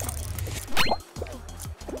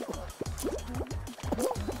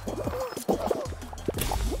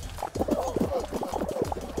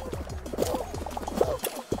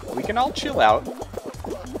 We can all chill out.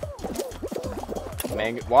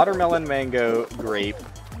 Watermelon, mango, grape,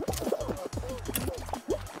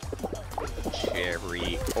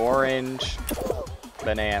 cherry, orange,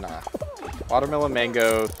 banana. Watermelon,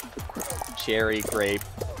 mango, cherry, grape,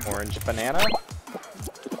 orange, banana.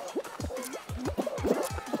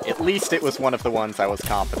 At least it was one of the ones I was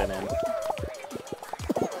confident in.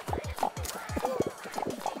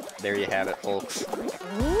 There you have it, folks.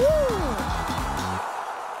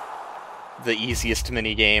 The easiest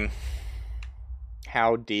minigame.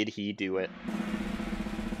 How did he do it?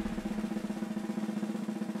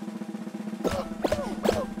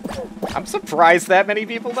 I'm surprised that many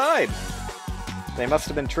people died. They must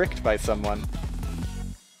have been tricked by someone.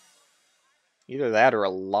 Either that or a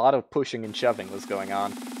lot of pushing and shoving was going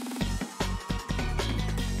on.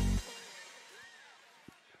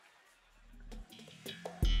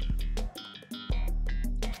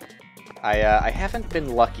 I haven't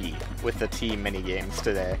been lucky with the team minigames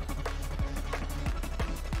today.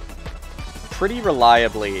 Pretty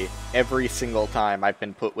reliably, every single time I've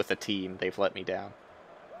been put with a team, they've let me down.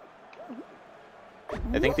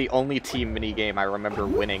 I think the only team minigame I remember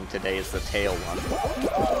winning today is the tail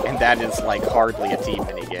one. And that is, like, hardly a team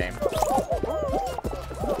minigame.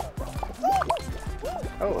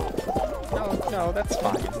 Oh. No, that's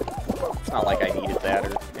fine. It's not like I needed that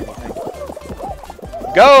or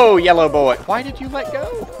anything. Go, yellow boy! Why did you let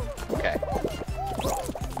go? Okay.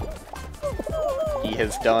 He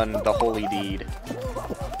has done the holy deed.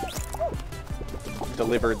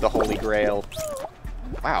 Delivered the holy grail.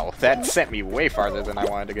 Wow, that sent me way farther than I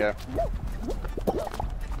wanted to go.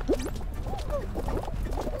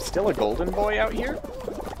 Still a golden boy out here?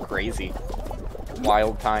 Crazy.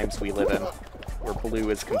 Wild times we live in, where blue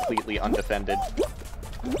is completely undefended.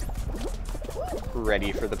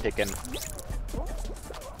 Ready for the pickin'.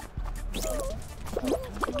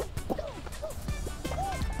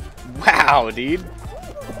 Wow, dude.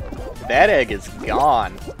 That egg is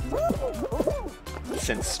gone.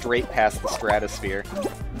 Sent straight past the stratosphere.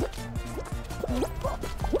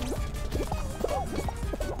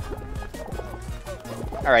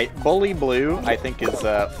 Alright, Bully Blue, I think, is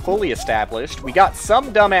fully established. We got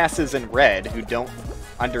some dumbasses in red who don't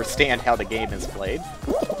understand how the game is played.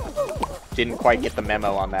 Didn't quite get the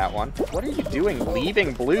memo on that one. What are you doing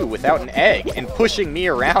leaving blue without an egg and pushing me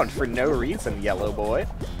around for no reason, yellow boy?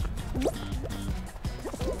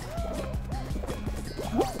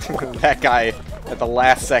 That guy, at the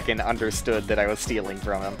last second, understood that I was stealing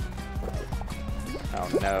from him. Oh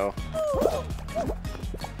no.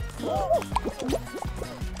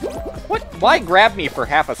 What? Why grab me for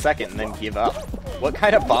half a second and then give up? What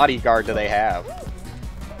kind of bodyguard do they have?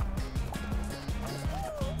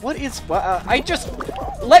 What is...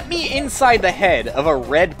 let me inside the head of a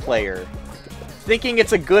red player, thinking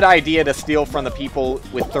it's a good idea to steal from the people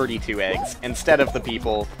with 32 eggs, instead of the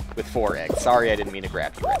people with 4 eggs. Sorry, I didn't mean to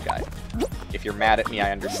grab you, red guy. If you're mad at me,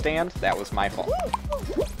 I understand. That was my fault.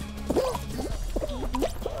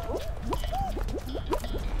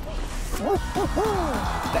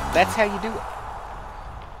 That's how you do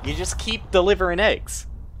it. You just keep delivering eggs.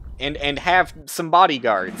 And have some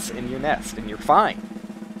bodyguards in your nest, and you're fine.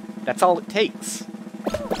 That's all it takes.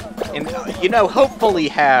 And, you know, hopefully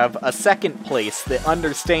have a second place that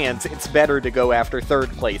understands it's better to go after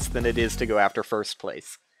third place than it is to go after first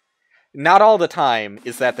place. Not all the time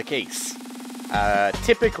is that the case.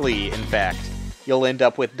 Typically, in fact, you'll end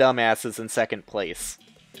up with dumbasses in second place.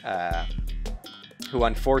 Who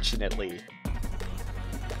unfortunately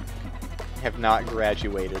have not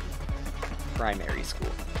graduated primary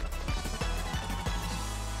school.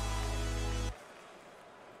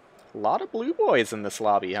 A lot of blue boys in this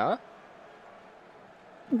lobby, huh?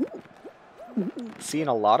 Seeing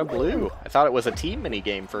a lot of blue. I thought it was a team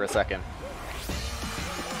minigame for a second.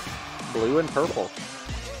 Blue and purple.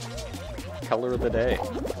 Color of the day.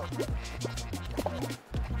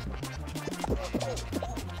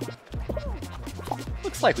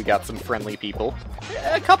 Looks like we got some friendly people.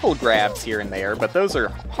 A couple grabs here and there, but those are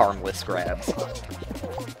harmless grabs.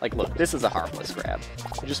 Like, look, this is a harmless grab.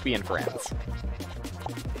 We're just being friends.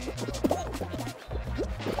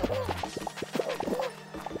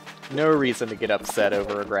 No reason to get upset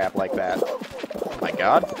over a grab like that. Oh my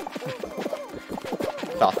god.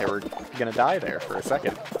 Thought they were gonna die there for a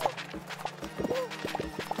second.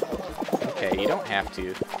 Okay, you don't have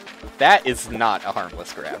to. That is not a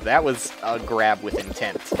harmless grab. That was a grab with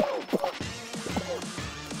intent.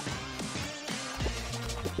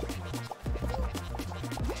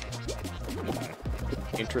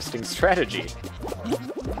 interesting strategy.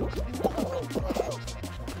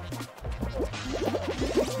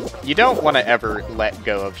 You don't want to ever let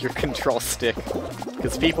go of your control stick,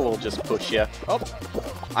 because people will just push you. Oh,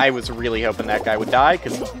 I was really hoping that guy would die,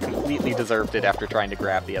 because he completely deserved it after trying to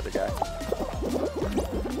grab the other guy.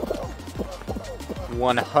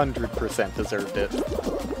 100% deserved it.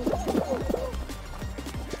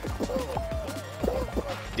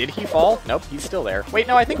 Did he fall? Nope, he's still there. Wait,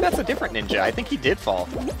 no, I think that's a different ninja. I think he did fall.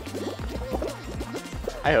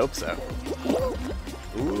 I hope so.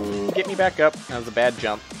 Ooh, get me back up. That was a bad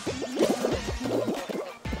jump.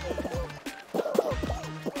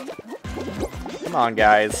 Come on,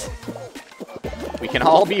 guys. We can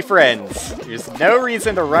all be friends. There's no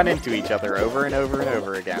reason to run into each other over and over and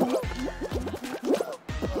over again.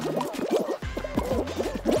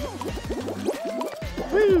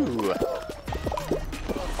 Woo!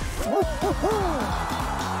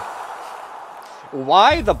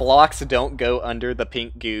 Why the blocks don't go under the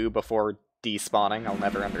pink goo before despawning, I'll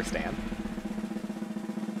never understand.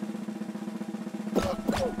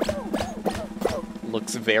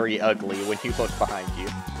 Looks very ugly when you look behind you.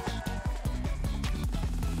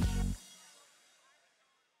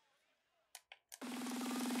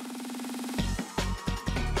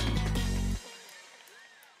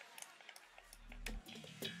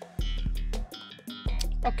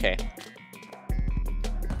 Okay.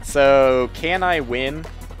 So, can I win?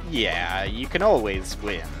 Yeah, you can always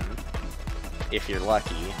win. If you're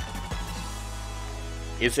lucky.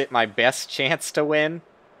 Is it my best chance to win?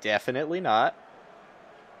 Definitely not.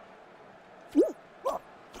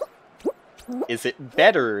 Is it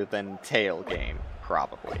better than Tail Game?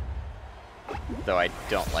 Probably. Though I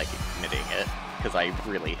don't like admitting it, because I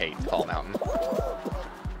really hate Fall Mountain.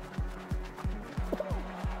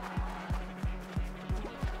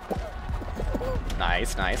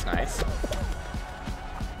 Nice, nice, nice.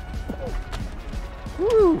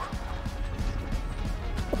 Woo!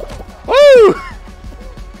 Woo!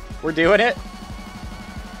 We're doing it.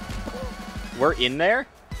 We're in there.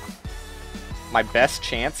 My best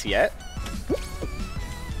chance yet.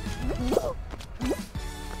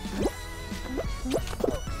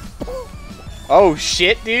 Oh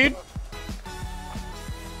shit, dude.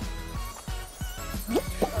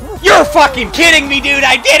 You're fucking kidding me, dude!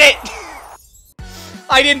 I did it!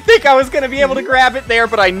 I didn't think I was gonna be able to grab it there,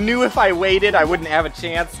 but I knew if I waited, I wouldn't have a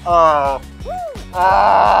chance. Oh.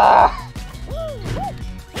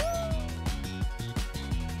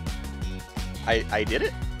 I did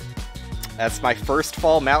it. That's my first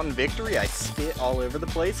Fall Mountain victory. I spit all over the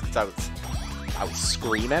place because I was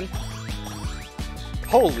screaming.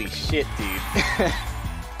 Holy shit, dude.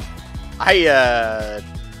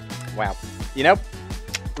 Wow. You know,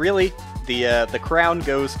 really, the crown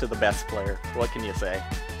goes to the best player. What can you say?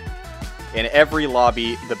 In every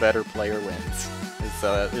lobby, the better player wins.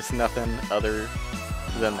 There's nothing other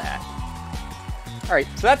than that. Alright,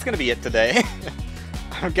 so that's gonna be it today.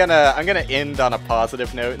 I'm gonna end on a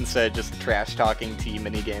positive note instead of just trash-talking team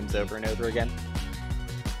minigames over and over again.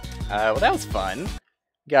 Well, that was fun.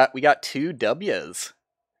 We got 2 W's.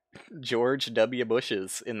 George W.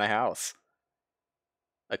 Bushes in the house.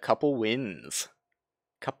 A couple wins.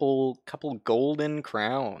 Couple golden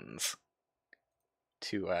crowns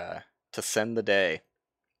to send the day.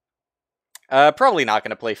 Probably not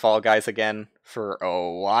gonna play Fall Guys again for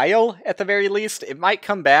a while, at the very least. It might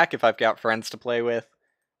come back if I've got friends to play with,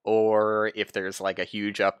 or if there's like a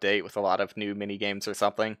huge update with a lot of new minigames or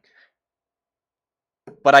something.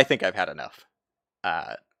 But I think I've had enough.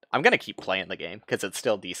 I'm gonna keep playing the game, because it's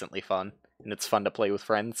still decently fun, and it's fun to play with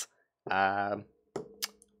friends.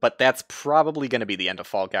 But that's probably gonna be the end of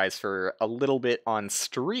Fall Guys for a little bit on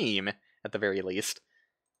stream, at the very least.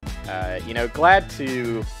 You know, glad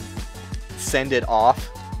to send it off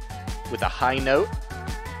with a high note,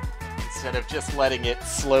 instead of just letting it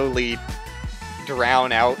slowly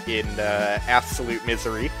drown out in absolute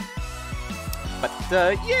misery. But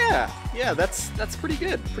yeah, that's pretty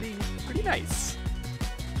good, pretty nice.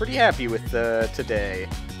 Pretty happy with today.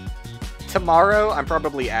 Tomorrow, I'm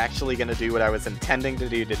probably actually gonna do what I was intending to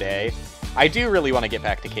do today. I do really want to get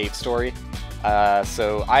back to Cave Story,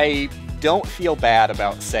 so I don't feel bad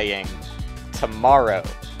about saying tomorrow,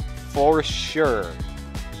 for sure,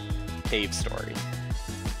 Cave Story.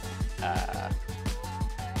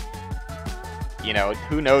 You know,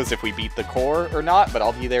 who knows if we beat the core or not, but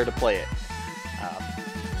I'll be there to play it.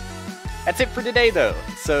 That's it for today, though.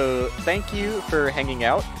 So, thank you for hanging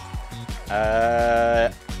out.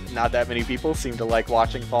 Not that many people seem to like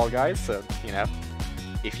watching Fall Guys, so, you know,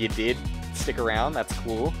 if you did stick around, that's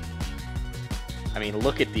cool. I mean,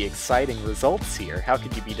 look at the exciting results here. How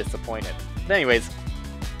could you be disappointed? But anyways,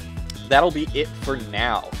 that'll be it for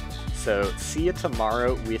now. So see you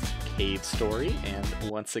tomorrow with Cave Story,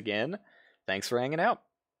 and once again, thanks for hanging out.